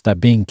awareness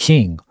that being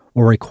king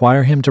will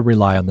require him to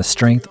rely on the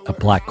strength of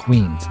black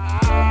queens.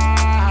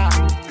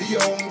 Be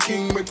your own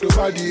king, make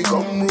nobody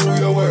come rule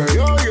your world.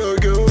 Yo, yo,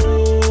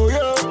 yo,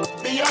 yo.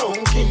 Be your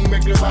own king,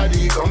 make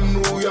nobody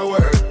come rule your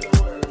world.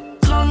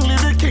 Long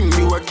live the king,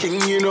 you a king,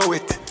 you know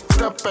it.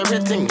 Stop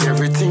everything,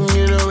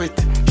 you know it.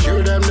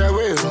 Show them the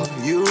way,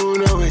 you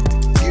know it,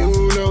 you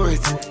know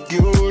it,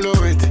 you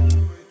know it.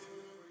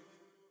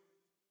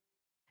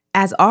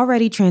 As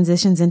Already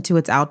transitions into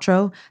its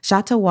outro,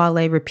 Shatta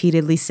Wale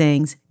repeatedly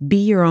sings, "Be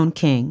your own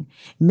king.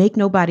 Make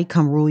nobody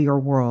come rule your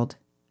world."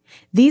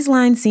 These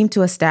lines seem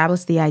to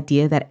establish the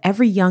idea that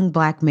every young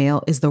Black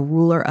male is the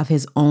ruler of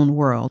his own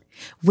world,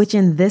 which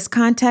in this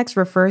context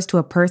refers to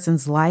a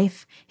person's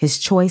life, his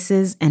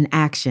choices, and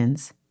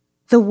actions.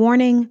 The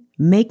warning,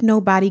 "Make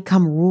nobody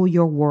come rule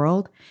your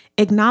world,"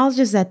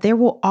 acknowledges that there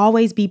will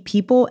always be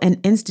people and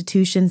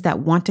institutions that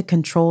want to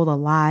control the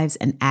lives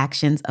and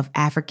actions of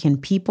African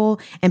people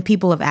and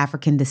people of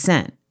African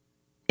descent.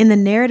 In the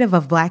narrative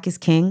of Black is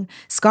King,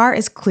 Scar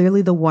is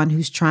clearly the one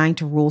who's trying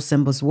to rule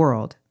Simba's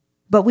world.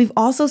 But we've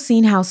also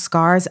seen how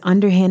Scar's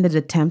underhanded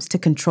attempts to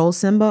control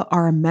Simba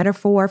are a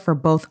metaphor for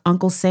both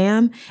Uncle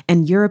Sam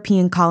and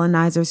European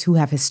colonizers who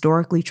have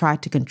historically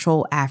tried to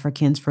control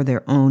Africans for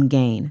their own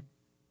gain.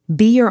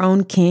 Be Your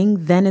Own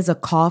King then is a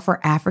call for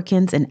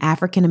Africans and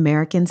African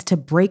Americans to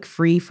break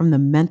free from the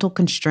mental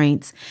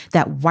constraints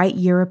that white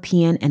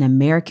European and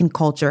American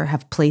culture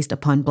have placed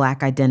upon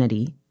Black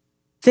identity.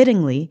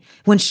 Fittingly,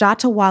 when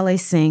Shatta Wale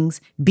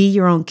sings Be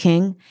Your Own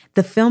King,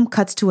 the film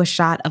cuts to a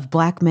shot of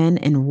Black men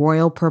in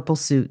royal purple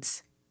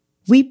suits.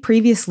 We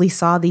previously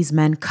saw these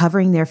men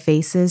covering their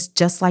faces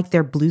just like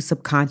their blue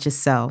subconscious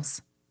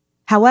selves.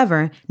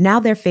 However, now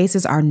their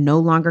faces are no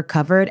longer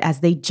covered as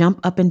they jump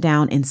up and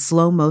down in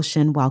slow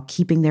motion while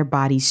keeping their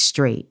bodies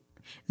straight.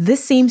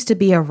 This seems to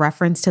be a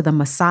reference to the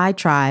Maasai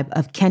tribe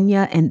of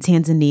Kenya and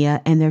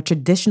Tanzania and their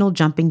traditional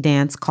jumping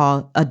dance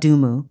called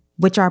Adumu,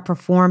 which are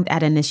performed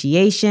at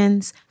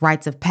initiations,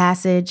 rites of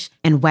passage,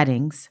 and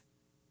weddings.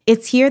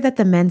 It's here that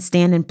the men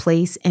stand in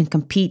place and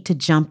compete to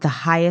jump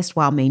the highest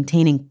while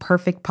maintaining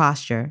perfect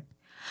posture.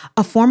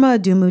 A form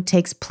of Adumu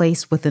takes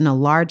place within a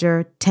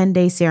larger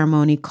 10-day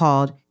ceremony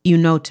called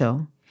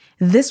Unoto.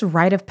 This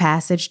rite of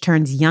passage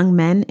turns young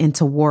men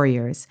into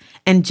warriors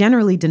and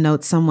generally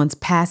denotes someone's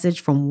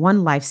passage from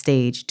one life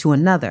stage to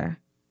another.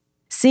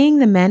 Seeing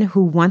the men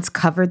who once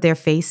covered their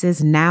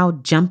faces now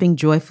jumping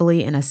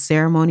joyfully in a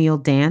ceremonial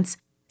dance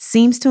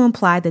seems to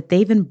imply that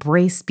they've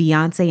embraced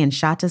Beyonce and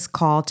Shatta's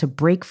call to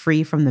break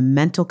free from the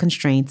mental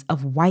constraints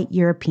of white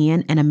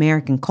European and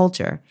American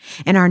culture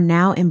and are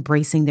now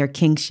embracing their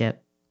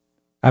kingship.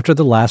 After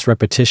the last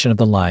repetition of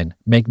the line,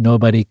 "Make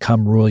nobody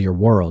come rule your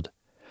world,"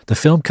 the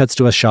film cuts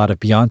to a shot of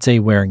Beyonce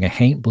wearing a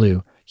haint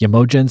blue,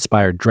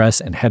 Yamoja-inspired dress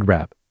and head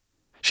wrap.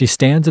 She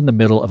stands in the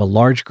middle of a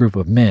large group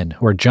of men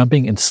who are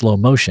jumping in slow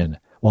motion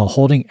while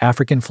holding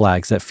African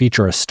flags that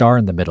feature a star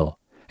in the middle,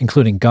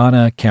 including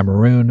Ghana,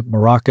 Cameroon,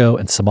 Morocco,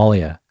 and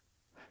Somalia.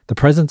 The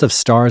presence of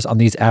stars on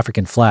these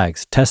African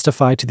flags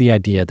testify to the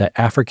idea that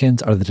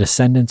Africans are the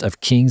descendants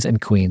of kings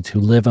and queens who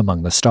live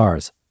among the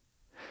stars.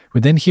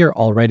 We then hear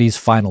Already's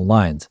final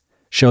lines,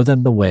 "Show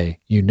them the way,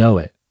 you know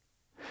it."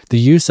 The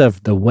use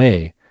of "the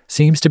way"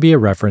 seems to be a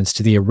reference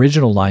to the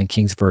original Lion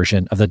King's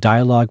version of the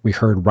dialogue we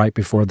heard right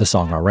before the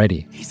song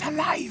Already. He's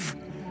alive,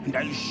 and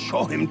I'll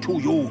show him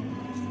to you.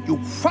 You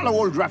follow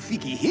old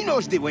Rafiki, he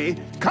knows the way.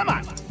 Come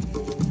on.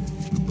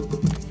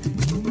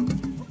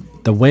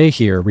 The way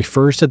here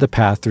refers to the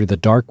path through the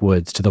dark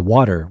woods to the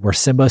water where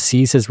Simba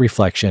sees his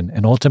reflection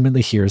and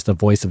ultimately hears the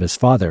voice of his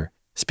father,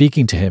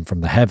 speaking to him from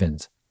the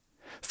heavens.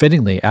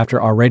 Fittingly,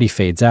 after Already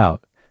fades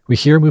out, we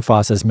hear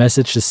Mufasa's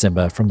message to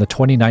Simba from the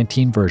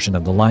 2019 version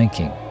of The Lion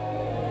King.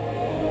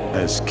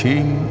 As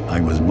king,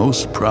 I was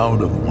most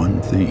proud of one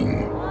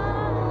thing: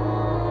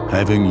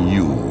 having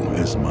you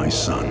as my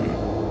son.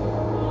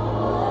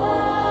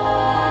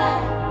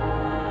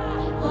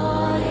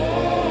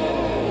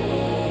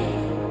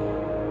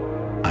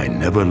 I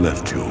never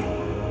left you.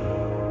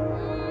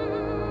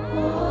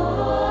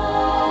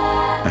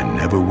 I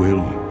never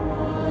will.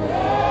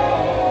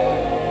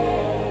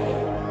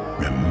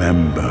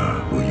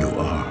 Remember who you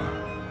are.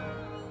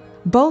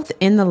 Both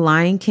in The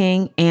Lion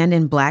King and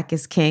in Black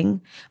is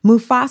King,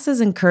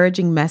 Mufasa's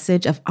encouraging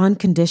message of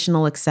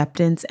unconditional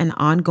acceptance and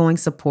ongoing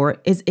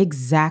support is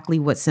exactly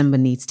what Simba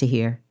needs to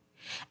hear.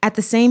 At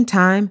the same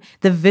time,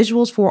 the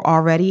visuals for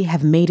Already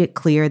have made it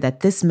clear that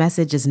this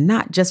message is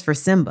not just for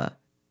Simba.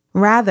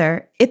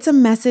 Rather, it's a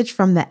message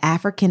from the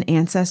African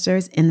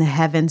ancestors in the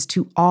heavens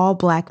to all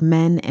Black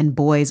men and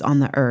boys on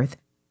the earth,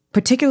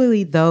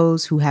 particularly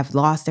those who have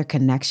lost their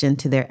connection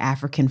to their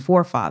African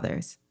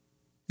forefathers.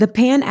 The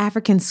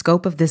Pan-African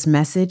scope of this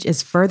message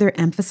is further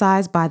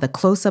emphasized by the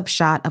close-up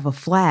shot of a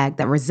flag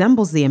that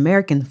resembles the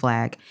American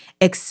flag,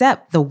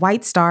 except the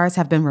white stars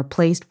have been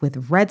replaced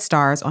with red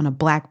stars on a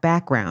black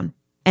background,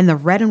 and the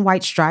red and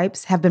white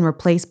stripes have been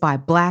replaced by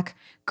black,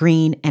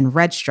 green, and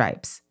red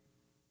stripes.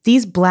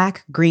 These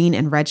black, green,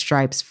 and red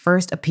stripes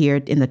first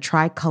appeared in the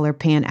tricolor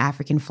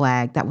Pan-African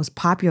flag that was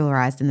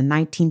popularized in the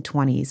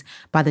 1920s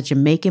by the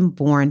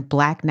Jamaican-born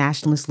Black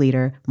nationalist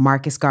leader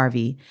Marcus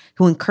Garvey,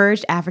 who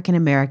encouraged African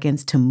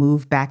Americans to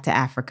move back to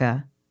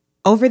Africa.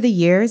 Over the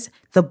years,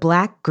 the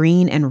black,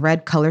 green, and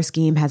red color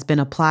scheme has been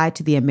applied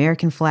to the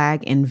American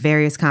flag in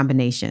various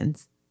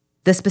combinations.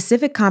 The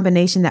specific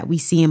combination that we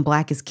see in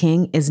Black is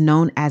King is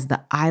known as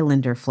the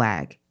Islander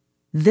flag.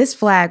 This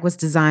flag was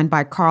designed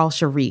by Carl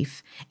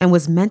Sharif and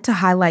was meant to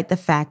highlight the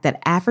fact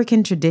that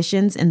African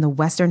traditions in the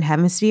Western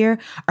Hemisphere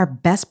are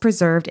best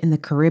preserved in the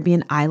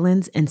Caribbean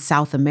islands and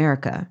South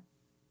America.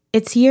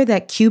 It's here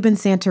that Cuban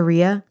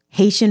Santeria,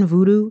 Haitian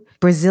voodoo,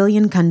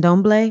 Brazilian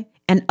candomblé,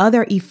 and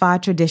other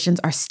Ifa traditions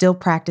are still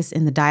practiced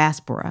in the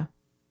diaspora.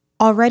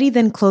 Already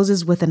then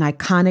closes with an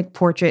iconic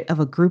portrait of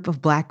a group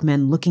of Black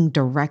men looking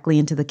directly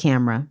into the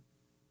camera.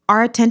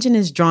 Our attention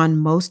is drawn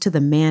most to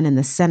the man in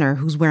the center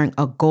who's wearing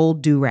a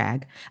gold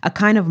do-rag, a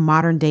kind of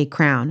modern-day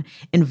crown,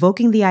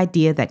 invoking the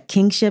idea that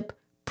kingship,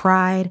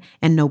 pride,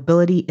 and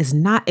nobility is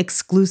not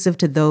exclusive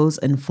to those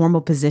in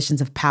formal positions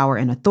of power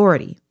and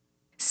authority.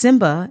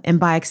 Simba, and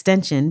by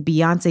extension,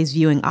 Beyonce's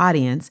viewing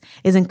audience,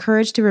 is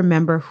encouraged to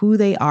remember who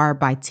they are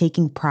by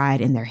taking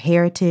pride in their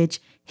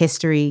heritage,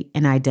 history,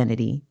 and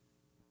identity.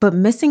 But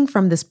missing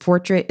from this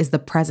portrait is the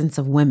presence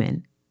of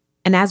women.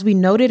 And as we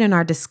noted in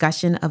our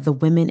discussion of the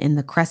women in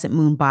the crescent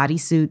moon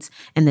bodysuits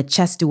and the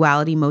chest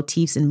duality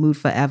motifs in Mood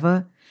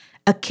Forever,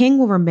 a king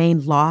will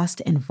remain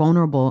lost and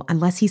vulnerable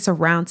unless he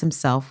surrounds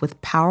himself with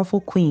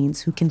powerful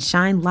queens who can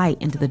shine light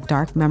into the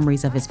dark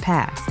memories of his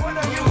past.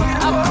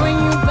 I'll bring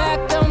you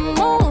back the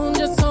moon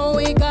just so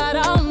we got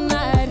all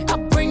night.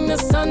 I'll bring the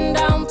sun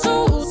down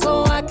too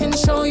so I can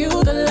show you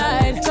the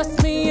light.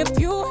 Trust me if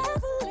you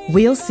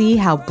We'll see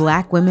how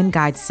Black women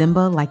guide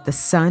Simba like the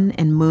sun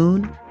and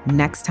moon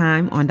next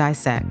time on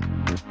Dissect.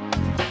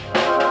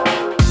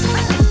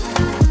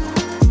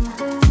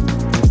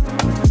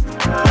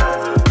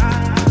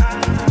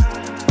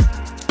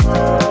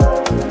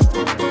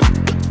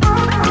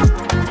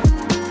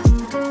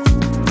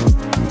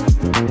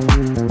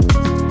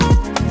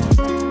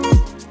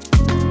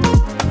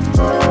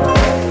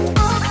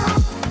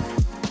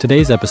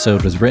 Today's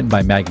episode was written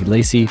by Maggie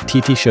Lacey,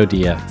 Titi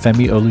Shodia,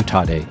 Femi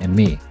Olutade, and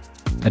me.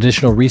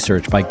 Additional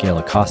research by Gail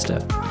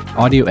Acosta.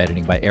 Audio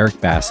editing by Eric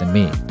Bass and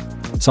me.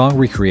 Song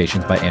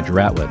recreations by Andrew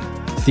Atwood.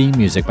 Theme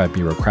music by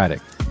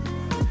Bureaucratic.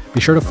 Be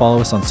sure to follow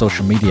us on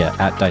social media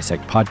at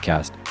Dissect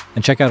Podcast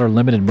and check out our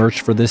limited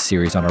merch for this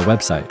series on our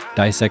website,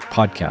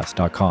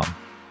 dissectpodcast.com.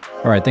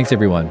 All right, thanks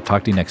everyone.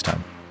 Talk to you next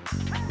time.